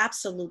job.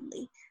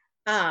 Absolutely.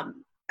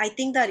 I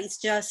think that it's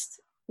just,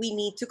 we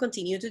need to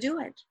continue to do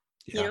it,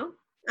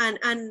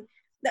 and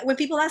that when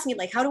people ask me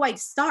like, how do I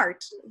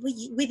start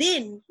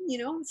within,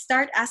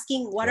 start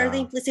asking what are the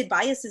implicit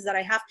biases that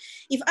I have.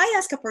 If I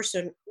ask a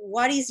person,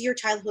 what is your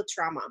childhood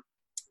trauma?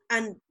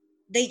 And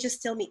they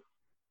just tell me,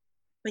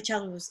 my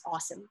childhood was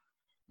awesome.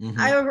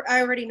 I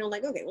already know,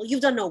 like, okay, well, you've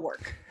done no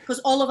work, because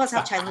all of us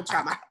have childhood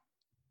trauma.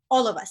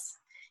 All of us.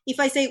 If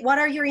I say, what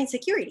are your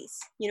insecurities?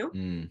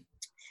 And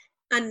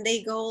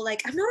they go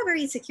like, I'm not a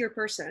very insecure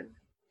person.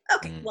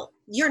 Okay, well,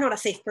 you're not a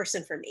safe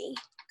person for me,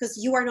 because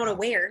you are not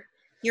aware.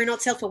 You're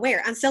not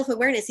self-aware. And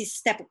self-awareness is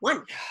step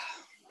one.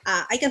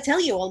 I can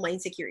tell you all my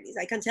insecurities.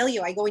 I can tell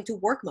you I go into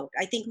work mode.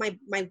 I think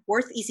my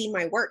worth is in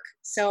my work.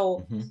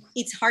 So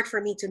it's hard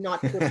for me to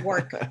not put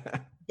work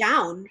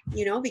down,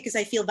 because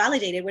I feel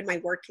validated when my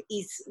work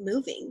is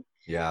moving.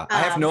 Yeah. I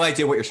have no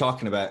idea what you're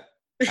talking about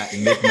at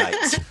midnight.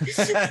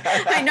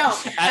 I know.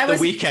 The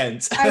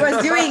weekend. I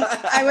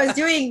was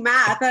doing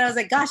math, and I was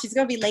like, gosh, it's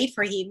going to be late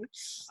for him.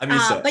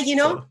 But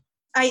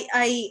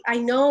I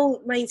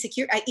know my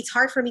insecurity. It's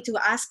hard for me to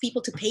ask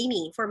people to pay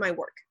me for my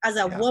work. As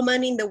a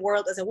woman in the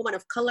world, as a woman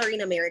of color in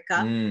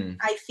America,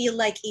 I feel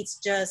like it's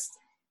just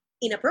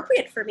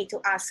inappropriate for me to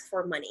ask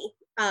for money.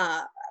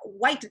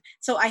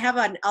 So I have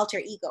an alter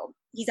ego.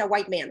 He's a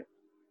white man.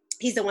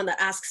 He's the one that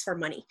asks for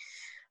money.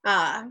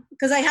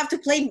 Because I have to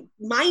play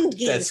mind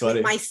games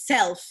with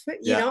myself.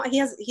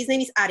 His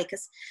name is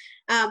Atticus.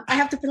 I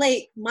have to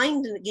play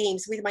mind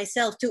games with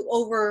myself to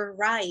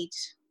override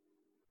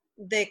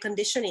the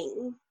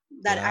conditioning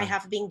that I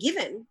have been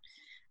given.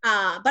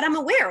 But I'm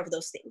aware of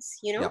those things,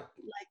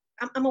 like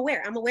I'm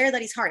aware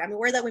that it's hard. I'm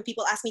aware that when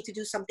people ask me to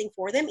do something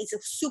for them, it's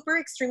super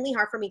extremely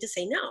hard for me to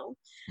say no.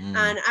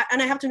 And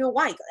I have to know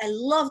why. I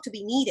love to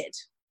be needed.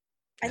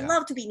 I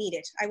love to be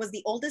needed. I was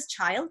the oldest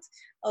child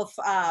of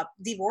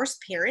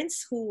divorced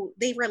parents who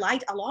they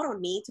relied a lot on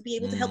me to be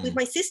able to help with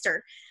my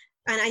sister.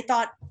 And I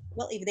thought,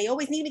 well, if they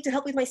always need me to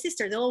help with my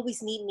sister, they'll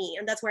always need me.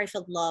 And that's where I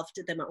felt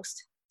loved the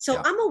most. So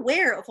I'm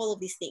aware of all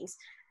of these things.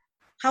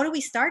 How do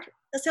we start?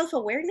 A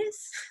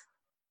self-awareness,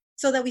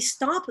 so that we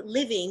stop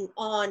living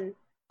on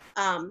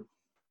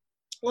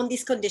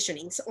these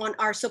conditionings, on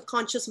our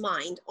subconscious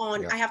mind,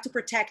 I have to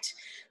protect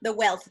the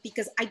wealth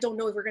because I don't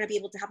know if we're going to be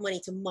able to have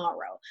money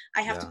tomorrow.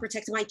 I have to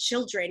protect my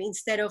children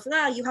instead of,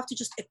 you have to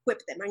just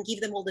equip them and give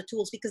them all the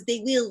tools because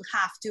they will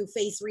have to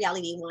face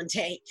reality one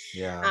day.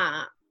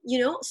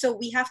 So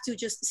we have to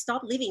just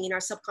stop living in our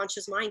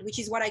subconscious mind, which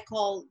is what I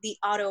call the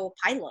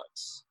autopilot.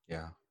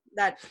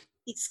 That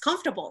it's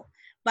comfortable,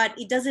 but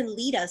it doesn't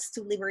lead us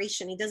to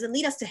liberation. It doesn't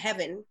lead us to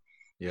heaven.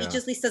 It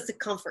just leads us to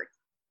comfort.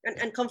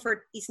 And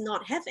comfort is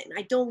not heaven.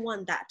 I don't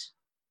want that.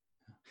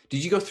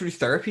 Did you go through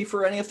therapy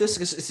for any of this?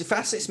 Because it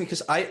fascinates me,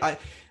 because I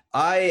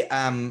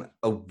am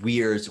a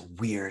weird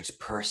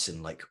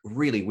person, like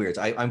really weird.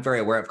 I'm very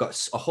aware. I've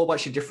got a whole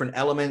bunch of different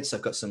elements.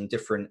 I've got some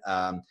different,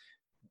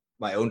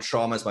 my own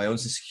traumas, my own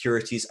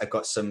insecurities. I've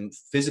got some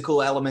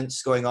physical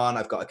elements going on.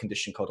 I've got a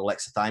condition called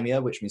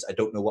alexithymia, which means I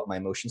don't know what my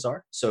emotions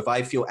are. So if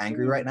I feel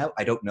angry right now,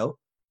 I don't know.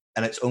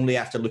 And it's only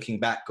after looking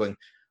back going,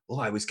 oh,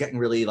 I was getting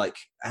really like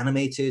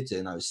animated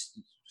and I was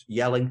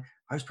yelling,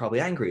 I was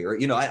probably angry, or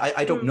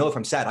I don't know if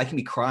I'm sad. I can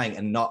be crying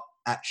and not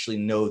actually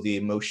know the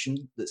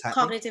emotion that's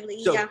happening.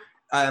 Cognitively, so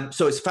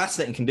So it's a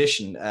fascinating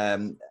condition.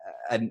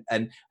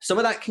 And some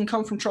of that can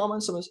come from trauma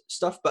and some of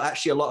stuff, but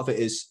actually a lot of it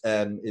is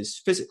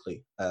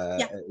physically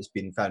has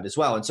been found as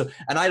well.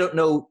 And I don't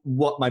know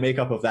what my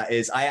makeup of that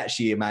is. I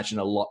actually imagine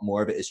a lot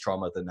more of it is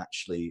trauma than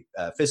actually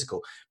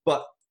physical.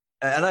 But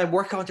and I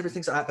work on different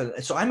things that happen.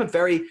 So I've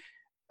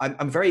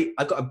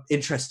got an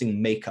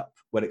interesting makeup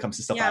when it comes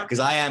to stuff like that, because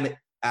I am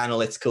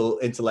analytical,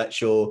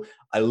 intellectual.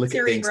 I look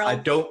Cerebral.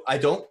 at things.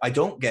 I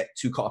don't get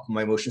too caught up in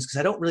my emotions, because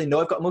I don't really know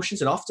I've got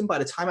emotions. And often by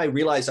the time I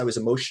realize I was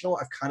emotional,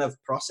 I've kind of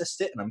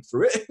processed it and I'm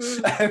through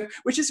it,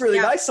 which is really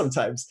nice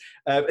sometimes,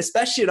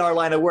 especially in our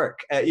line of work,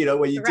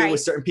 when you deal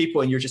with certain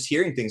people and you're just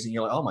hearing things and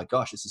you're like, oh my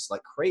gosh, this is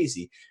like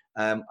crazy.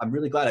 I'm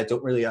really glad I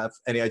don't really have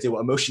any idea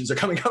what emotions are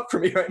coming up for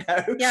me right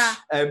now. Yeah.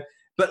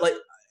 But like,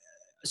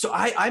 so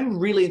I'm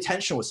really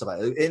intentional with stuff like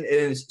that.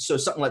 And so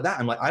something like that,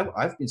 I'm like,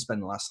 I've been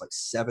spending the last like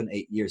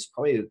 7-8 years,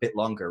 probably a bit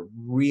longer,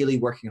 really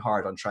working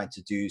hard on trying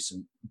to do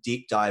some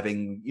deep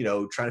diving,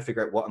 trying to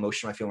figure out what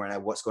emotion I'm feeling right now,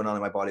 what's going on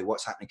in my body,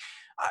 what's happening.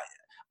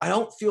 I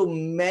don't feel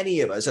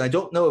many of us, and I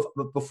don't know if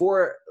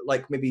before,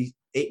 like maybe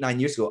 8-9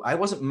 years ago, I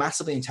wasn't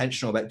massively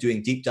intentional about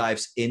doing deep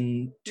dives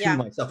into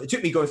myself. It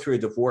took me going through a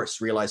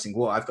divorce, realizing,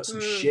 whoa, I've got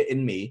some shit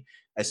in me.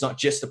 It's not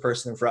just the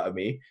person in front of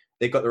me.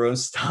 They've got their own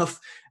stuff,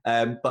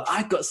 but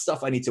I've got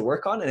stuff I need to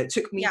work on. And it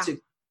took me to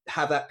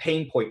have that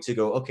pain point to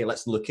go, okay,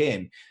 let's look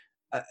in.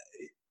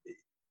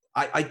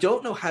 I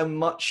don't know how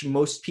much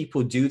most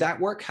people do that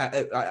work.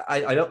 I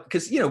don't,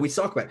 because, we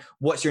talk about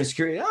what's your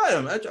insecurity.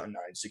 I'm not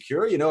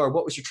insecure, or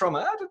what was your trauma?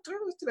 I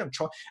didn't have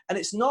trauma. And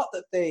it's not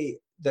that they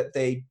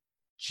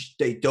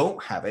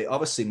don't have it.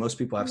 Obviously, most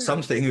people have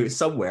something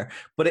somewhere,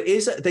 but it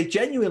is, they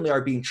genuinely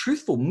are being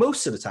truthful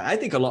most of the time. I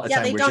think a lot of the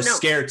time we're just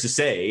scared to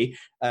say,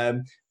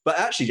 but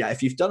actually,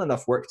 if you've done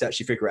enough work to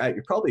actually figure it out,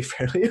 you're probably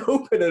fairly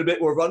open and a bit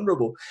more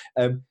vulnerable.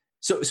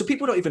 So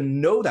people don't even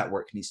know that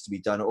work needs to be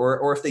done,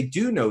 or if they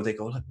do know, they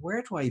go like,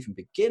 where do I even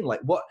begin?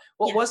 Like, what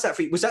was that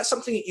for you? Was that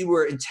something that you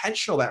were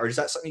intentional about, or is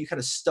that something you kind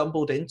of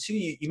stumbled into?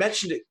 You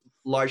mentioned it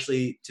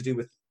largely to do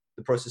with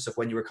the process of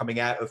when you were coming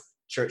out of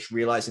church,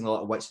 realizing a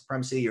lot of white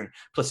supremacy or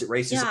implicit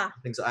racism,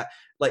 things like that.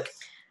 Like,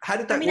 how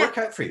did that work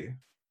out for you?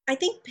 I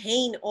think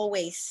pain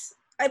always.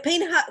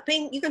 Pain.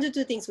 You can do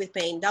two things with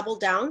pain: double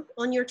down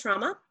on your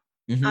trauma,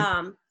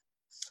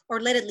 or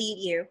let it lead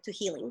you to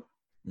healing.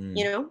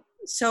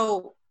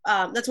 So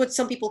that's what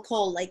some people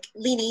call like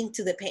leaning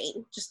into the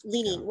pain. Just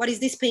leaning. What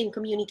is this pain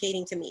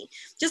communicating to me?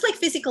 Just like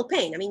physical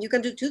pain. I mean, you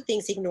can do two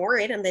things: ignore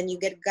it and then you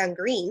get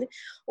gangrene,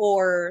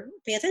 or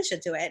pay attention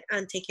to it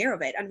and take care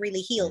of it and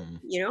really heal.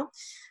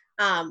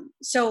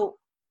 So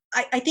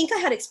I think I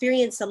had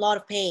experienced a lot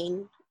of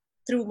pain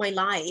through my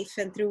life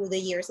and through the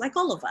years, like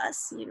all of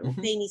us,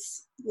 pain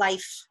is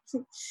life.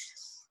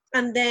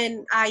 And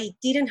then I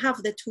didn't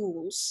have the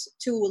tools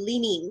to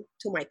lean in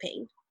to my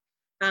pain.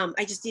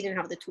 I just didn't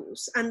have the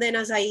tools. And then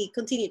as I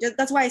continued,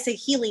 that's why I say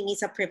healing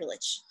is a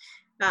privilege,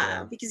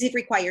 because it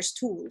requires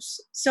tools.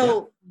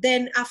 So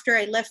then after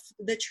I left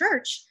the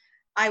church,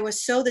 I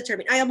was so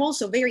determined. I am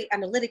also very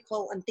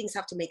analytical and things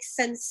have to make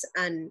sense.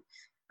 And,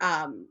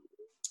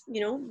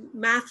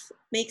 math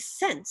makes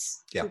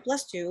sense. 2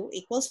 + 2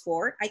 =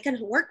 4. I can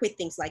work with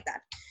things like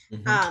that.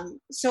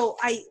 So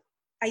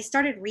I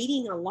started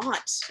reading a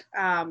lot.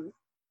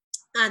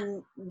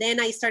 And then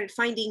I started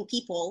finding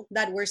people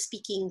that were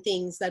speaking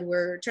things that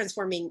were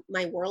transforming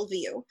my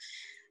worldview.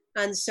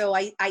 And so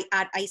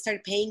I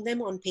started paying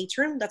them on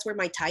Patreon. That's where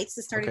my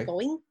tithes started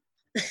going.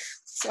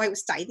 So I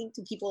was tithing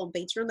to people on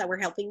Patreon that were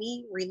helping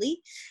me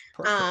really.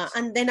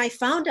 And then I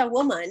found a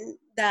woman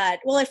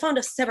I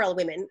found several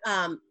women.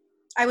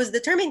 I was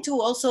determined to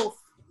also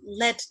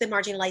let the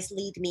marginalized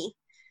lead me.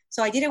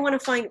 So I didn't want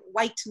to find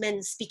white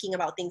men speaking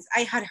about things. I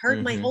had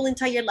heard my whole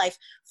entire life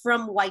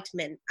from white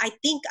men. I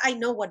think I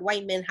know what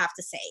white men have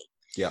to say.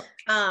 Yeah.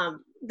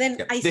 Then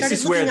I started. This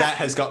is where that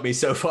has got me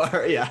so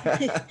far.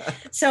 Yeah.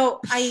 So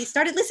I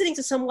started listening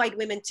to some white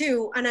women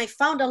too, and I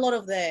found a lot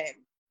of the,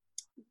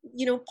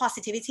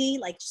 positivity,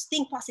 like just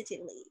think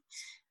positively.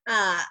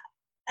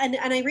 And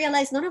I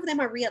realized none of them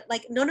are real.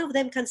 Like none of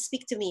them can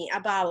speak to me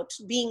about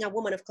being a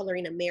woman of color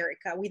in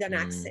America with an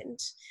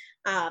accent.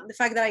 The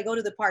fact that I go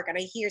to the park and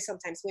I hear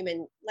sometimes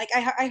women, like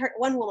I heard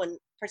one woman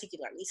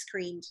particularly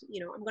screamed,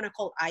 I'm going to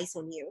call eyes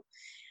on you.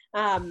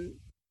 And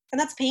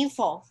that's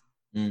painful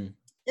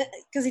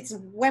because it's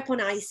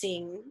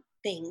weaponizing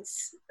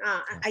things.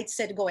 I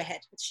said, go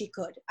ahead. She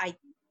could. I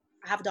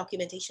have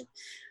documentation.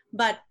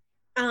 But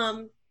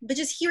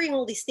just hearing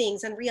all these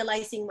things and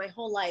realizing my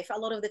whole life, a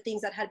lot of the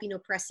things that had been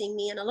oppressing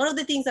me and a lot of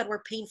the things that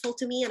were painful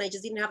to me and I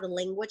just didn't have the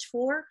language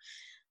for,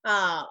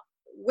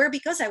 were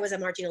because I was a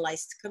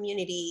marginalized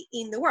community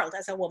in the world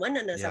as a woman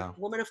and as a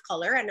woman of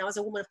color, and now as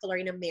a woman of color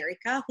in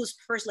America whose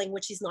first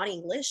language is not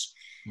English.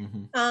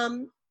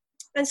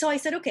 And so I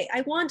said, okay,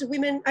 I want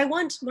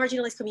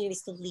marginalized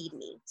communities to lead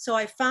me. So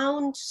I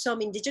found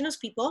some indigenous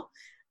people,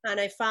 and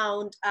I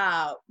found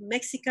a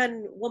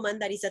Mexican woman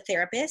that is a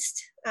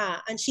therapist,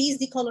 and she's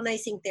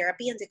decolonizing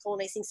therapy and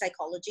decolonizing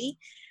psychology.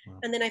 Wow.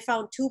 And then I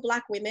found 2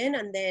 Black women,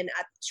 and then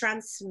a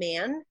trans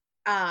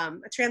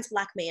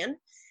Black man.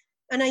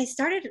 And I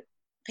started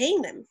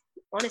paying them,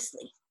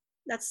 honestly.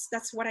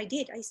 That's what I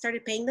did. I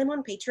started paying them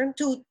on Patreon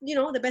to,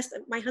 the best.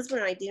 My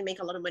husband and I didn't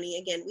make a lot of money.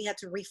 Again, we had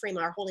to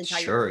reframe our whole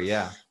entire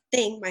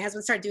thing. My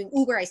husband started doing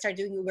Uber. I started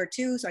doing Uber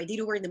too. So I did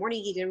Uber in the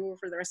morning. He did Uber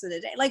for the rest of the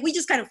day. Like, we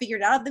just kind of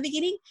figured it out at the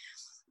beginning.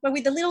 But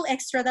with the little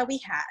extra that we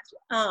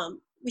had,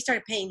 we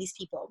started paying these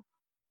people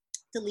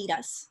to lead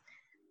us.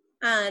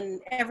 And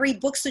every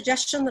book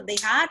suggestion that they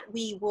had,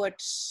 we would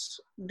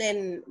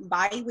then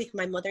buy with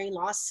my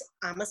mother-in-law's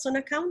Amazon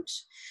account.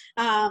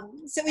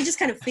 So we just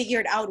kind of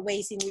figured out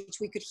ways in which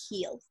we could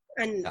heal.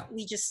 And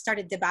we just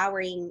started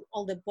devouring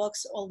all the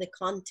books, all the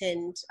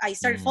content. I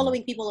started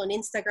following people on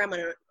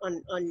Instagram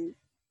and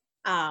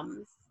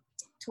on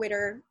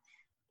Twitter.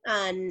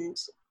 And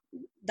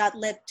that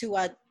led to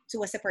a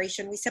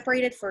separation. We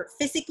separated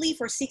physically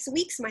for 6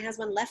 weeks. My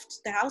husband left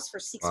the house for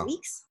 6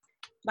 weeks,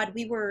 but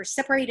we were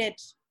separated,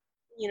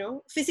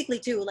 physically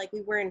too. Like,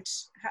 we weren't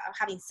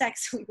having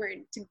sex. We were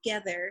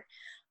together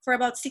for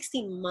about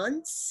 16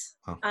 months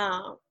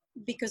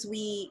because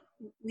we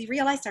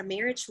realized our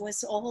marriage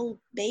was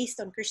all based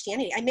on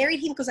Christianity. I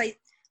married him because I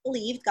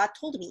believed God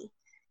told me.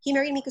 He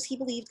married me because he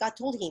believed God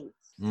told him.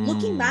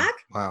 Looking back,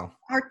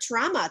 our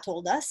trauma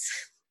told us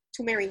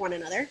to marry one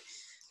another,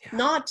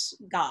 not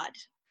God.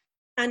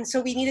 And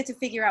so we needed to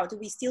figure out, do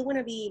we still want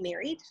to be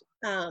married?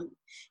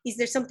 Is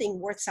there something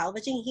worth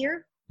salvaging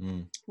here?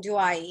 Do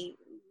I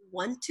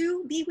want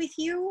to be with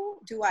you?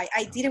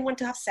 I didn't want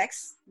to have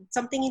sex.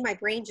 Something in my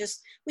brain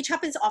which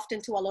happens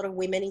often to a lot of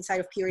women inside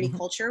of purity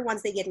culture.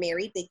 Once they get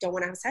married, they don't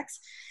want to have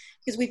sex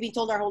because we've been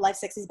told our whole life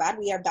sex is bad.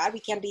 We are bad. We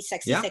can't be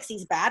sexy. Sexy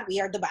is bad.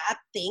 We are the bad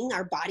thing.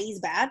 Our body is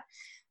bad.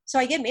 So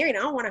I get married. I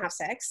don't want to have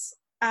sex.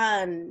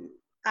 And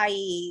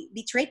I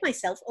betrayed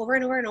myself over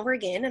and over and over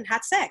again and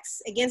had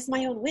sex against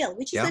my own will,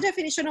 which is the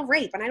definition of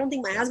rape. And I don't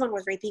think my husband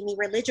was raping me.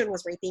 Religion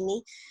was raping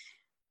me.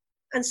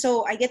 And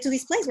so I get to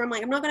this place where I'm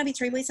like, I'm not going to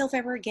betray myself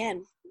ever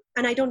again.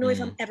 And I don't know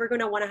if I'm ever going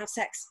to want to have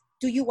sex.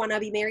 Do you want to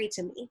be married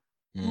to me?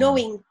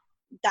 Knowing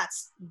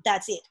that's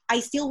it.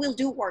 I still will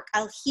do work.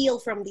 I'll heal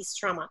from this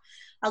trauma.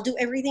 I'll do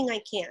everything I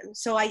can.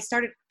 So I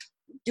started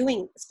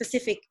doing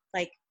specific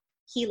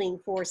healing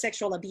for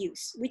sexual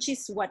abuse, which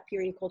is what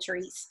purity culture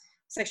is.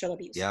 Sexual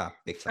abuse. Yeah,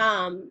 big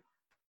time.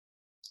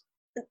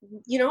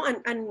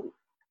 And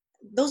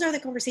those are the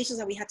conversations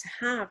that we had to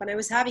have. And I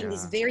was having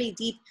these very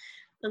deep,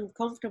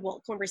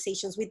 uncomfortable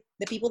conversations with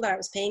the people that I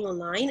was paying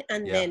online,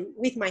 and then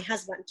with my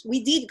husband.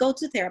 We did go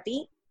to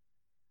therapy,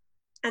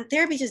 and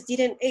therapy just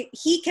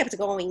he kept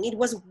going. It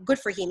was good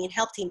for him. It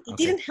helped him. It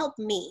didn't help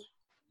me.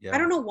 I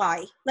don't know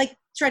why. Like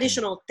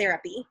traditional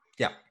therapy.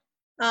 Yeah.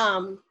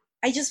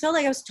 I just felt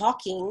like I was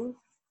talking.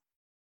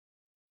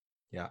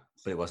 Yeah,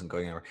 but it wasn't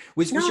going anywhere.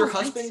 Was your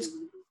husband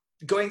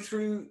going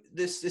through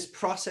this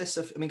process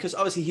of, because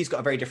obviously he's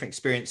got a very different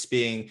experience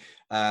being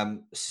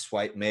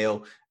white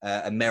male,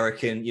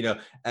 American,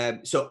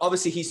 so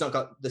obviously he's not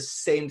got the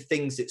same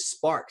things that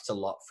sparked a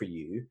lot for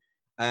you.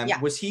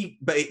 Was he,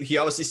 but he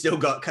obviously still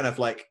got kind of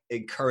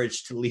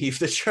encouraged to leave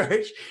the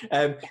church.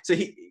 So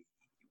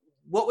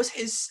what was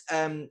his,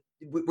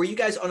 were you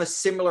guys on a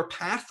similar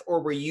path,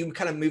 or were you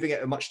kind of moving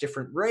at a much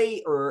different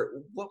rate,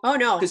 or what? Oh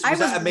no, was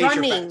that a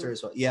major factor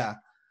as well? Yeah.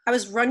 I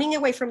was running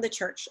away from the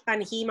church,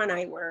 and him and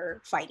I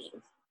were fighting.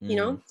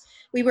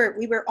 We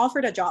were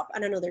offered a job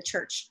at another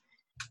church,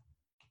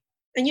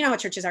 and you know how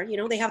churches are.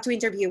 They have to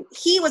interview.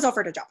 He was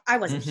offered a job. I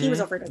wasn't. He was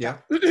offered a job.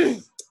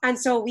 And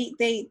so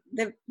the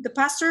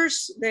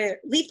pastors, the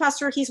lead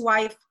pastor, his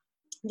wife,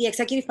 the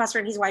executive pastor,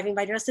 and his wife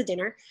invited us to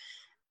dinner.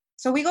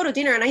 So we go to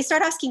dinner, and I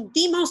start asking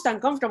the most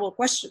uncomfortable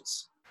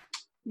questions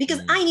because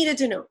I needed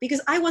to know, because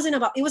it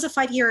was a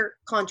 5-year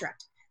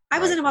contract. I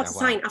wasn't about to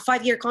sign a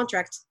 5-year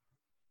contract.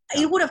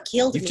 It would have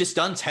killed me. You've just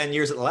done 10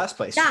 years at the last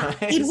place. Yeah, right?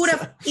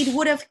 it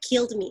would have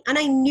killed me. And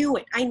I knew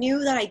it. I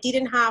knew that I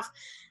didn't have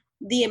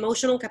the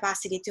emotional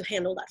capacity to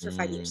handle that for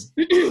 5 years.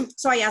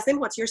 So I asked them,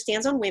 what's your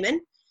stance on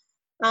women?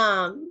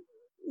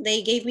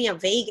 They gave me a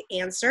vague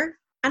answer.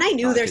 And I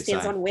knew their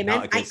stance on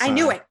women. I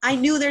knew it. I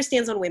knew their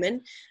stance on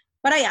women.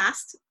 But I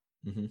asked.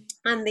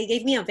 And they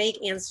gave me a vague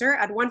answer.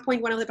 At one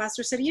point, one of the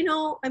pastors said,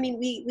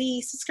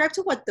 we subscribe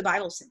to what the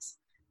Bible says.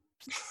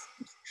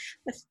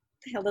 What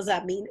the hell does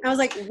that mean? I was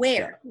like,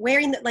 where? Where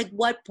in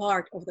what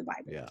part of the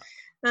Bible? Yeah.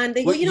 And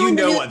they go, in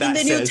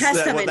the New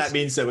Testament. What that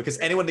means, though, because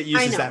anyone that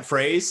uses that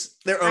phrase,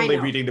 they're only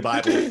reading the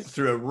Bible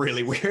through a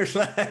really weird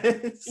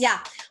lens. Yeah.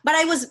 But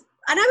I was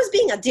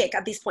being a dick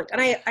at this point, and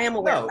I am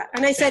aware of that.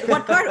 And I said,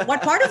 what part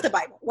of the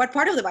Bible? What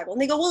part of the Bible?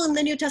 And they go, well, in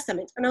the New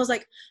Testament. And I was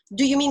like,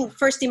 do you mean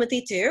 1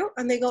 Timothy 2?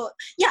 And they go,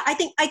 yeah,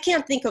 I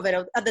can't think of it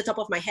at the top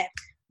of my head.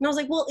 And I was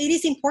like, well, it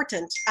is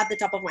important at the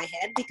top of my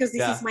head because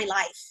this is my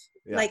life.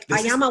 Yeah. I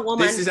am a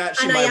woman. This is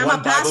actually and my I am one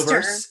a Bible pastor.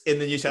 verse in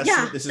the New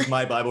Testament. Yeah. This is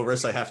my Bible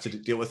verse I have to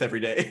deal with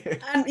every day.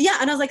 And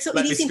I was like, so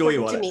it is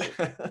important to me.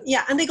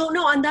 Yeah. And they go,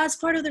 no, and that's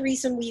part of the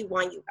reason we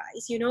want you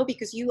guys,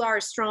 because you are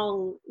a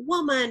strong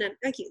woman. And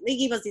they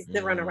give us the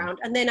runaround.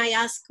 And then I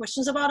ask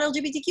questions about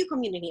LGBTQ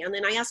community. And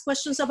then I ask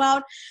questions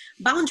about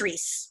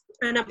boundaries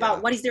and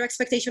about what is their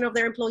expectation of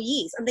their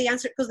employees. And they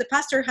answered, because the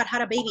pastor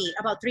had a baby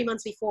about 3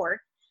 months before.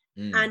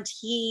 And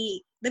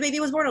the baby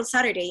was born on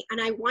Saturday, and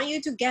I want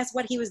you to guess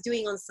what he was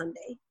doing on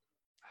Sunday.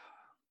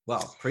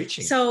 Wow,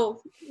 preaching.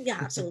 So yeah,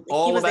 absolutely.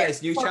 All he was about there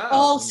his new for child.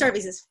 all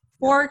services,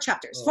 4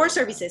 chapters, 4 man.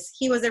 services.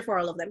 He was there for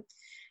all of them.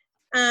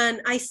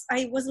 And I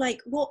was like,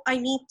 well, I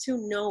need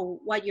to know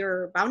what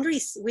your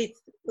boundaries with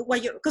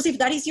what you, because if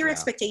that is your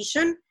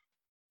expectation,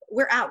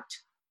 we're out.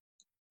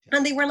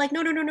 And they were like,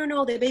 no,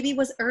 the baby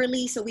was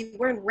early, so we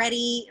weren't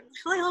ready.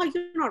 How the hell are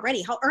you not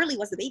ready? How early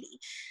was the baby?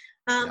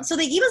 So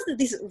they give us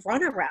this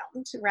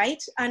runaround,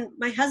 right? And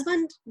my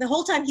husband, the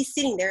whole time he's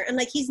sitting there and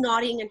like he's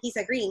nodding and he's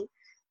agreeing,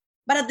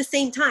 but at the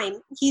same time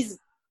he's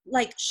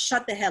like,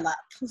 shut the hell up.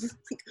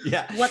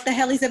 Like, what the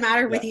hell is the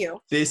matter with you?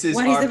 This is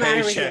what our is the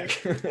matter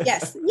paycheck. with you?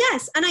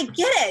 Yes, and I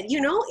get it.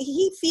 You know,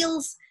 he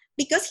feels,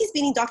 because he's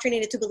been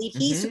indoctrinated to believe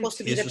he's supposed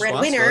to be the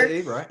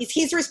breadwinner. Right. It's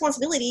his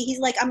responsibility. He's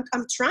like,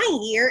 I'm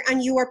trying here,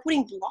 and you are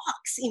putting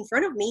blocks in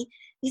front of me.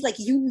 He's like,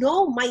 you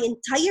know, my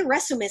entire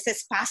resume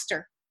says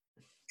pastor.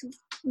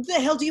 What the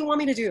hell do you want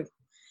me to do?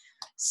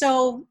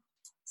 So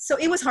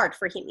it was hard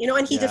for him, you know,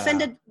 and he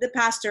defended the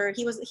pastor.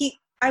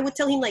 I would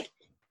tell him like,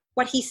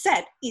 what he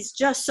said is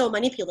just so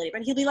manipulative,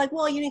 and he'll be like,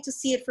 well, you need to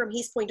see it from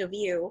his point of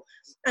view.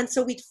 And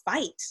so we'd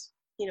fight,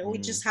 you know,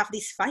 we'd just have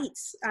these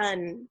fights.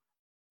 And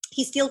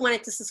he still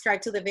wanted to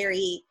subscribe to the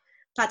very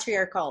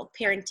patriarchal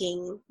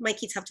parenting, my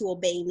kids have to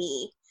obey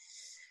me,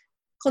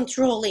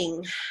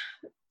 controlling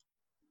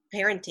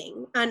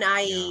parenting. And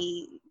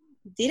I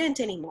didn't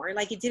anymore.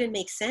 Like, it didn't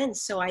make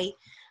sense. So I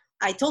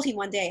told him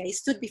one day, I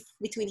stood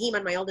between him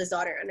and my oldest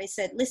daughter, and I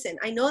said, listen,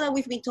 I know that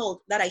we've been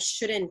told that I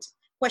shouldn't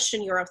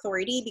question your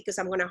authority because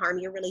I'm going to harm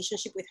your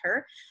relationship with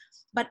her.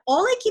 But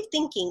all I keep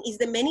thinking is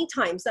the many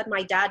times that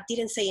my dad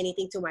didn't say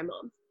anything to my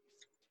mom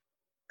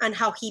and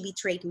how he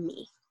betrayed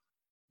me.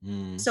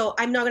 So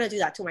I'm not going to do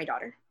that to my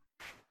daughter.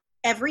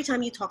 Every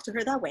time you talk to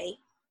her that way,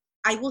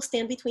 I will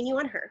stand between you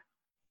and her,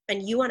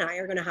 and you and I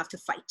are going to have to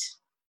fight.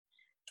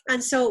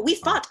 And so we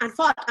fought and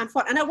fought and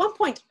fought. And at one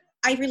point,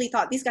 I really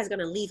thought, this guy's going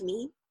to leave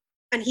me,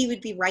 and he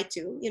would be right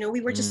to. You know,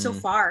 we were just so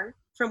far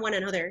from one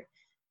another.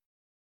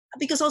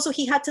 Because also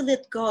he had to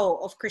let go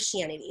of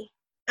Christianity.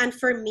 And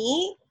for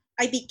me,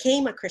 I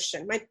became a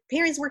Christian. My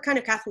parents were kind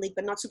of Catholic,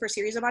 but not super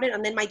serious about it.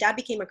 And then my dad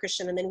became a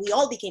Christian, and then we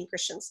all became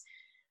Christians.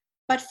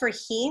 But for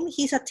him,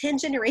 he's a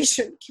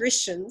 10-generation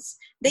Christians.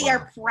 They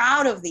are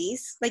proud of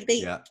these. Like,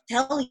 they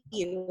tell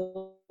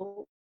you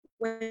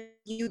when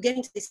you get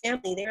into this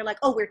family, they're like,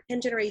 oh, we're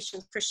 10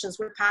 generations Christians.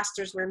 We're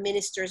pastors. We're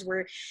ministers.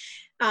 We're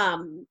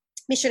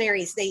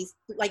missionaries.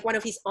 Like, one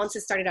of his aunts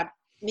started a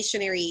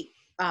missionary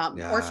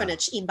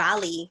orphanage in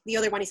Bali. The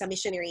other one is a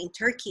missionary in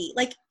Turkey.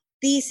 Like,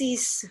 this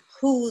is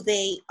who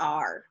they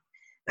are.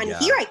 And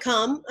here I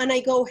come and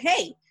I go,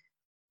 hey,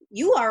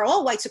 you are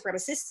all white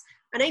supremacists,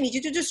 and I need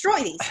you to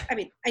destroy these. I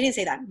mean, I didn't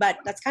say that, but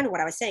that's kind of what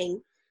I was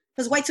saying.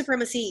 Because white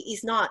supremacy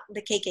is not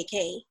the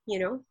KKK, you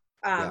know?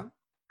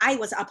 I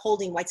was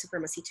upholding white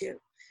supremacy too.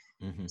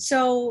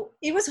 So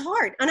it was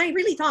hard. And I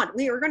really thought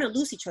we were going to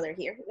lose each other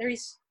here.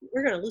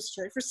 We're going to lose each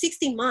other. For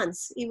 16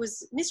 months, it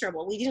was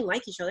miserable. We didn't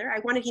like each other. I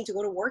wanted him to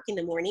go to work in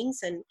the mornings,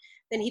 and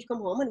then he'd come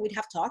home and we'd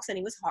have talks, and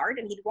it was hard,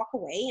 and he'd walk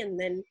away. And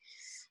then,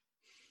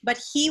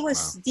 but he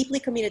was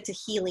deeply committed to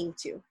healing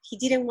too. He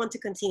didn't want to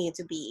continue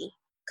to be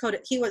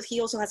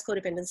he also has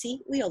codependency.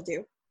 We all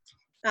do.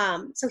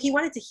 So he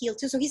wanted to heal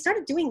too. So he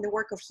started doing the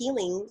work of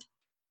healing,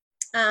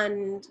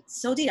 and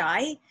so did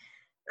I.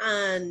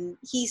 And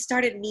he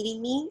started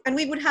meeting me, and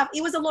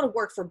it was a lot of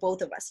work for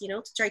both of us, you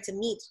know, to try to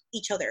meet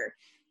each other.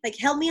 Like,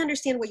 help me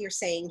understand what you're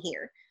saying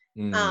here.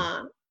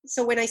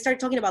 So when I started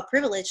talking about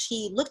privilege,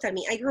 he looked at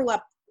me. I grew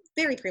up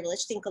very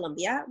privileged in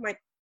Colombia.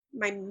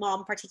 My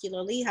mom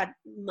particularly had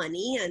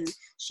money, and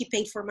she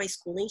paid for my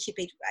schooling.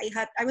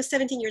 I was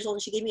 17 years old,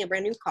 and she gave me a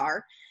brand new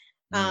car.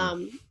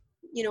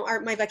 You know,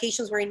 my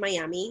vacations were in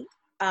Miami.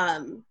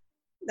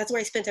 That's where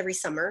I spent every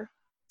summer.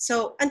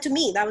 So, and to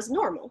me, that was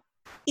normal.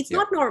 It's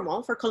not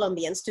normal for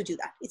Colombians to do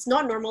that. It's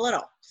not normal at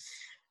all.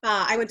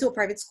 I went to a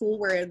private school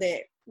where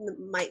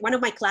one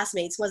of my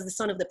classmates was the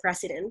son of the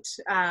president.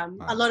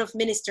 A lot of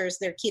ministers,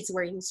 their kids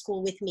were in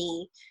school with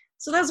me.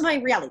 So that was my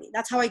reality.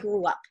 That's how I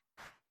grew up.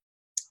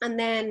 And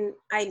then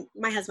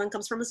my husband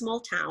comes from a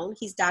small town.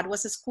 His dad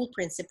was a school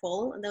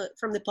principal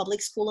from the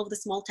public school of the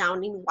small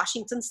town in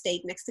Washington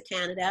State, next to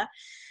Canada.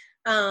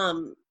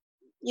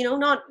 You know,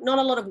 not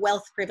a lot of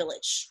wealth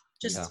privilege,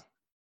 just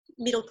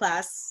middle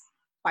class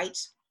white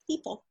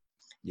people.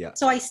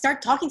 So I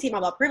start talking to him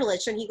about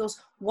privilege, and he goes,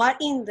 what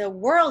in the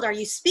world are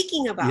you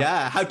speaking about?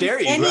 Yeah, how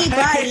dare you?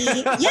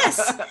 Anybody,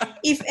 yes,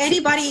 if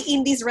anybody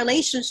in this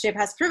relationship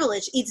has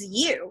privilege, it's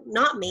you,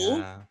 not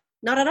me.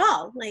 Not at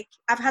all. Like,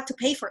 I've had to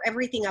pay for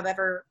everything I've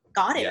ever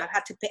gotten.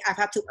 I've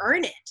had to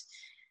earn it.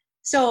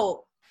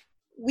 So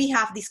we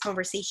have these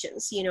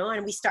conversations, you know,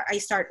 and we start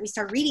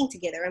reading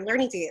together and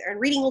learning together and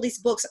reading all these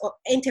books,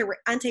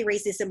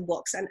 anti-racism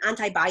books and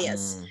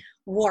anti-bias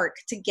work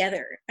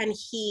together. And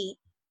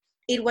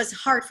it was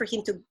hard for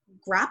him to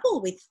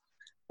grapple with,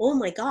 oh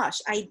my gosh,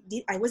 I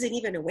wasn't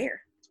even aware.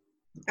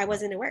 I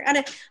wasn't aware.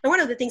 And one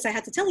of the things I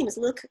had to tell him is,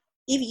 look,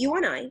 if you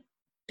and I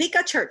pick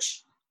a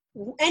church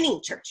any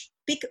church,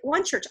 pick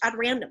one church at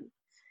random.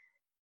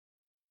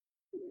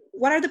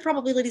 What are the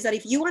probabilities that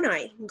if you and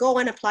I go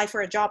and apply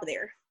for a job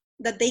there,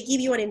 that they give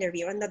you an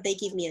interview and that they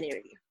give me an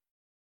interview?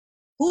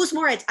 Who's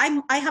more,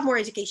 I have more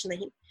education than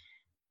him.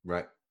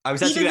 Right. I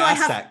was actually going to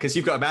ask that because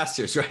you've got a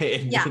master's,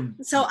 right? Yeah.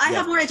 So I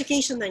have more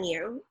education than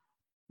you,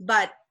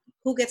 but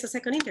who gets a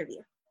second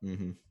interview?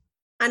 Mm-hmm.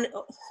 And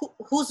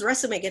whose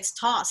resume gets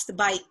tossed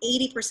by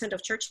 80%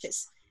 of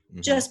churches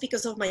just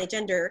because of my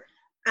gender,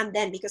 and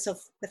then because of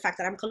the fact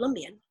that I'm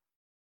Colombian?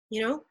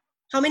 You know,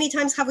 how many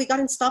times have we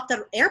gotten stopped at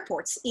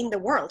airports in the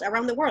world,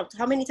 around the world?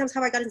 How many times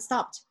have I gotten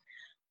stopped?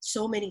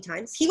 So many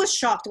times. He was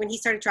shocked when he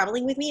started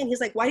traveling with me, and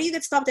he's like, why do you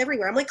get stopped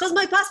everywhere? I'm like, because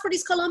my passport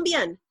is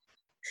Colombian.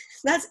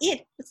 That's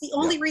it. That's the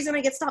only reason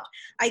I get stopped.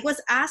 I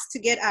was asked to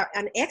get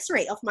an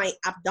x-ray of my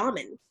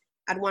abdomen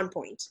at one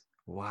point.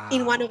 Wow.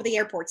 In one of the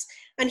airports.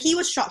 And he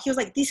was shocked. He was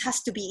like, this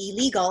has to be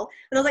illegal.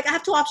 And I was like, I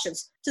have two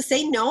options: to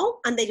say no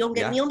and they don't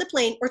get me on the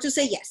plane, or to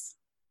say yes.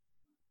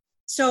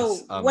 So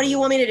what do you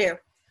want me to do? And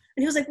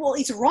he was like, well,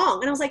 it's wrong.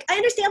 And I was like, I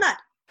understand that.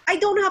 I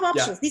don't have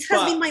options. This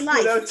has been my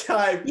life.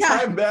 Time,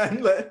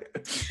 man.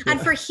 And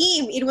for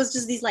him, it was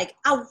just these like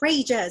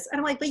outrageous. And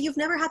I'm like, but you've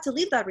never had to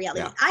live that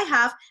reality. I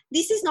have.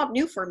 This is not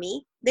new for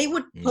me. They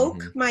would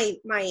poke my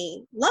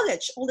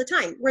luggage all the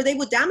time, where they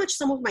would damage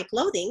some of my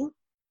clothing.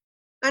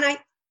 And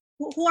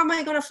who am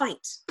I going to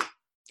fight?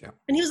 Yeah.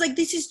 And he was like,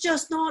 this is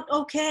just not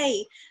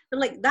okay. I'm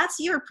like, that's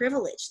your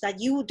privilege that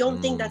you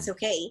don't think that's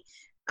okay.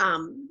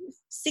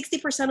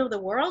 60% of the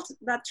world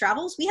that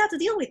travels, we have to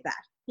deal with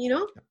that, you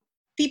know?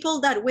 People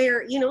that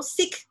wear, you know,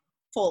 sick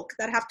folk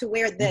that have to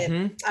wear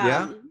the,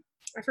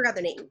 I forgot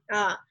the name.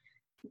 How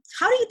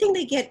do you think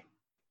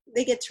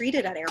they get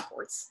treated at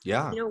airports?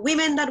 Yeah. You know,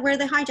 women that wear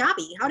the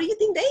hijabi, how do you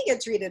think they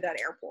get treated at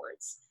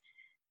airports?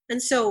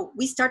 And so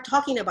we start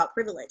talking about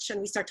privilege, and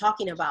we start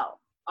talking about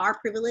our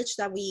privilege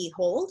that we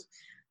hold,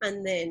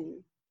 and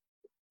then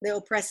the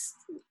oppressed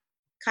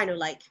kind of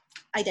like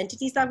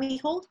identities that we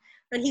hold.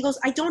 And he goes,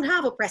 I don't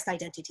have oppressed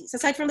identities,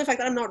 aside from the fact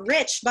that I'm not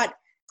rich, but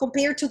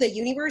compared to the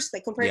universe,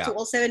 like compared to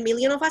all 7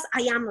 million of us,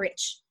 I am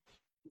rich.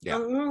 Yeah.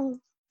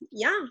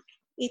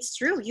 It's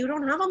true. You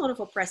don't have a lot of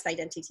oppressed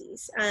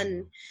identities.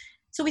 And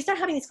so we start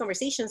having these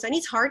conversations, and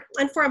it's hard.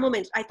 And for a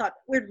moment I thought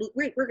we're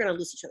going to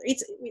lose each other.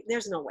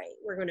 There's no way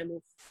we're going to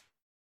move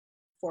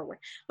forward,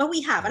 but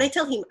we have. And I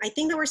tell him, I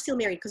think that we're still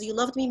married because you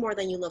loved me more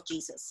than you loved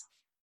Jesus.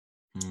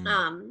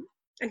 And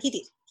he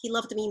did. He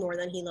loved me more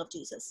than he loved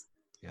Jesus.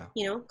 Yeah.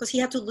 You know, because he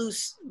had to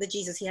lose the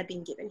Jesus he had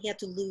been given. He had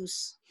to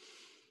lose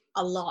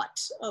a lot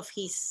of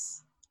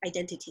his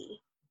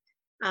identity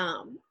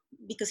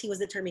because he was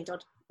determined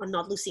on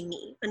not losing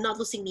me. And not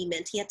losing me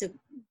meant he had to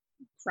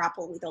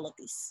grapple with all of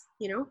this,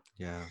 you know?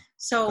 Yeah.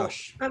 So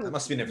gosh, that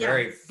must have been a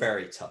very,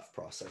 very tough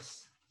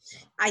process.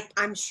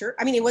 I'm sure.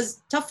 I mean, it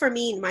was tough for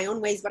me in my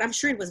own ways, but I'm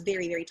sure it was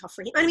very, very tough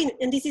for him. I mean,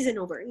 and this isn't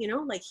over, you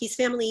know? Like his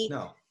family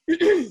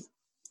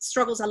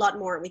struggles a lot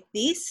more with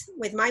this,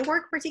 with my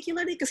work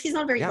particularly, because he's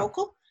not very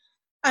vocal.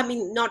 I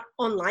mean, not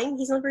online.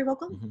 He's not very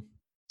vocal.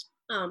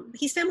 Mm-hmm.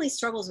 His family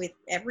struggles with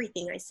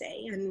everything I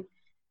say, and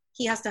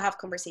he has to have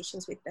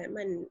conversations with them.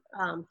 And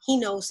he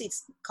knows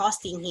it's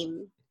costing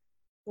him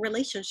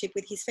relationship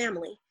with his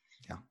family.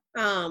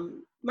 Yeah.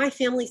 My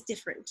family's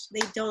different.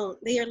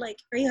 They are like,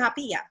 are you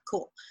happy? Yeah,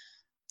 cool.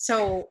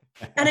 So,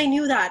 and I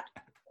knew that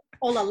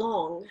all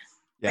along.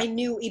 I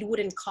knew it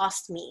wouldn't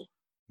cost me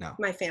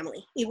my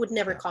family. It would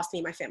never cost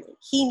me my family.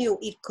 He knew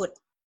it could.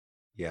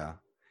 Yeah.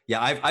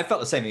 Yeah, I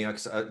felt the same, you know,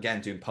 because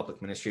again, doing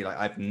public ministry, like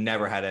I've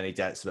never had any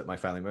debts about my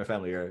family. My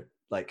family are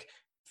like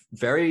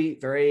very,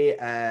 very,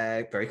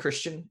 very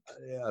Christian,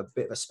 a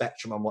bit of a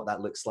spectrum on what that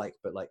looks like,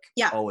 but like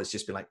always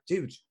just been like,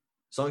 dude,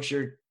 as long as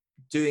you're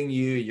doing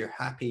you're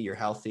happy, you're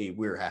healthy,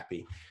 we're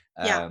happy.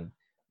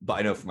 But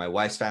I know for my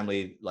wife's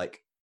family,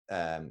 like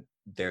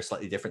they're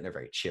slightly different. They're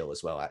very chill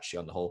as well, actually,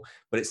 on the whole.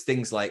 But it's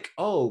things like,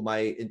 oh,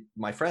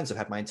 my friends have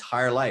had my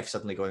entire life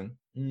suddenly going,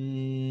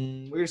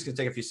 we're just going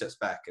to take a few steps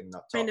back and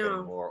not talk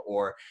anymore.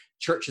 Or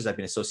churches I've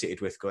been associated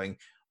with going,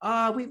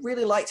 we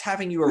really liked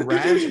having you around,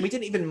 and we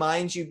didn't even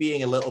mind you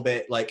being a little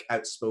bit like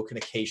outspoken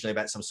occasionally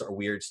about some sort of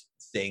weird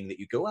thing that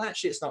you go, well,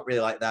 actually, it's not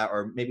really like that.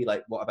 Or maybe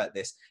like, what about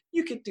this?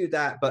 You could do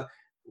that, but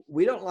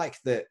we don't like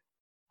the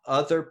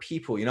other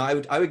people. You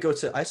know,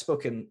 I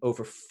spoke in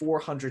over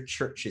 400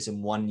 churches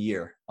in 1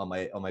 year on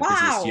my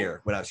busiest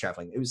year when I was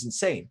traveling. It was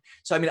insane.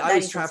 So I mean, I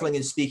was traveling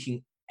and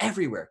speaking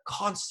everywhere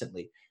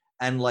constantly,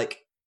 and like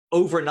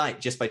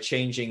overnight, just by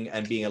changing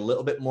and being a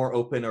little bit more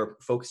open or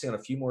focusing on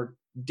a few more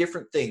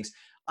different things,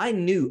 I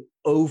knew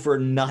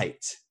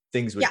overnight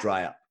things would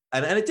dry up.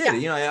 And it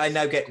did. You know, I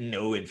now get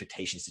no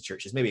invitations to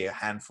churches, maybe a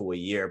handful a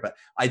year, but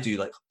I do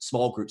like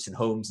small groups in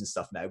homes and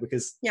stuff now,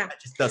 because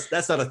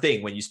that's not a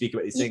thing when you speak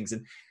about these things.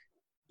 And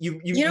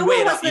you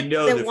weigh it up, you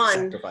know the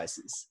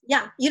sacrifices.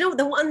 Yeah. You know,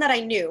 the one that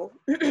I knew,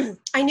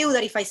 I knew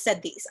that if I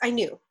said these, I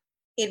knew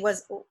it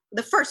was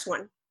the first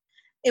one.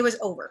 It was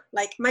over.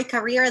 Like my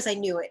career as I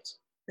knew it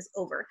was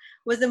over.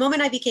 Was the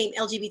moment I became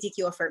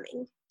LGBTQ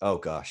affirming. Oh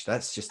gosh,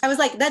 that's just. I was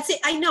like, that's it.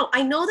 I know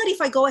that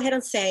if I go ahead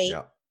and say,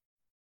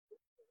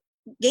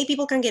 gay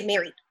people can get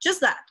married.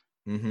 Just that.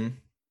 Mm-hmm.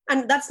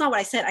 And that's not what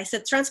I said. I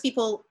said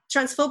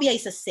transphobia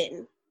is a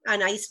sin.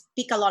 And I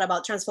speak a lot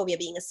about transphobia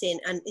being a sin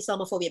and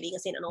Islamophobia being a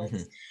sin and all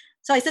this.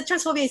 So I said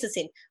transphobia is a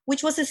sin,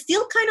 which was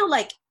still kind of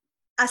like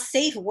a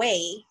safe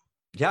way.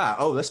 Yeah.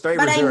 Oh, that's very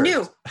But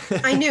reserved.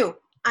 I knew,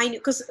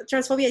 because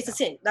transphobia is a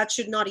sin. That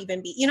should not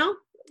even be,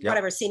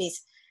 whatever sin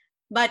is.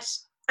 But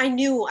I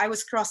knew I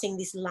was crossing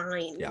this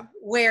line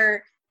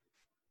where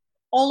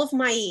all of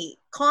my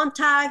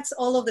contacts,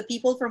 all of the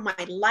people from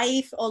my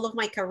life, all of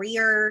my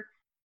career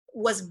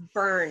was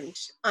burned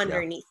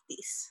underneath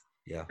this.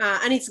 Yeah.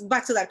 And it's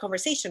back to that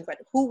conversation, but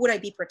who would I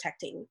be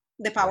protecting?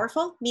 The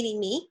powerful, meaning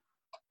me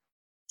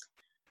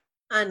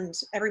and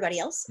everybody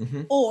else,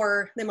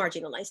 or the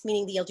marginalized,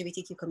 meaning the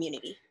LGBTQ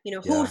community?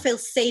 Who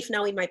feels safe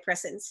now in my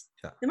presence?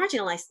 The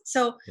marginalized.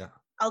 So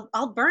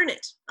I'll burn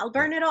it. I'll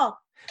burn it all.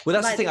 Well,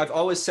 that's the thing I've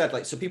always said,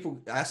 like, so people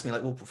ask me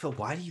like, well, Phil,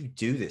 why do you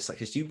do this? Like,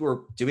 because you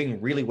were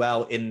doing really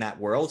well in that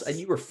world and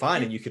you were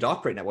fine and you could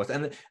operate in that world.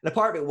 And a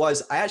part of it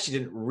was, I actually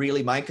didn't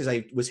really mind because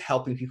I was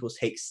helping people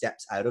take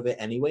steps out of it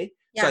anyway.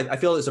 So I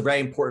feel it's a very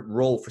important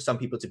role for some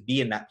people to be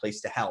in that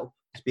place to help,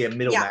 to be a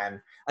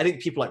middleman. I think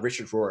people like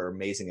Richard Rohr are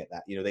amazing at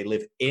that. They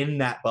live in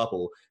that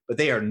bubble, but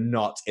they are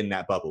not in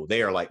that bubble.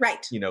 They are like,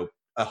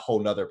 a whole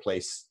nother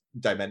place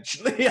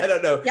dimensionally. I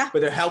don't know,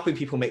 but they're helping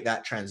people make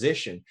that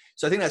transition.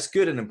 So I think that's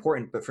good and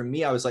important. But for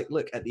me, I was like,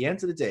 look, at the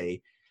end of the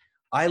day,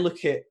 I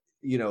look at,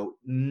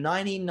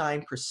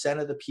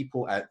 99% of the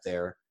people out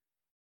there,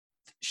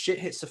 shit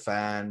hits the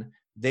fan.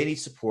 They need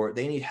support.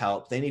 They need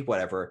help. They need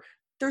whatever.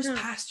 There's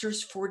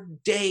pastors for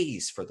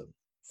days for them.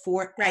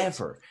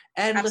 Forever.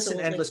 Endless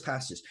and endless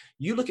pastors.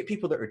 You look at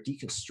people that are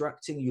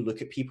deconstructing, you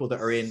look at people that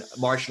are in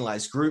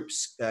marginalized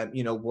groups,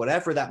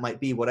 whatever that might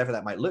be, whatever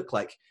that might look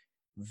like,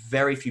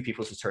 very few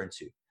people to turn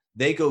to.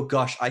 They go,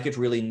 gosh, I could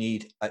really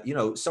need,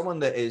 someone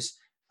that is,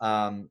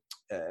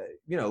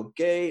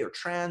 gay or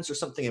trans or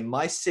something in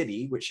my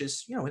city, which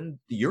is, in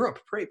Europe,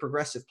 pretty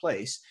progressive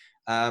place.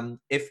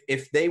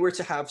 If they were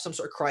to have some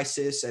sort of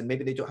crisis and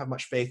maybe they don't have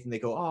much faith and they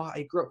go, oh,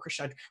 I grew up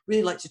Christian, I'd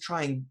really like to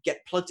try and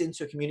get plugged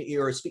into a community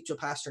or speak to a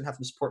pastor and have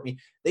them support me.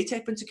 They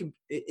type into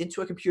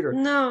a computer,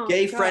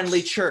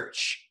 gay-friendly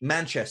church,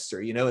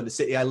 Manchester, in the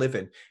city I live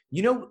in.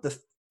 The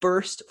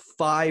first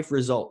 5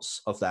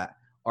 results of that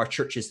are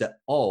churches that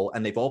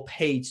and they've all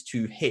paid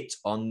to hit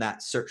on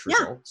that search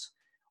results.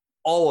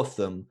 All of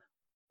them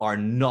are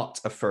not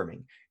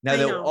affirming. Now,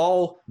 they'll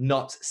all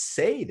not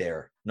say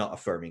they're not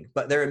affirming,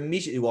 but they're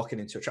immediately walking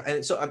into a trap.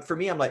 And so for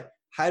me, I'm like,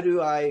 how do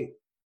I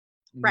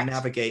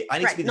navigate? I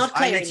need to be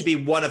I need to be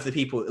one of the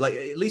people, like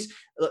at least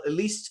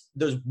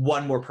there's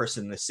one more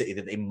person in the city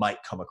that they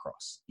might come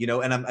across,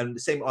 and I'm the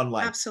same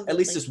online. Absolutely. At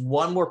least there's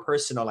one more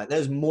person online.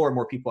 There's more and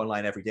more people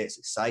online every day. It's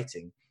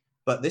exciting.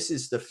 But this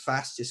is the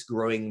fastest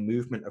growing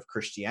movement of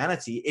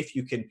Christianity. If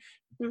you can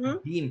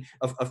beam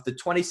of the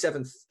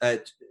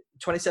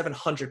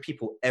 2,700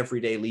 people every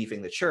day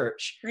leaving the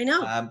church, I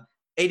know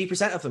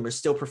 80% of them are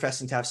still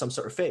professing to have some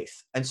sort of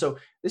faith. And so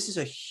this is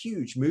a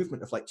huge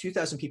movement of like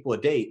 2,000 people a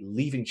day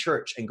leaving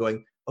church and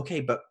going,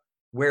 okay, but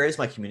where is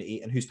my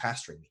community and who's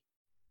pastoring me?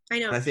 I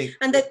know. And I think,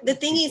 and the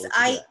thing is,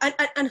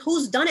 and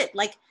who's done it?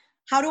 Like,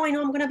 how do I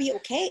know I'm going to be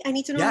okay? I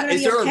need to know I'm going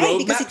to be okay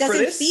because it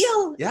doesn't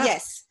feel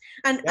yes.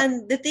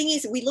 And the thing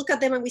is, we look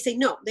at them and we say,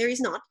 no, there is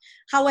not.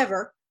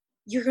 However,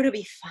 you're going to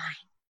be fine.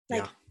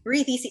 Like,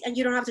 breathe easy, and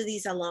you don't have to do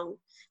this alone.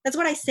 That's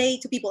what I say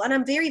to people. And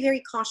I'm very,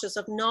 very cautious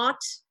of not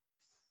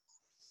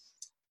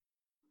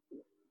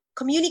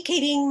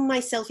communicating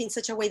myself in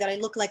such a way that I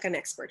look like an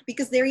expert,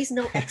 because there is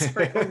no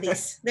expert on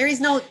this. There is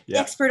no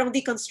expert on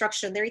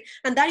deconstruction.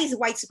 And that is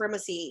white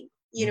supremacy,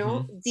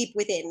 deep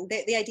within.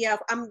 The idea of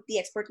I'm the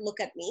expert, look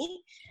at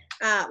me.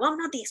 Well, I'm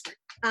not the expert.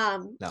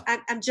 No.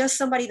 I'm just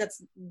somebody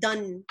that's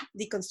done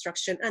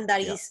deconstruction and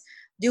that is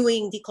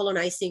doing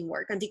decolonizing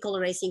work and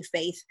decolonizing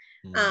faith.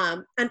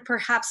 And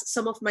perhaps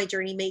some of my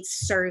journey may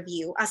serve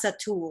you as a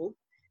tool,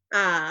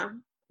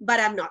 but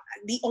I'm not.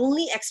 The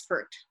only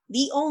expert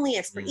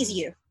is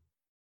you.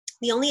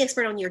 The only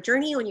expert on your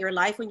journey, on your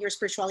life, on your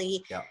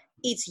spirituality,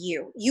 it's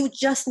you. You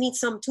just need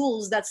some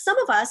tools that some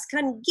of us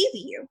can give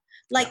you.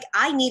 Like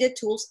I needed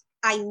tools.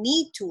 I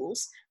need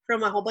tools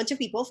from a whole bunch of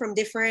people from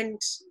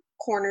different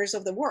corners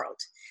of the world,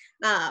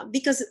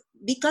 because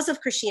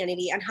of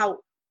Christianity and how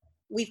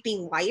we've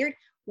been wired.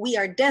 We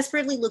are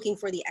desperately looking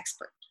for the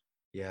expert.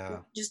 Yeah.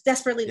 Just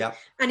desperately.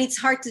 And it's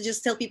hard to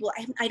just tell people,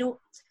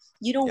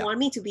 you don't want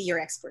me to be your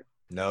expert.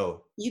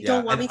 No. You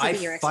don't want me to be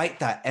your expert. I fight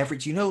that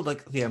do you know,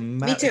 like the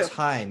amount of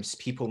times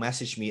people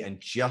message me and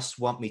just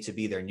want me to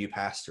be their new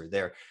pastor?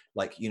 They're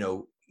like,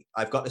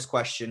 I've got this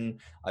question,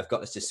 I've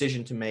got this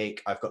decision to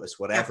make, I've got this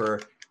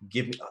whatever,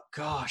 give me, oh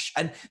gosh.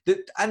 And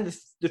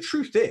the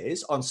truth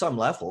is, on some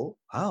level,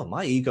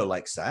 my ego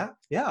likes that.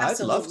 Yeah,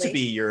 absolutely. I'd love to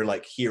be your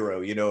like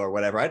hero, or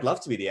whatever. I'd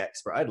love to be the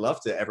expert. I'd love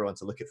everyone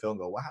to look at Phil and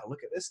go, wow,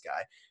 look at this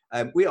guy.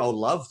 We all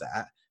love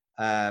that.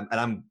 And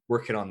I'm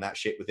working on that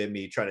shit within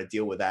me, trying to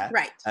deal with that.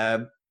 Right.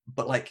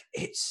 But like,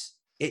 it's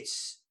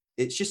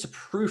it's just a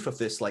proof of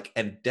this like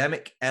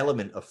endemic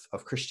element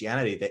of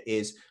Christianity that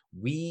is,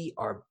 we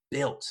are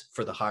built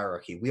for the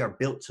hierarchy. We are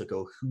built to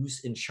go, who's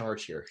in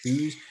charge here?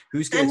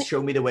 Who's going to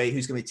show me the way?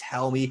 Who's going to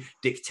tell me,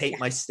 dictate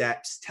my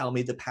steps, tell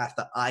me the path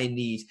that I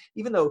need?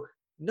 Even though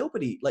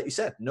nobody, like you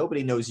said,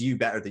 nobody knows you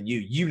better than you.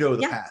 You know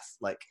the path.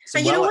 Like,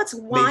 some you know what's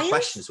wild?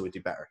 Questions would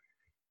do better.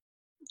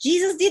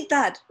 Jesus did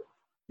that.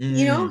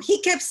 You know,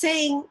 he kept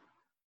saying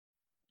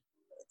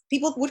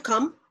people would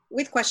come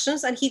with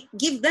questions and he'd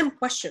give them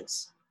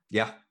questions.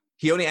 Yeah.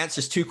 He only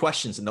answers 2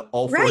 questions in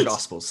all 4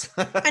 Gospels.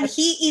 And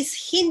he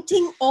is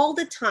hinting all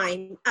the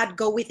time at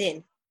go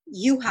within.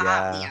 You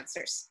have the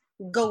answers.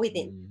 Go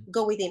within.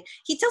 Go within.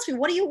 He tells me,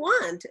 what do you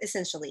want,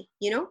 essentially?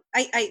 You know,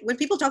 I when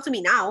people talk to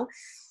me now,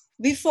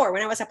 before,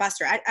 when I was a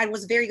pastor, I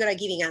was very good at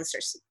giving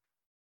answers.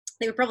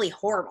 They were probably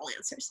horrible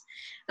answers.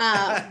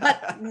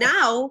 But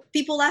now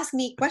people ask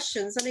me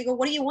questions and they go,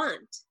 what do you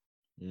want?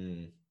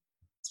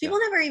 So people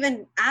never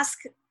even ask,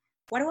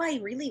 what do I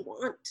really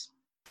want?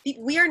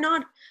 We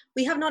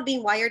have not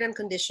been wired and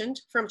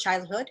conditioned from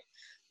childhood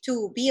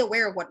to be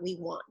aware of what we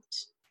want.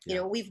 You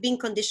know, we've been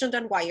conditioned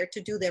and wired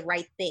to do the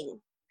right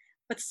thing.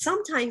 But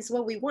sometimes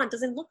what we want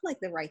doesn't look like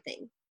the right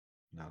thing.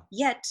 No.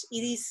 Yet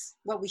it is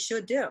what we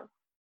should do,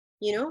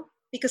 you know?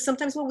 Because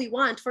sometimes what we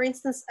want, for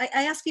instance,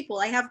 I ask people,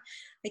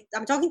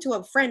 I'm talking to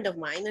a friend of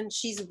mine and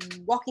she's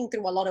walking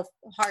through a lot of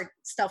hard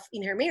stuff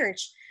in her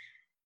marriage.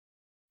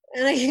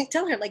 And I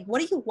tell her, like,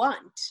 what do you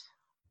want?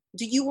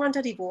 Do you want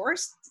a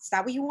divorce? Is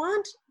that what you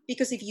want?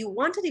 Because if you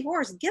want a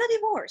divorce, get a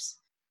divorce.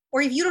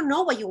 Or if you don't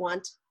know what you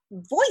want,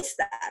 voice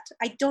that.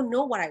 I don't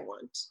know what I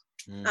want.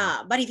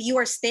 But if you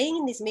are staying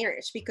in this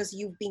marriage because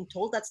you've been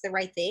told that's the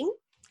right thing,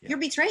 you're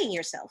betraying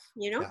yourself,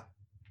 you know?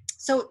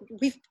 So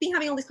we've been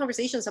having all these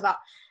conversations about,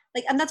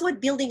 like, and that's what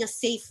being a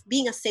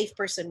safe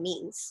person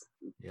means.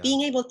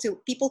 Being able to,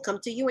 people come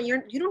to you and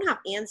you don't have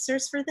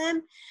answers for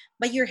them,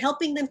 but you're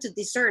helping them to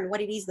discern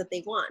what it is that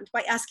they want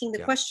by asking the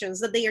questions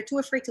that they are too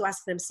afraid to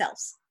ask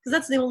themselves. Because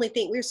that's the only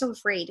thing. We're so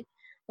afraid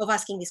of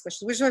asking these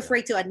questions. We're so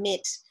afraid to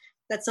admit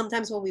that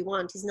sometimes what we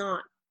want is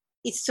not,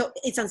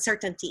 it's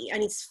uncertainty,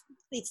 and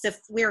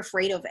we're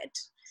afraid of it.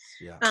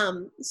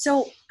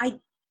 So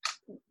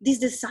this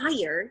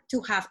desire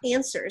to have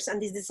answers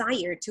and this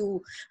desire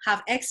to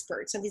have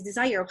experts and this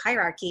desire of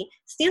hierarchy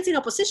stands in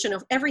opposition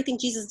of everything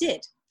Jesus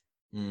did.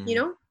 You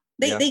know,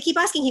 they keep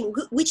asking him,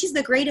 which is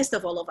the greatest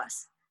of all of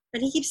us?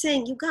 And he keeps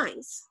saying, you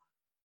guys,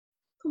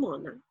 come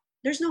on now.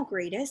 There's no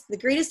greatest. The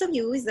greatest of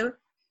you is the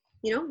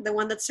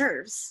one that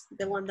serves,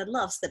 the one that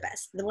loves the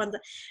best,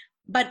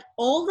 but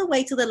all the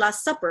way to the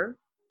Last Supper.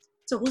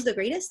 So who's the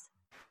greatest?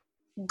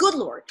 Good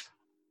Lord,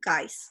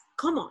 guys,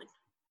 come on.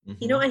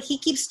 You know, and he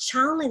keeps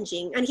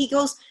challenging and he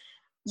goes,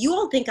 you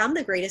all think I'm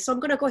the greatest, so I'm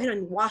going to go ahead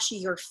and wash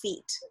your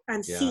feet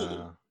and see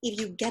if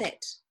you get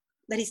it.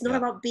 That it's not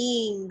about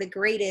being the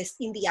greatest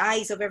in the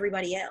eyes of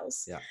everybody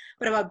else,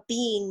 but about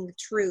being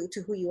true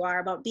to who you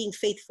are, about being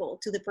faithful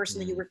to the person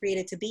that you were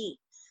created to be.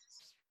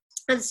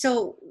 And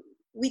so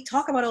we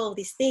talk about all of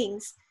these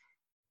things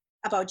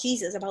about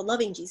Jesus, about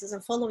loving Jesus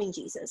and following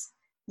Jesus.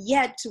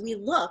 Yet we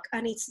look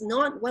and it's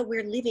not what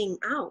we're living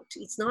out.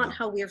 It's not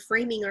how we're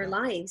framing our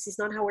lives. It's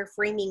not how we're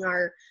framing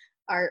our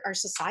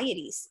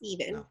societies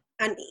even.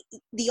 And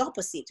the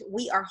opposite,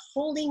 we are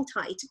holding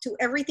tight to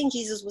everything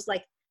Jesus was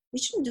like, we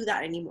shouldn't do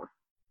that anymore,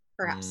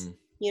 perhaps,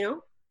 you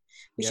know?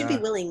 We should be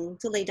willing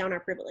to lay down our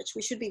privilege.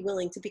 We should be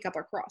willing to pick up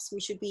our cross. We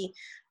should be,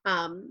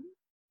 and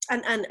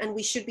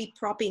we should be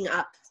propping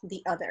up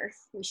the other.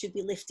 We should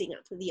be lifting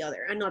up the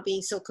other and not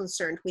being so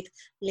concerned with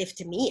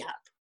lift me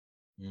up,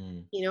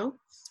 you know?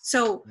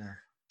 So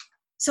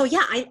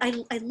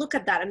I look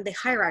at that and the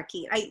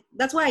hierarchy.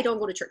 That's why I don't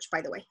go to church,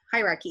 by the way,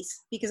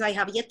 hierarchies, because I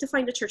have yet to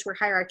find a church where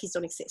hierarchies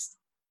don't exist.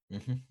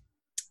 And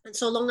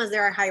so long as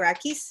there are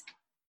hierarchies,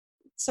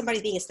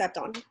 somebody's being stepped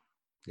on.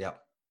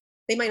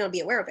 They might not be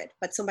aware of it,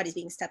 but somebody's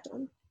being stepped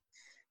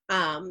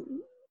on.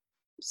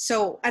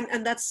 So,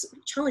 and that's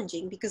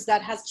challenging because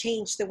that has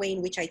changed the way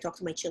in which I talk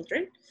to my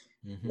children,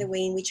 the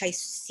way in which I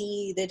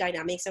see the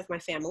dynamics of my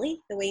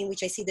family, the way in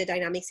which I see the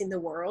dynamics in the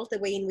world, the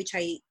way in which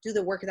I do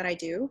the work that I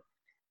do.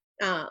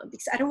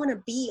 Because I don't want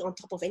to be on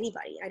top of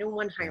anybody. I don't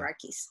want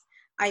hierarchies.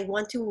 I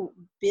want to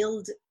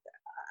build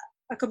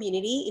a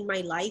community in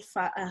my life,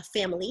 a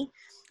family,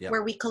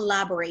 where we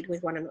collaborate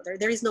with one another.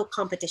 There is no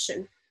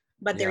competition,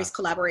 but there is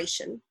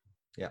collaboration.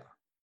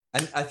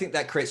 And I think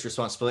that creates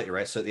responsibility,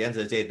 right? So at the end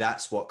of the day,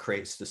 that's what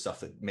creates the stuff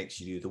that makes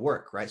you do the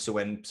work, right? So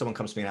when someone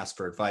comes to me and asks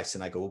for advice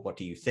and I go, well, what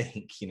do you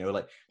think? You know,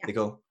 like they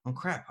go, oh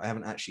crap, I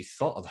haven't actually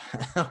thought of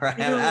that. Or I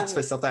haven't asked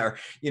myself that, or,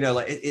 you know,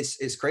 like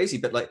it's crazy.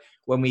 But like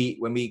when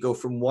we go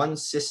from one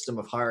system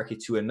of hierarchy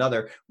to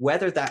another,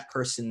 whether that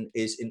person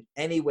is in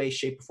any way,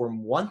 shape or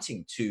form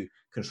wanting to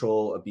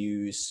control,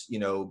 abuse, you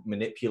know,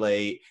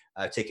 manipulate,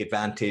 take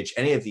advantage,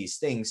 any of these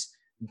things,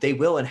 they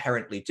will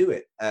inherently do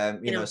it.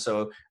 You know,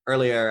 so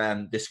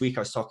earlier this week,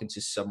 I was talking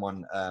to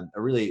someone,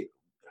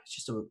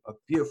 just a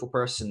beautiful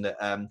person that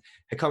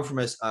had come from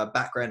a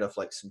background of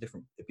like some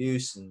different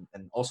abuse and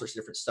all sorts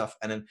of different stuff.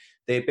 And then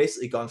they had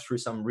basically gone through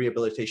some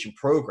rehabilitation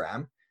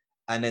program.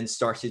 and then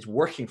started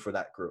working for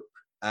that group.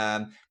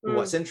 But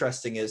what's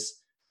interesting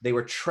is they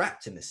were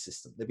trapped in this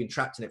system. They've been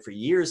trapped in it for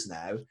years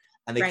now,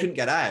 and they couldn't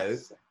get out.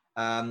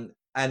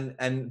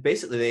 And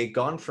basically they had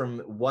gone from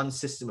one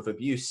system of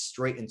abuse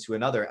straight into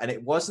another. And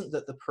it wasn't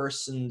that the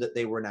person that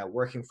they were now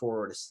working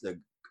for, or the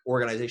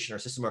organization or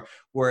system,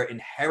 were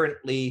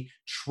inherently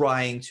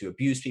trying to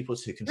abuse people,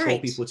 to control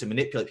people, to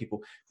manipulate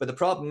people. But the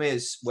problem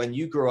is, when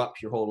you grow up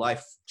your whole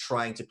life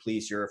trying to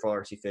please your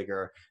authority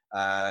figure,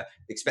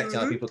 expecting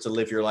other people to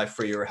live your life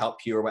for you or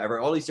help you or whatever,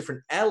 all these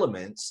different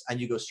elements, and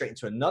you go straight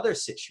into another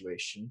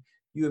situation,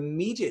 you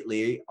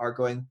immediately are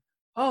going,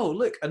 oh,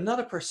 look,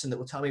 another person that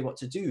will tell me what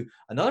to do,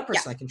 another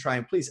person I can try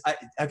and please.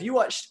 Have you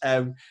watched,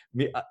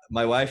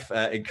 my wife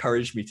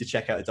encouraged me to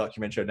check out a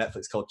documentary on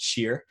Netflix called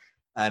Cheer.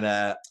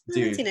 And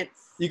dude,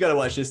 you got to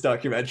watch this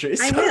documentary.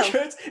 It's so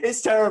good.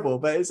 It's terrible,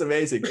 but it's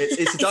amazing.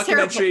 It's a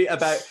documentary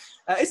about,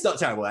 it's not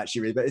terrible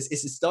actually, but it's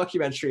this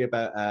documentary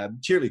about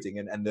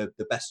cheerleading and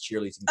the best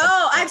cheerleading.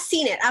 Oh, I've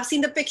seen it. I've seen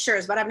the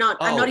pictures, but I'm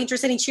not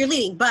interested in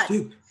cheerleading, but.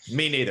 Dude,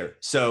 me neither.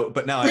 So,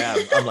 but now I am.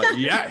 I'm like,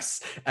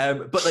 yes.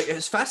 But like,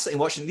 it's fascinating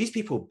watching these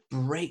people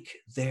break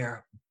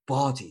their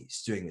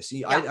bodies doing this.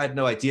 I had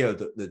no idea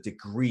the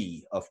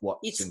degree of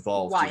what's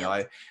involved. Wild. You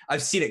know,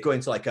 I've seen it go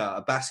into like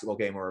a basketball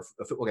game or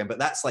a football game, but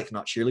that's like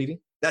not cheerleading.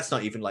 That's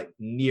not even like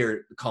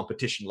near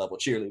competition level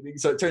cheerleading.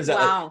 So it turns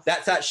out like,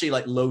 that's actually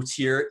like low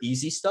tier,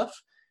 easy stuff.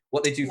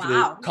 What they do for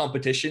the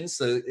competitions.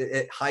 So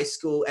at high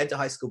school, end of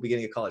high school,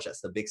 beginning of college, that's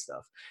the big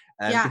stuff.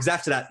 Because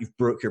after that, you've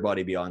broke your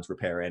body beyond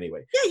repair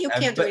anyway. Yeah, you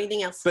can't do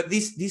anything else. But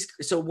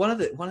so one of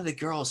the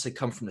girls had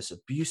come from this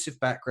abusive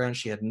background.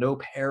 She had no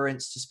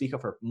parents to speak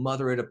of. Her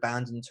mother had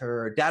abandoned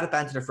her. Her dad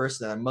abandoned her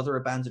first, and then her mother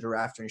abandoned her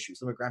after, and she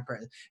was living with her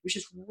grandparents. It was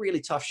just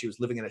really tough. She was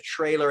living in a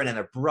trailer, and then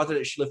her brother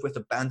that she lived with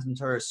abandoned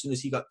her as soon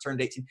as he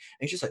turned 18.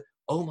 And she's just like,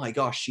 oh my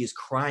gosh, she is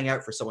crying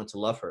out for someone to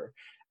love her.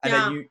 And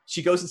then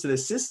she goes into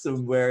this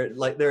system where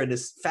like they're in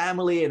this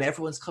family and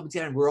everyone's coming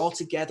together and we're all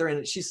together,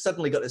 and she's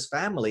suddenly got this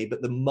family.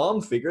 But the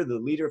mom figure, the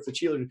leader of the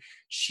children,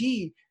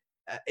 she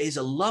is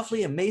a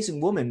lovely,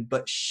 amazing woman,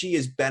 but she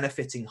is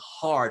benefiting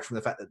hard from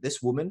the fact that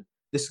this woman,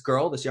 this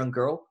young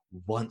girl,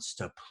 wants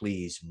to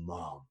please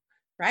mom.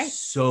 Right.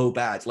 So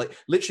bad. Like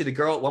literally the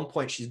girl at one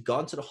point, she's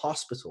gone to the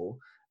hospital.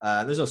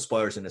 There's no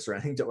spoilers in this or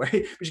anything, don't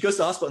worry. But she goes to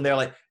the hospital and they're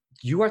like,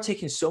 you are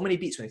taking so many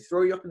beats when they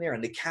throw you up in the air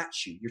and they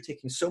catch you. You're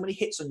taking so many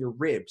hits on your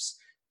ribs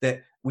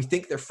that we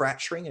think they're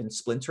fracturing and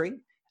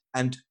splintering.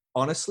 And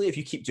honestly, if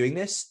you keep doing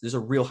this, there's a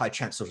real high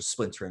chance they'll just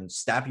splinter and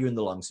stab you in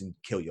the lungs and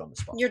kill you on the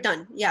spot. You're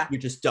done. Yeah.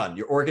 You're just done.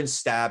 Your organs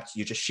stabbed.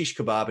 You're just shish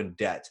kebab and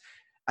dead.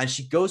 And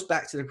she goes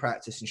back to the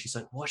practice and she's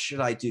like, what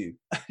should I do?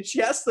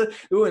 She asks the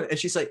woman and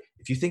she's like,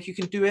 if you think you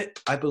can do it,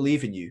 I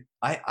believe in you.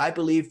 I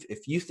believe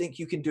if you think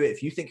you can do it,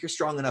 if you think you're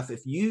strong enough,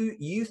 if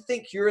you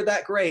think you're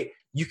that great,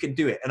 you can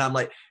do it. And I'm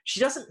like, she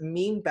doesn't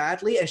mean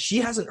badly. And she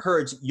hasn't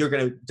heard you're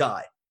going to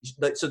die.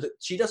 Like, so that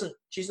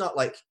she's not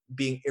like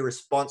being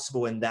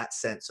irresponsible in that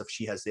sense of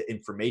she has the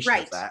information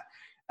of that.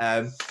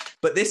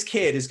 But this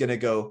kid is going to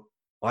go,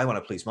 well, I want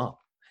to please mom.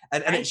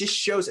 And it just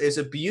shows, it's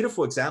a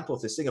beautiful example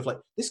of this thing of like,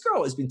 this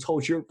girl has been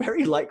told you're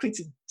very likely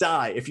to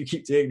die if you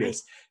keep doing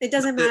this. It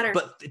doesn't matter.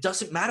 But it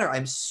doesn't matter.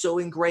 I'm so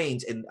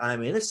ingrained and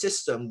I'm in a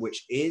system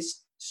which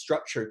is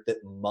structured that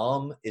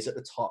mom is at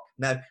the top.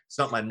 Now, it's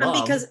not my mom.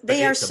 And because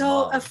they are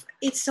so,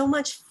 it's so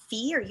much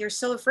fear. You're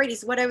so afraid.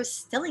 It's what I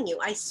was telling you.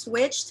 I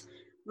switched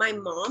my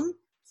mom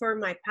for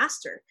my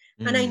pastor.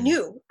 And I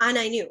knew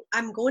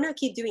I'm going to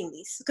keep doing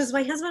this because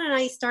my husband and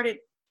I started,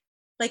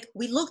 like,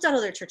 we looked at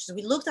other churches,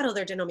 we looked at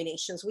other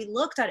denominations, we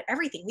looked at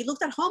everything. We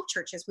looked at home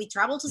churches. We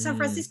traveled to San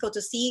Francisco to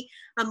see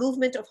a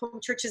movement of home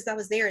churches that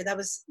was there, that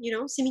was,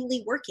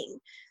 seemingly working.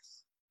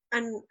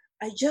 And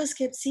I just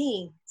kept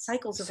seeing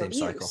cycles of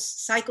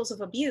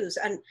abuse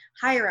and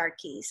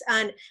hierarchies.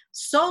 And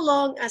so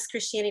long as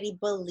Christianity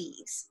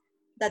believes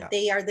that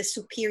they are the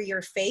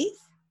superior faith,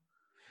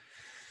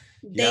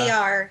 they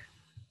are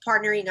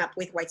partnering up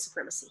with white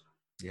supremacy.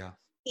 Yeah.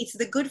 It's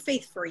the good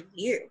faith for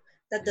you.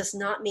 That does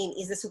not mean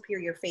is the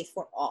superior faith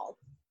for all,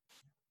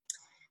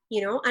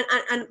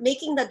 and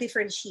making that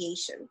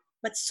differentiation.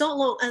 But so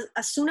long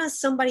as soon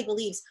as somebody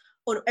believes,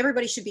 oh,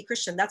 everybody should be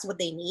Christian, that's what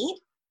they need,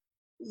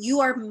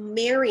 you are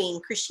marrying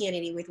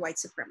Christianity with white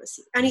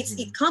supremacy. And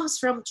it comes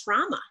from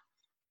trauma.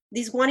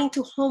 This wanting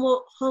to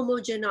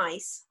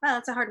homogenize, well,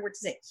 that's a hard word to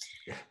say.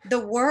 The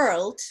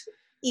world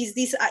is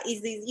this,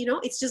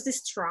 it's just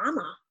this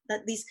trauma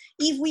that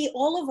if we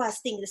all of us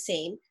think the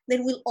same,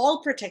 then we'll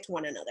all protect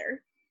one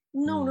another.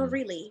 No, not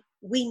really.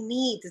 We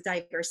need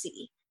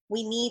diversity.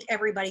 We need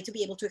everybody to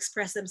be able to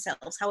express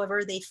themselves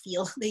however they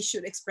feel they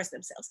should express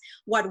themselves.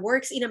 What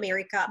works in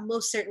America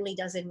most certainly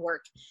doesn't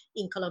work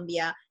in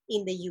Colombia,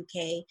 in the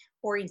UK,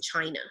 or in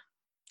China.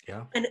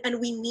 Yeah. And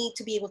we need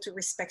to be able to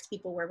respect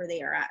people wherever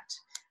they are at.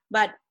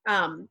 But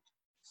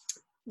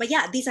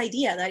yeah, this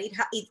idea that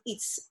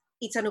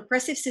it's an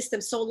oppressive system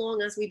so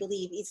long as we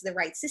believe it's the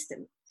right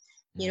system,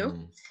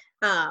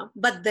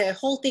 But the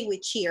whole thing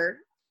with cheer,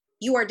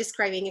 you are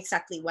describing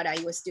exactly what I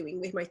was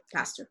doing with my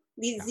pastor.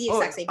 It's the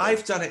exact same thing.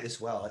 I've done it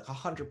as well, like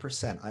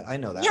 100%. I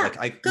know that. Yeah,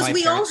 like because my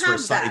we all parents were have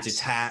slightly that.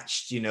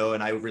 detached,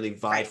 and I really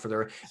vied for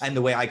their, and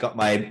the way I got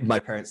my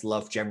parents'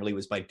 love generally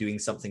was by doing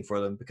something for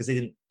them, because they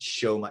didn't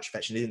show much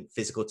affection, they didn't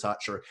physical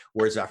touch or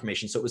words of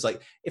affirmation. So it was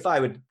like, if I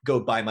would go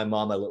buy my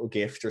mom a little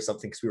gift or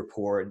something because we were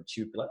poor, and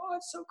she would be like, oh,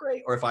 that's so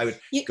great. Or if I would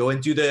go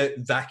and do the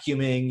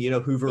vacuuming,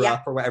 hoover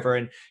up or whatever,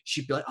 and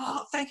she'd be like,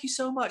 oh, thank you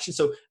so much. And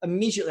so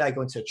immediately I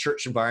go into a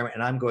church environment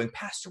and I'm going,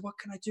 Pastor, what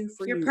can I do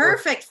for you? You're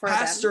perfect for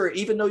Pastor, them.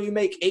 even though you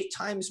make 8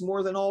 times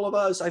more than all of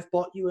us, I've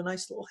bought you a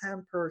nice little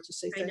hamper to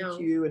say thank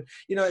you. And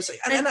it's like,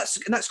 and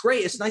that's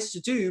great. It's nice to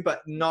do,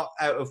 but not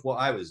out of what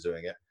I was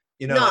doing it.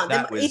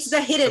 It's the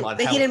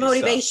hidden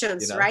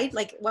motivations, stuff, right?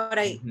 Like what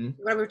we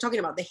were talking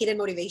about, the hidden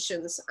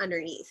motivations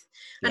underneath.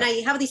 And I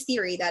have this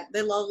theory that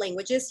the love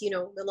languages,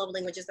 the love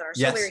languages that are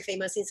so very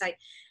famous inside,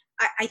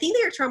 I think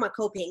they are trauma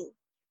coping.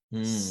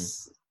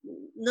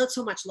 Not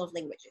so much love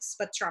languages,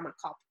 but trauma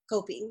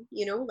coping,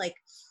 like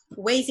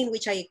ways in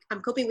which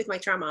I'm coping with my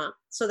trauma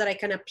so that I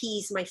can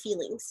appease my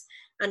feelings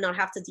and not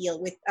have to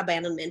deal with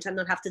abandonment, and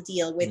not have to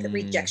deal with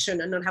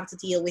rejection, and not have to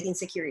deal with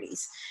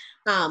insecurities.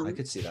 I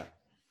could see that.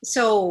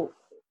 So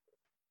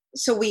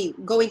we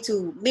go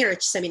into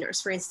marriage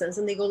seminars, for instance,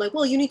 and they go like,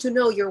 well, you need to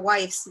know your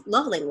wife's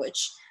love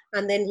language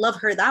and then love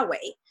her that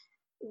way.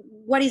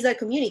 What is that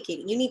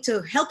communicating? You need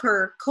to help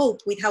her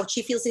cope with how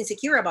she feels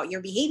insecure about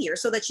your behavior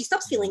so that she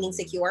stops feeling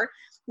insecure,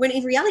 when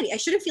in reality, I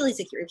shouldn't feel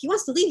insecure. If he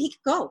wants to leave, he can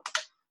go.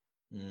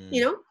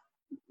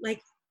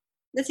 Like,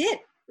 that's it.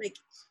 Like,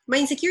 my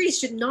insecurities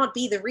should not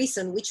be the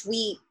reason which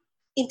we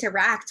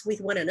interact with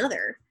one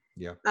another.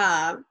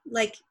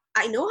 Like,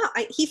 I know how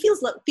he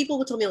feels. People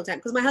will tell me all the time,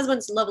 because my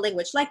husband's love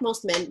language, like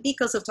most men,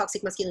 because of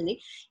toxic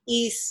masculinity,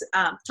 is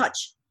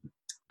touch.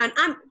 And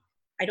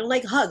I don't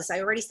like hugs. I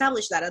already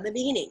established that at the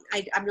beginning.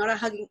 I'm not a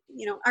hugging,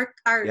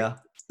 our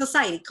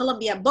society,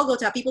 Colombia,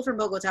 Bogota, people from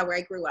Bogota, where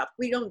I grew up,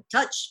 we don't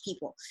touch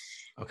people.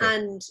 Okay.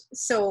 And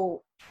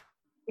so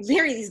I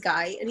marry this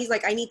guy, and he's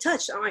like, I need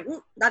touch. I'm like,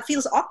 that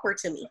feels awkward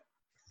to me.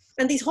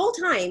 And this whole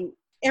time,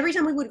 every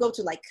time we would go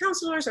to like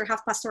counselors or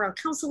have pastoral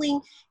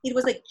counseling, it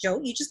was like,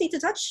 Joe, you just need to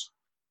touch.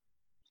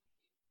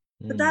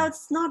 But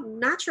that's not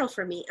natural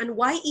for me. And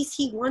why is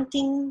he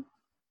wanting,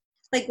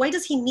 like, why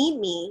does he need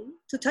me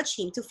to touch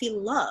him to feel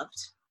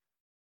loved?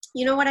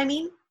 You know what I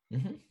mean?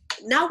 Mm-hmm.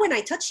 Now when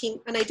I touch him,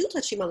 and I do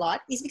touch him a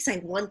lot, it's because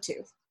I want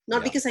to,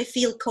 not because I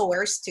feel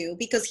coerced to,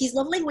 because his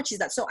love language is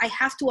that. So I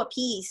have to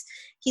appease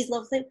his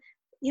love language.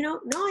 No,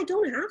 I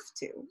don't have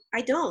to.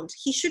 I don't.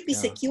 He should be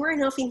secure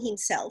enough in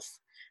himself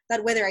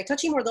that whether I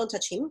touch him or don't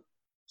touch him,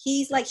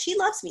 he's like, she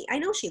loves me. I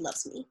know she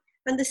loves me.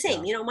 And the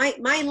same,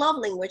 my love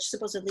language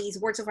supposedly is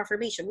words of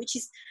affirmation, which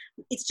is,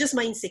 it's just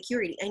my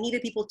insecurity. I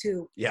needed people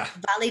to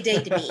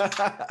validate me.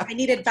 I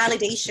needed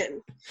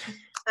validation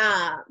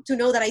to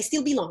know that I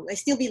still belong.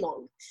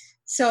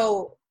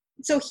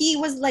 So he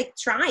was like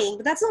trying,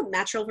 but that's not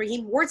natural for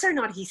him. Words are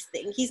not his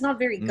thing. He's not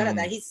very good at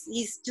that.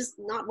 He's just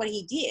not what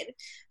he did.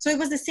 So it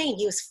was the same.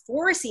 He was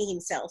forcing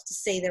himself to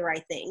say the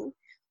right thing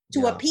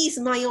to appease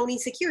my own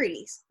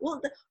insecurities.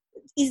 Well,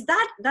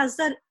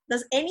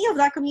 does any of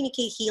that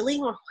communicate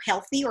healing or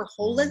healthy or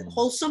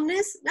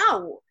wholesomeness?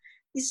 No,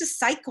 it's just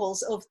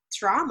cycles of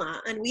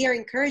trauma, and we are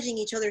encouraging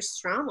each other's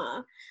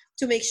trauma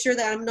to make sure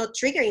that I'm not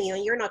triggering you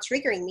and you're not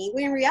triggering me.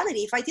 When in reality,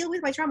 if I deal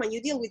with my trauma and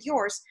you deal with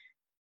yours,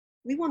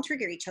 we won't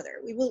trigger each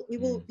other. We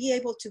will be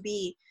able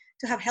to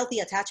have healthy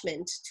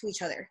attachment to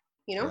each other.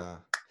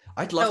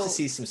 I'd love to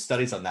see some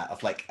studies on that,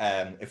 of like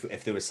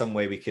if there was some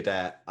way we could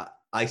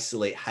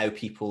isolate how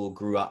people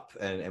grew up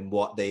and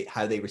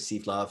how they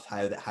received love,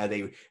 how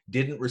they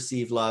didn't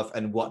receive love,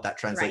 and what that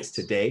translates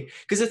today.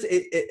 Because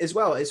it's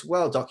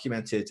well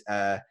documented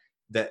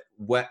that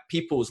what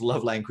people's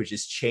love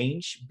languages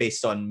change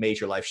based on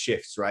major life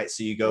shifts, right?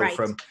 So you go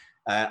from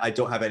I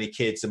don't have any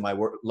kids and my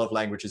love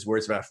language is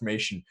words of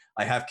affirmation.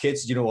 I have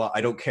kids, you know what? I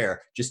don't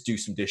care. Just do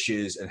some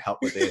dishes and help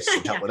with this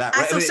and help with that.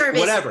 Right? Service.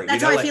 Whatever.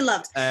 That's how I feel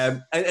loved.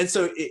 And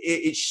so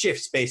it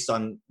shifts based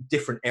on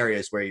different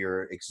areas where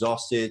you're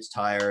exhausted,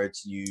 tired,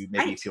 you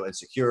maybe feel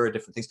insecure,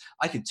 different things.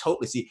 I can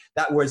totally see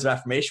that words of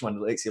affirmation one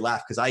that makes you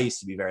laugh, because I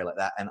used to be very like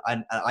that. And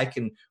I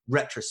can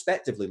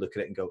retrospectively look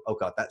at it and go, oh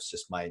God, that's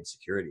just my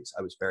insecurities.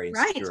 I was very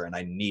insecure and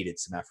I needed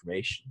some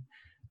affirmation.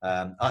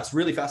 It's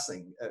really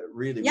fascinating,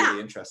 really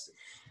interesting.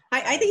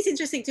 I think it's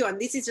interesting too, and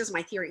this is just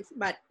my theory,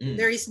 but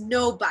there is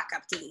no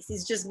backup to this.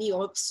 It's just me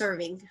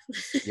observing.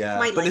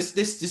 But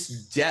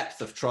this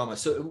depth of trauma.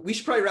 So we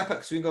should probably wrap up,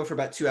 because we've been going for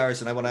about 2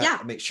 hours, and I want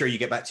to make sure you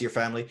get back to your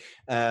family.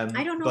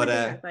 I don't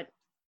know, but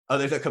oh,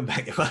 they've not come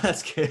back. Well,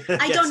 that's good.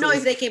 I don't know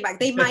if they came back.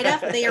 They might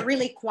have. They are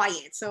really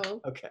quiet.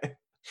 So okay,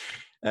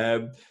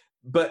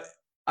 but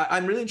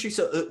I'm really intrigued.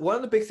 So one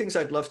of the big things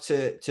I'd love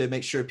to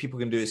make sure people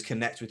can do is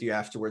connect with you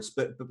afterwards.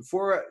 But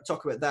before I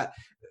talk about that,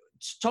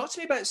 talk to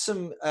me about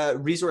some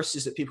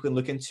resources that people can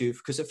look into,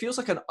 because it feels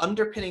like an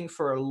underpinning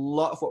for a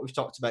lot of what we've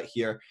talked about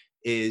here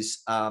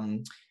is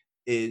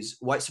is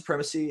white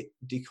supremacy,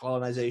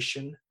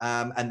 decolonization,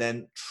 and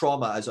then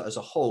trauma as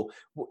a whole.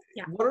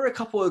 What are a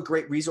couple of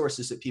great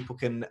resources that people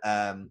can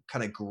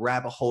kind of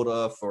grab a hold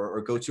of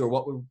or go to, or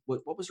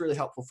what was really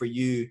helpful for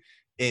you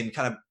in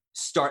kind of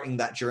starting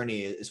that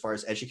journey as far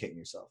as educating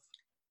yourself?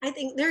 I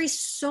think there is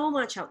so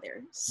much out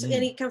there,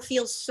 and it can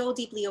feel so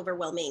deeply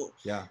overwhelming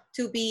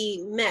to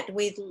be met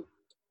with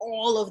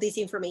all of this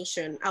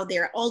information out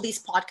there, all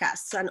these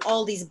podcasts and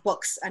all these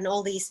books and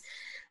all these.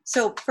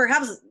 So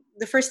perhaps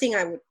the first thing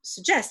I would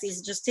suggest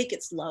is just take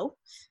it slow,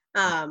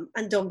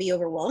 and don't be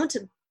overwhelmed.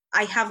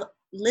 I have a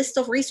list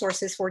of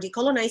resources for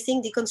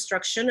decolonizing,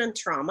 deconstruction, and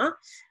trauma,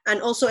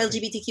 and also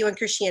LGBTQ and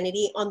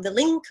Christianity on the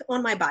link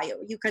on my bio.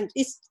 You can,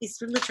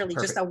 it's literally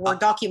just a Word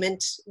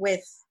document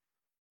with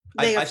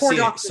I've seen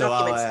it, so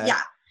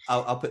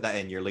I'll put that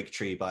in your link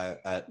tree bio.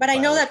 But I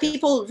know that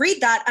people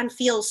read that and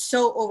feel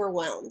so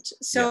overwhelmed.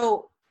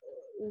 So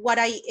what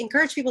I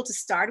encourage people to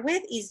start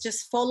with is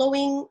just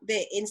following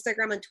the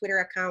Instagram and Twitter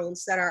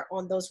accounts that are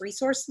on those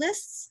resource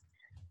lists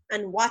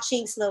and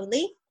watching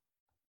slowly,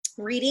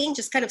 reading,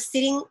 just kind of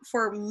sitting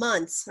for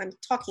months. I'm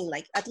talking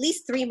like at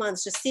least 3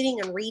 months, just sitting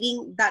and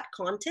reading that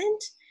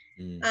content.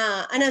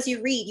 And as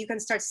you read, you can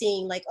start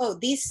seeing like, oh,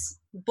 these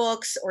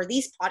books or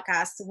these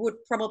podcasts would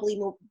probably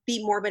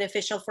be more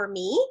beneficial for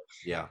me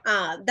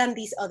than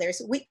these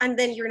others. And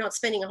then you're not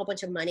spending a whole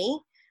bunch of money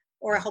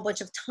or a whole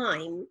bunch of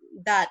time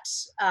that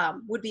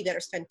would be better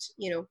spent,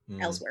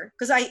 elsewhere.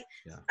 Because I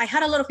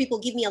had a lot of people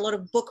give me a lot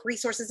of book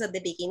resources at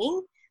the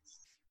beginning,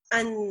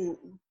 and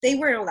they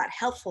weren't all that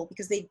helpful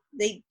because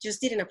they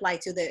just didn't apply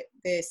to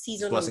the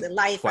season of the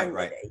life. And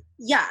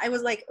I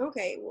was like,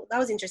 okay, well, that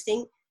was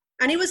interesting.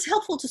 And it was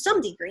helpful to some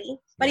degree,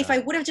 but if I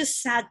would have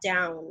just sat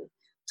down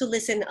to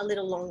listen a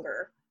little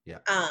longer,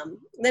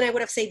 then I would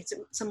have saved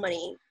some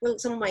money. Well,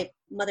 some of my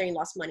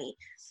mother-in-law's money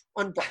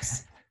on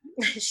books.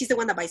 She's the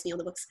one that buys me all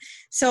the books.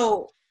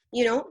 So,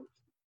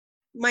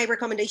 my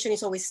recommendation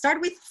is always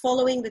start with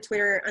following the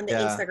Twitter and the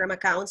Instagram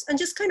accounts and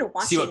just kind of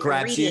watching, see what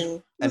grabs reading,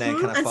 you, and then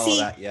kind of follow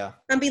that,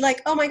 and be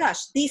like, oh my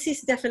gosh, this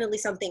is definitely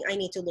something I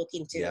need to look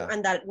into,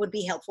 and that would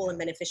be helpful and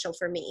beneficial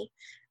for me.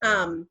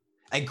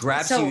 And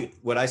grabs you,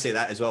 when I say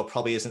that as well,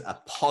 probably isn't a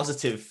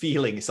positive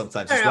feeling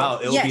sometimes as well.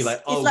 It'll be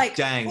like, oh, like,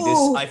 dang,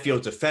 I feel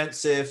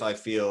defensive. I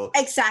feel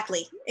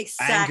exactly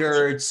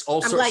angered,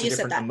 all sorts of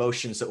different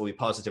emotions that will be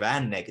positive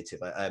and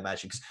negative, I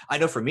imagine. Because I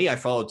know for me, I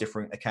follow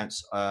different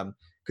accounts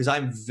because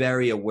I'm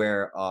very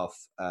aware of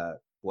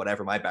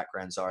whatever my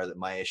backgrounds are, that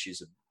my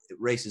issues of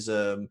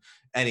racism,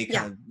 any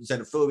kind of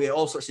xenophobia,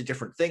 all sorts of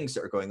different things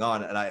that are going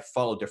on. And I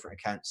follow different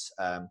accounts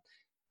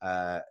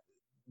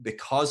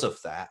because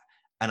of that.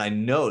 And I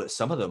know that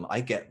some of them I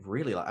get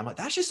really I'm like,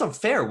 that's just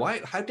unfair. Why?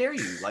 How dare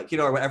you? Like,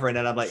 or whatever. And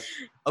then I'm like,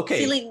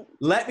 okay,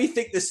 let me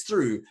think this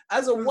through.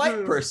 As a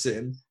white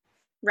person,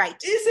 right?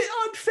 Is it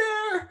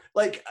unfair?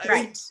 Like,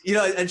 I mean,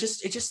 and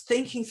just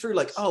thinking through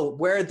like, oh,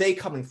 where are they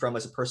coming from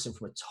as a person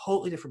from a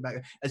totally different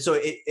background? And so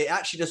it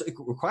actually does, it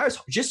requires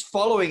just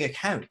following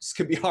accounts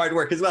can be hard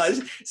work as well.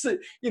 So,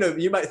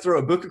 you might throw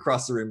a book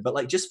across the room, but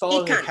like just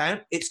following an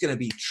account, it's going to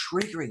be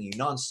triggering you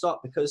nonstop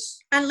because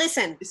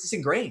listen, this is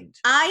ingrained.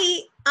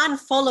 I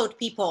unfollowed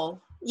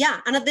people. Yeah.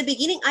 And at the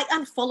beginning, I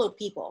unfollowed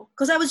people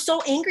because I was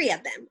so angry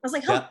at them. I was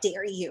like, how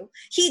dare you?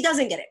 He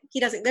doesn't get it. He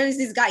doesn't. There's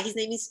this guy, his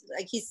name is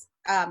like, his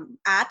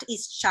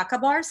is Chaka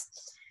Bars.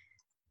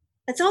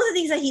 And some of the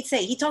things that he'd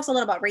say, he talks a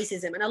lot about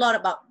racism and a lot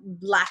about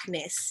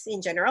blackness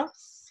in general.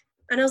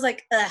 And I was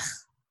like, ugh,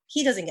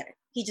 he doesn't get it.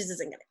 He just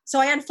doesn't get it. So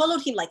I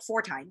unfollowed him like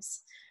 4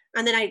 times.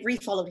 And then I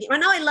refollowed him.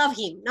 And now I love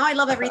him. Now I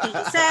love everything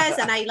he says.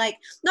 And I like,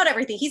 not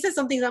everything. He says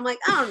some things I'm like,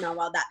 I don't know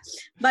about that.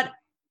 But,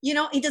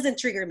 it doesn't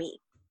trigger me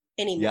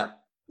anymore. Yeah.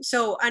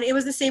 So, and it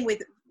was the same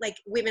with like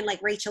women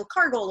like Rachel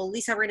Cargle,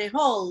 Lisa Renee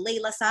Hall,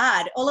 Layla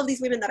Saad, all of these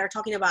women that are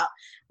talking about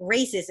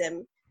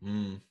racism.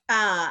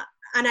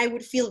 And I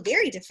would feel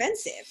very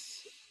defensive.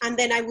 And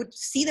then I would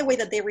see the way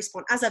that they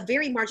respond as a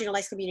very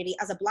marginalized community,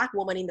 as a Black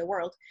woman in the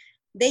world.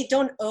 They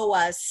don't owe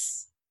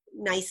us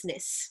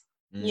niceness,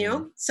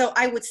 So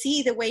I would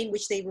see the way in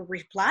which they would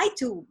reply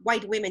to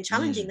white women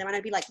challenging them. And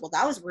I'd be like, well,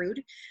 that was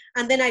rude.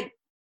 And then I'd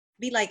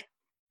be like,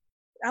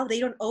 oh, they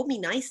don't owe me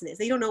niceness.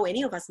 They don't owe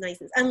any of us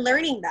niceness. And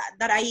learning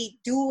that I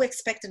do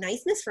expect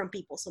niceness from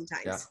people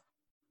sometimes. Yeah.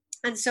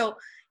 And so,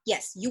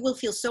 yes, you will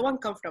feel so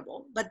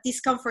uncomfortable, but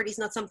discomfort is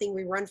not something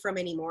we run from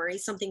anymore.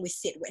 It's something we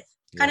sit with.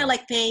 Kind of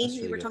like pain.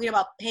 Really we were talking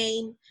about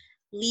pain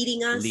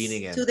leading us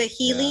to the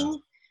healing.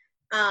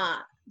 Yeah.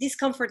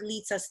 Discomfort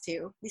leads us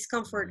to.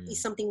 Discomfort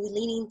is something we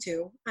lean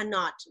into and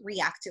not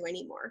react to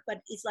anymore.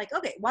 But it's like,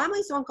 okay, why am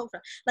I so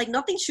uncomfortable? Like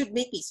nothing should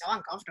make me so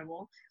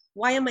uncomfortable.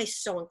 Why am I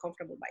so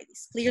uncomfortable by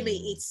this? Clearly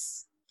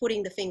it's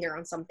putting the finger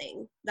on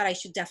something that I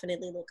should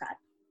definitely look at.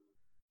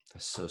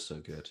 That's so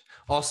good.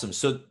 Awesome.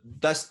 So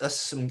that's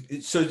some,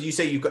 so you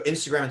say you've got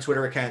Instagram and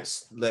Twitter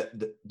accounts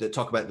that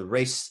talk about the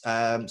race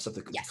stuff,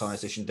 the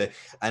colonization,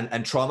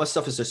 and trauma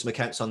stuff. Is there some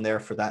accounts on there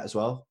for that as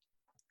well?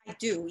 I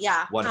do.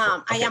 Yeah.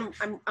 Wonderful. Okay.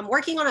 I'm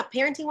working on a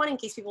parenting one in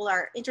case people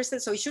are interested.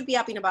 So it should be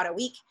up in about a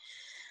week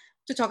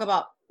to talk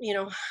about,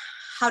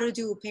 how to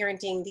do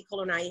parenting,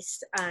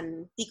 decolonized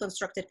and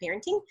deconstructed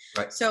parenting.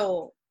 Right.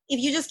 So if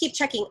you just keep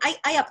checking, I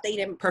update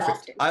them.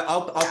 Perfect.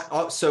 Often.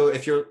 I'll so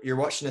if you're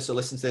watching this or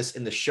listening to this,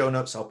 in the show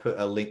notes, I'll put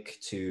a link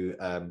to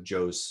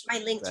Joe's my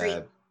link tree.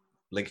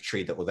 Link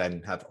tree that will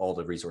then have all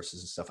the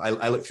resources and stuff.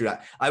 I looked through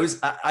that. I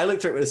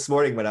looked through it this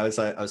morning when I was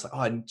like, oh,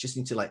 I just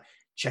need to like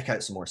check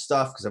out some more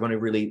stuff because I've only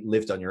really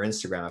lived on your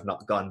Instagram. I've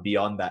not gone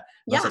beyond that.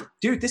 And I was like,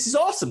 dude, this is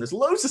awesome. There's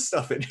loads of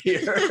stuff in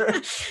here.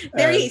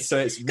 There is. So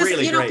it's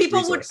really great people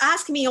resource. would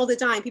ask me all the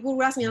time. People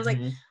would ask me, I was like,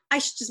 I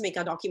should just make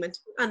a document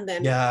and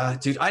then. Yeah,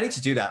 dude, I need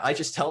to do that. I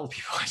just tell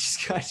people, I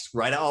just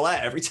write it all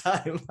out every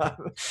time.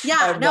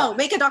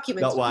 Make a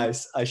document. Not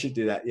wise. I should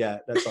do that. Yeah,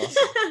 that's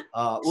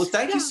awesome. Well,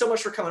 thank you so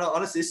much for coming on.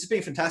 Honestly, this has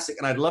been fantastic.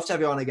 And I'd love to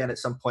have you on again at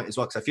some point as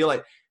well, because I feel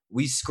like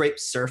we scraped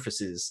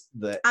surfaces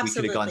that we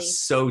could have gone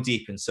so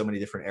deep in so many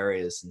different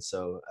areas. And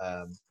so,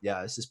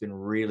 this has been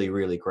really,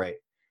 really great.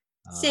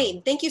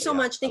 Same. Thank you so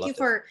much. Thank you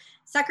for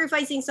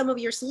sacrificing some of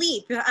your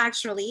sleep,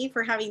 actually,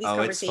 for having this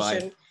conversation.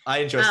 It's fine. I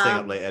enjoy staying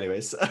up late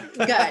anyways.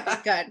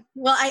 Good.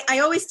 Well, I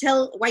always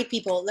tell white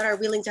people that are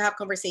willing to have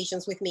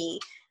conversations with me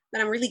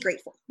that I'm really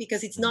grateful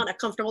because it's not a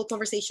comfortable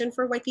conversation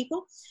for white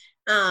people.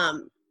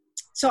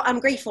 So I'm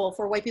grateful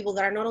for white people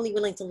that are not only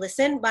willing to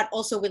listen, but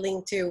also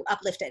willing to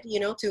uplift it,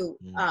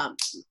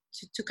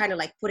 to kind of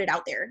like put it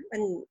out there.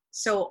 And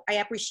so I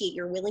appreciate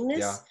your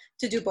willingness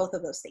to do both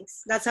of those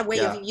things. That's a way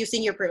of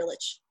using your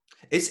privilege.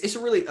 It's a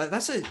really,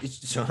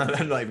 so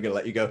I'm not even going to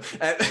let you go.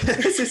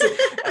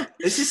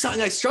 This is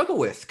something I struggle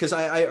with because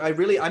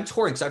I'm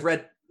touring because I've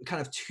read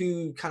kind of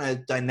two kind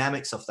of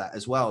dynamics of that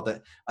as well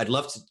that I'd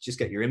love to just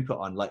get your input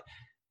on. Like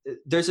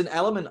there's an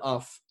element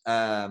of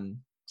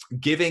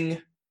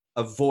giving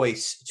a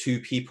voice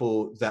to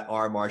people that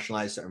are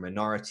marginalized, that are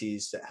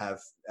minorities, that have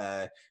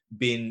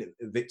been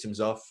victims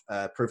of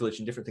privilege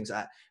and different things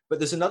like that. But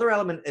there's another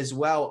element as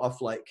well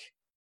of like,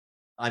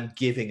 I'm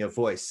giving a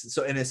voice.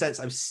 So in a sense,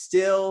 I'm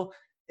still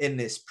in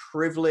this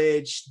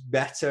privileged,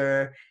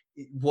 better,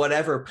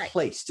 whatever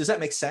place. Does that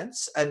make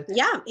sense? And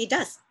yeah, it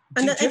does.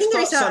 Do you have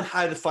thoughts on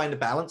how to find a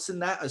balance in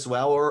that as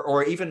well?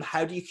 Or even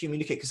how do you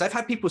communicate? Because I've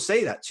had people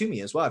say that to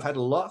me as well. I've had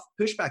a lot of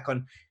pushback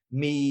on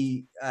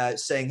me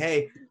saying,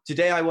 hey,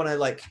 today I want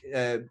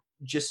to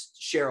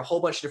just share a whole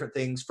bunch of different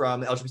things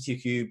from the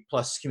LGBTQ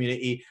plus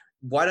community.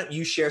 Why don't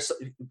you share,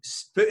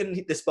 put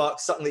in this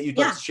box something that you'd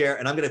like to share,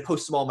 and I'm going to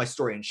post them all on my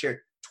story and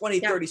share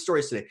 20, 30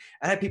 stories today.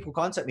 I had people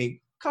contact me, a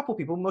couple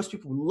people, most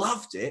people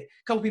loved it.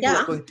 A couple people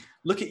were going,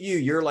 look at you,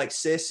 you're like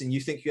cis and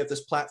you think you have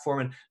this platform,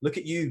 and look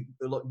at you,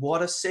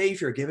 what a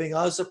savior, giving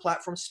us a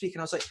platform to speak.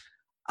 And I was like,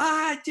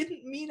 I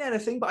didn't mean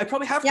anything, but I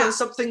probably have done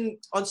something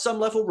on some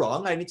level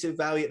wrong. I need to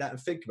evaluate that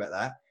and think about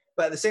that.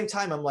 But at the same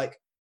time, I'm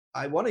like,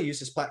 I want to use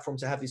this platform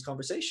to have these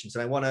conversations,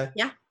 and I want to,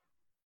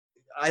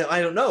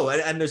 I don't know.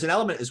 And there's an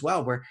element as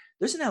well where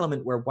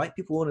white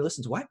people only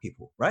listen to white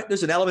people, right?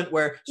 There's an element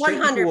where straight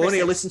 100%. People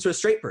only listen to a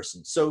straight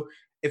person. So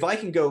if I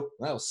can go,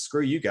 well,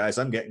 screw you guys,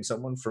 I'm getting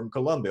someone from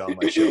Colombia on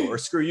my show, or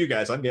screw you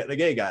guys, I'm getting a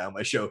gay guy on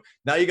my show.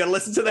 Now you got to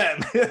listen to them.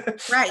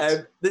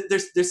 Right.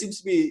 There seems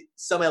to be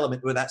some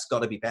element where that's got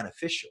to be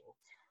beneficial.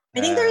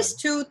 I think there's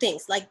two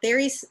things. Like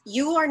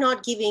you are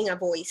not giving a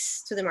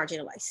voice to the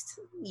marginalized.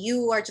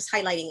 You are just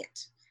highlighting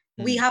it.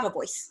 We have a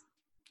voice.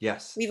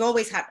 Yes. We've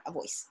always had a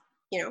voice,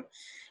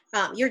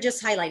 you're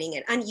just highlighting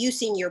it and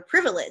using your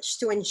privilege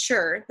to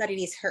ensure that it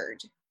is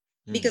heard.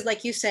 Because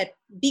like you said,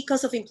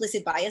 because of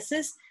implicit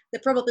biases, the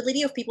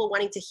probability of people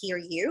wanting to hear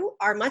you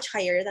are much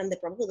higher than the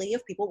probability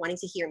of people wanting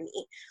to hear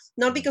me.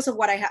 Not because of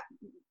what I have,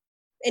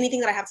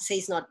 anything that I have to say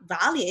is not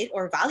valid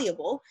or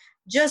valuable,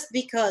 just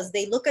because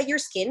they look at your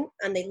skin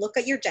and they look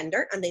at your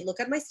gender and they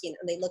look at my skin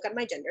and they look at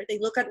my gender. They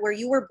look at where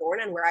you were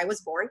born and where I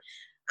was born,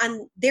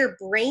 and their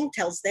brain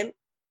tells them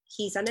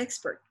he's an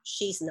expert.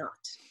 She's not.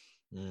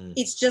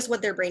 It's just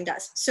what their brain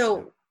does.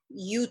 So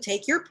you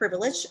take your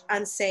privilege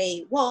and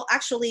say, well,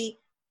 actually,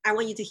 I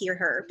want you to hear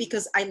her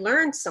because I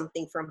learned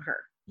something from her,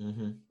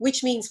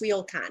 which means we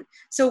all can.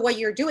 So what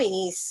you're doing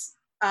is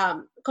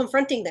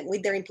confronting them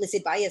with their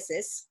implicit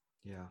biases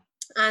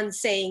and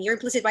saying your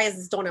implicit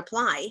biases don't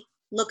apply.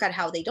 Look at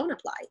how they don't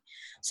apply.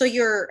 So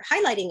you're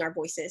highlighting our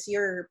voices.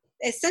 You're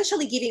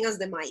essentially giving us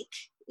the mic,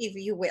 if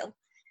you will.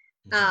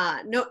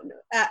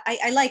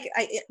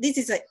 This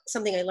is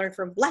something I learned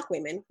from Black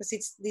women, because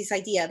it's this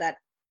idea that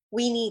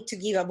we need to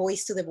give a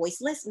voice to the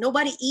voiceless.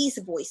 Nobody is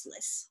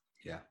voiceless.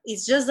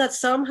 It's just that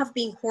some have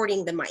been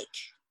hoarding the mic.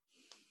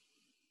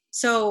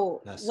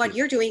 So what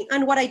you're doing,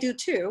 and what I do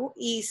too,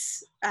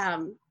 is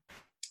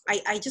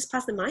I just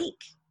pass the mic.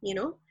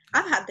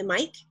 I've had the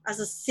mic as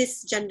a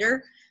cisgender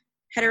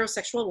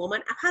heterosexual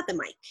woman. I've had the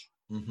mic.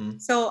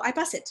 So I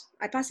pass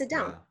it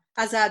down.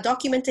 As a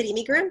documented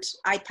immigrant,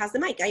 I pass the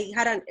mic. I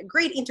had a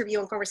great interview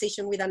and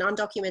conversation with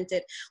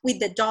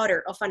the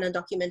daughter of an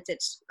undocumented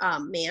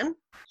man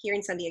here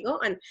in San Diego,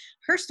 and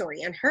her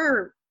story and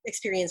her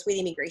experience with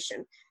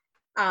immigration.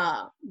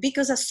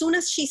 Because as soon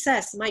as she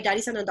says, my dad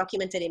is an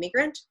undocumented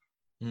immigrant,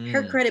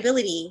 her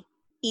credibility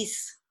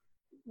is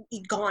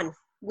gone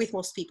with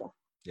most people.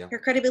 Yeah. Her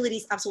credibility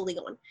is absolutely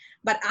gone.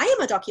 But I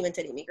am a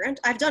documented immigrant.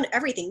 I've done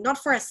everything. Not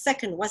for a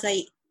second was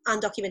I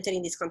undocumented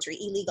in this country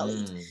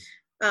illegally.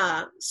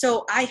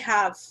 So I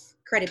have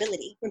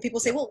credibility. When people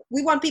say, well,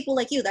 we want people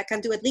like you that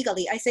can do it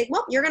legally, I say,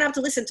 well, you're going to have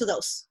to listen to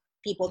those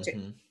people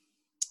too.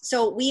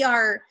 So we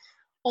are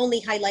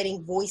only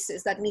highlighting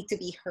voices that need to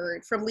be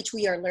heard, from which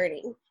we are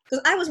learning. Because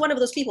I was one of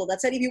those people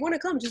that said, if you want to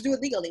come, just do it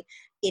legally.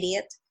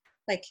 Idiot.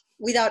 Like,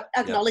 without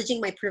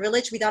acknowledging my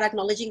privilege, without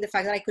acknowledging the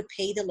fact that I could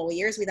pay the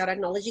lawyers, without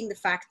acknowledging the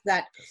fact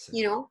that,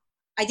 you know,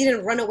 I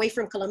didn't run away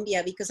from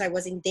Colombia because I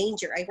was in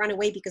danger. I ran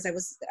away because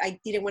I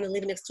didn't want to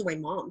live next to my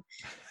mom.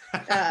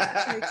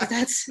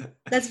 That's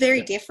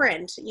very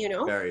different, you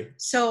know? Very.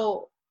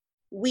 So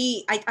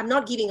I'm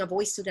not giving a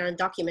voice to the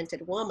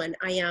undocumented woman.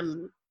 I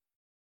am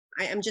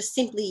just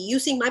simply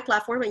using my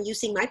platform and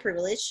using my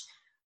privilege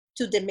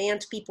to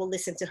demand people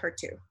listen to her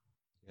too.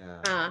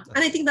 And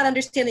I think that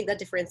understanding that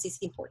difference is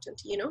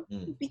important, you know,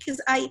 because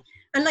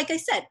and like I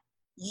said,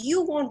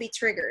 you won't be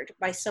triggered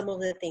by some of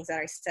the things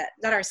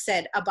that are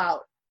said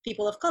about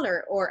people of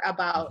color or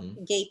about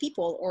gay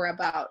people or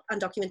about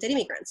undocumented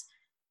immigrants.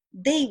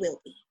 They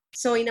will be.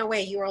 So in a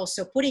way, you're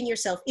also putting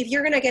yourself, if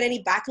you're going to get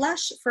any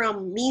backlash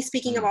from me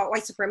speaking about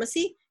white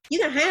supremacy, you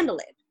can handle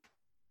it.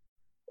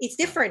 It's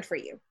different for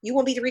you. You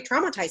won't be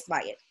re-traumatized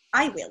by it.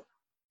 I will.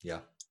 Yeah.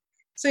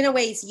 So in a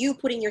way, it's you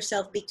putting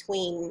yourself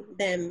between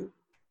them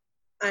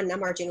and a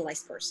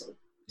marginalized person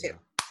too. Yeah.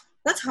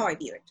 That's how I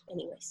view it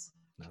anyways.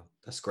 No,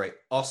 that's great.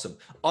 Awesome.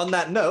 On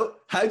that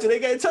note, how do they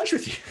get in touch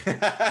with you?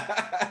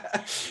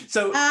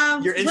 So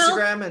your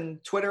Instagram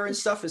and Twitter and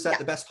stuff, is that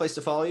the best place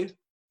to follow you?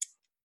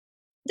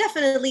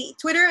 Definitely.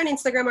 Twitter and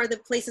Instagram are the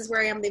places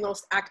where I am the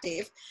most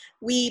active.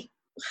 We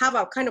have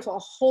a kind of a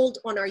hold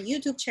on our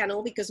YouTube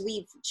channel because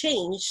we've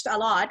changed a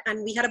lot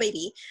and we had a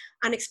baby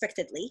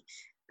unexpectedly.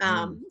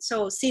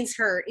 So since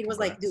her, it was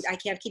like, dude, I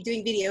can't keep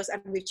doing videos,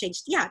 and we've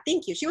changed. Yeah,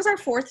 thank you. She was our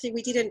fourth.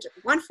 We didn't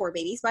want 4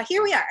 babies, but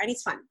here we are, and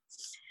it's fun.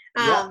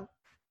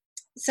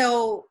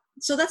 So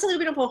that's a little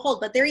bit of a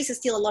hold, but there is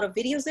still a lot of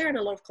videos there and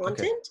a lot of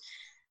content.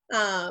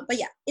 But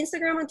yeah,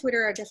 Instagram and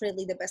Twitter are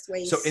definitely the best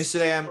ways. So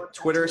Instagram,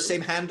 Twitter,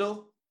 same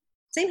handle?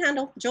 Same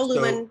handle. Joe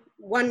Luehmann,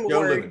 one Joe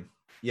word. Luehmann.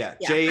 Yeah.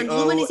 And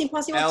Luehmann is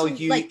impossible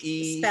to like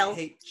spell.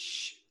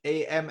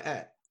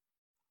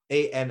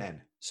 Luehmann.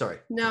 Sorry.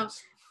 No.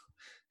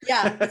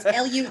 Yeah, it's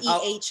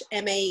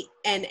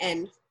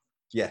Luehmann.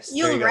 Yes.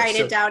 You'll write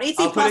it down. It's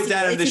I'll put it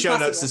down in the show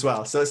notes as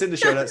well. So it's in the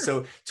show notes.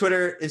 So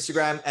Twitter,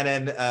 Instagram, and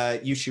then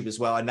YouTube as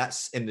well. And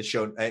that's in the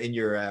show in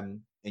your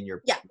link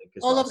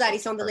as all well. Of that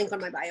is on the link on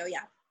my bio.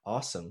 Yeah.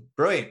 Awesome.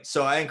 Brilliant.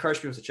 So I encourage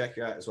people to check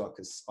you out as well,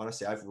 because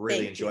honestly, I've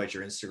really enjoyed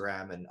your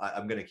Instagram, and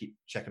I'm going to keep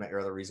checking out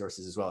your other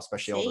resources as well,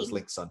 especially all those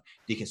links on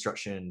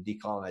deconstruction,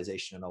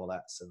 decolonization, and all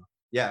that. So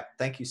yeah,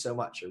 thank you so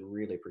much. I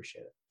really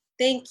appreciate it.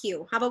 Thank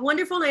you. Have a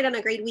wonderful night and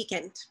a great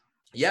weekend.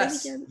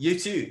 Yes, you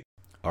too.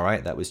 All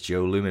right, that was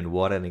Joe Luehmann.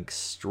 What an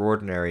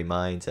extraordinary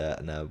mind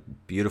and a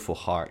beautiful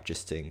heart.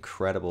 Just an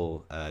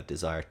incredible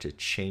desire to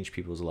change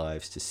people's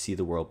lives, to see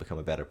the world become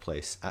a better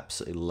place.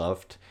 Absolutely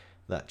loved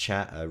that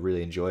chat. I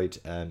really enjoyed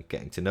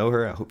getting to know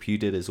her. I hope you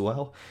did as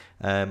well.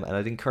 And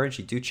I'd encourage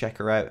you, do check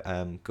her out.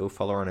 Go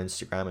follow her on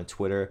Instagram and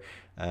Twitter.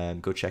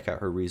 Go check out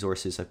her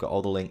resources. I've got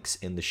all the links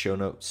in the show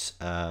notes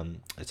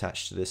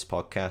attached to this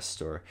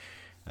podcast, or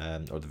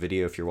the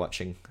video if you're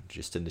watching,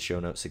 just in the show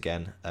notes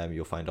again.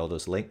 You'll find all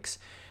those links.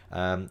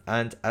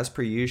 And as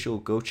per usual,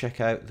 go check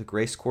out the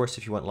Grace course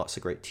if you want lots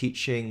of great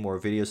teaching, more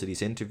videos of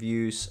these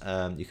interviews.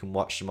 You can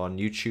watch them on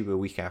YouTube a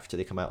week after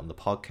they come out on the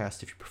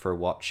podcast. If you prefer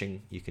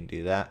watching, you can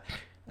do that.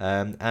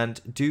 And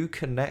do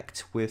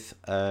connect with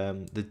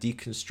the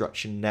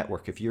Deconstruction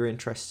Network if you're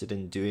interested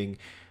in doing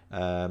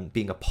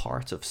being a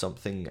part of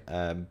something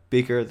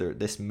bigger.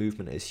 This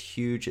movement is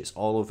huge. It's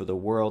all over the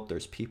world.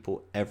 There's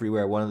people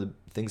everywhere. One of the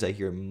things I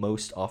hear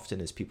most often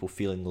is people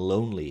feeling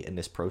lonely in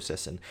this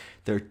process, and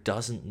there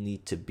doesn't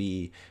need to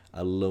be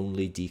a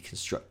lonely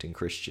deconstructing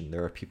Christian.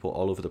 There are people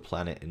all over the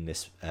planet in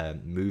this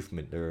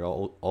movement. There are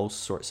all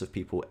sorts of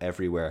people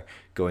everywhere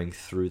going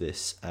through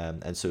this,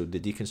 and so the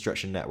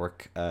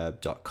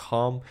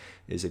deconstructionnetwork.com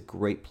is a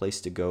great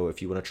place to go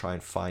if you want to try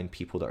and find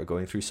people that are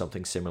going through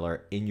something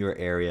similar in your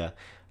area.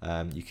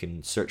 You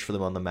can search for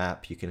them on the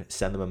map. You can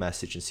send them a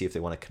message and see if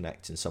they want to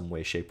connect in some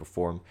way, shape, or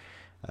form.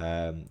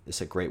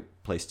 It's a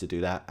great place to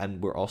do that.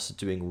 And we're also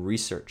doing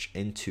research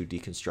into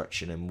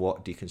deconstruction and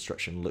what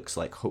deconstruction looks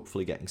like,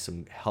 hopefully getting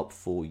some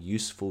helpful,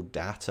 useful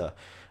data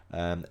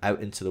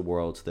out into the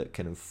world that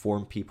can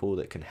inform people,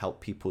 that can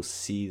help people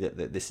see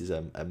that this is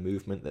a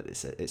movement, that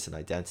it's an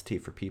identity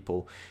for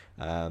people,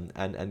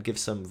 and give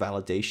some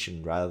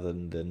validation rather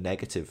than the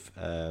negative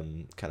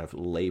kind of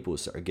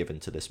labels that are given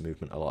to this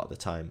movement a lot of the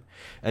time.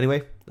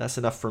 Anyway, that's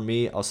enough for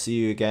me. I'll see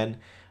you again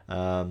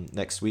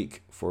next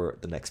week for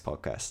the next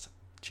podcast.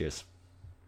 Cheers.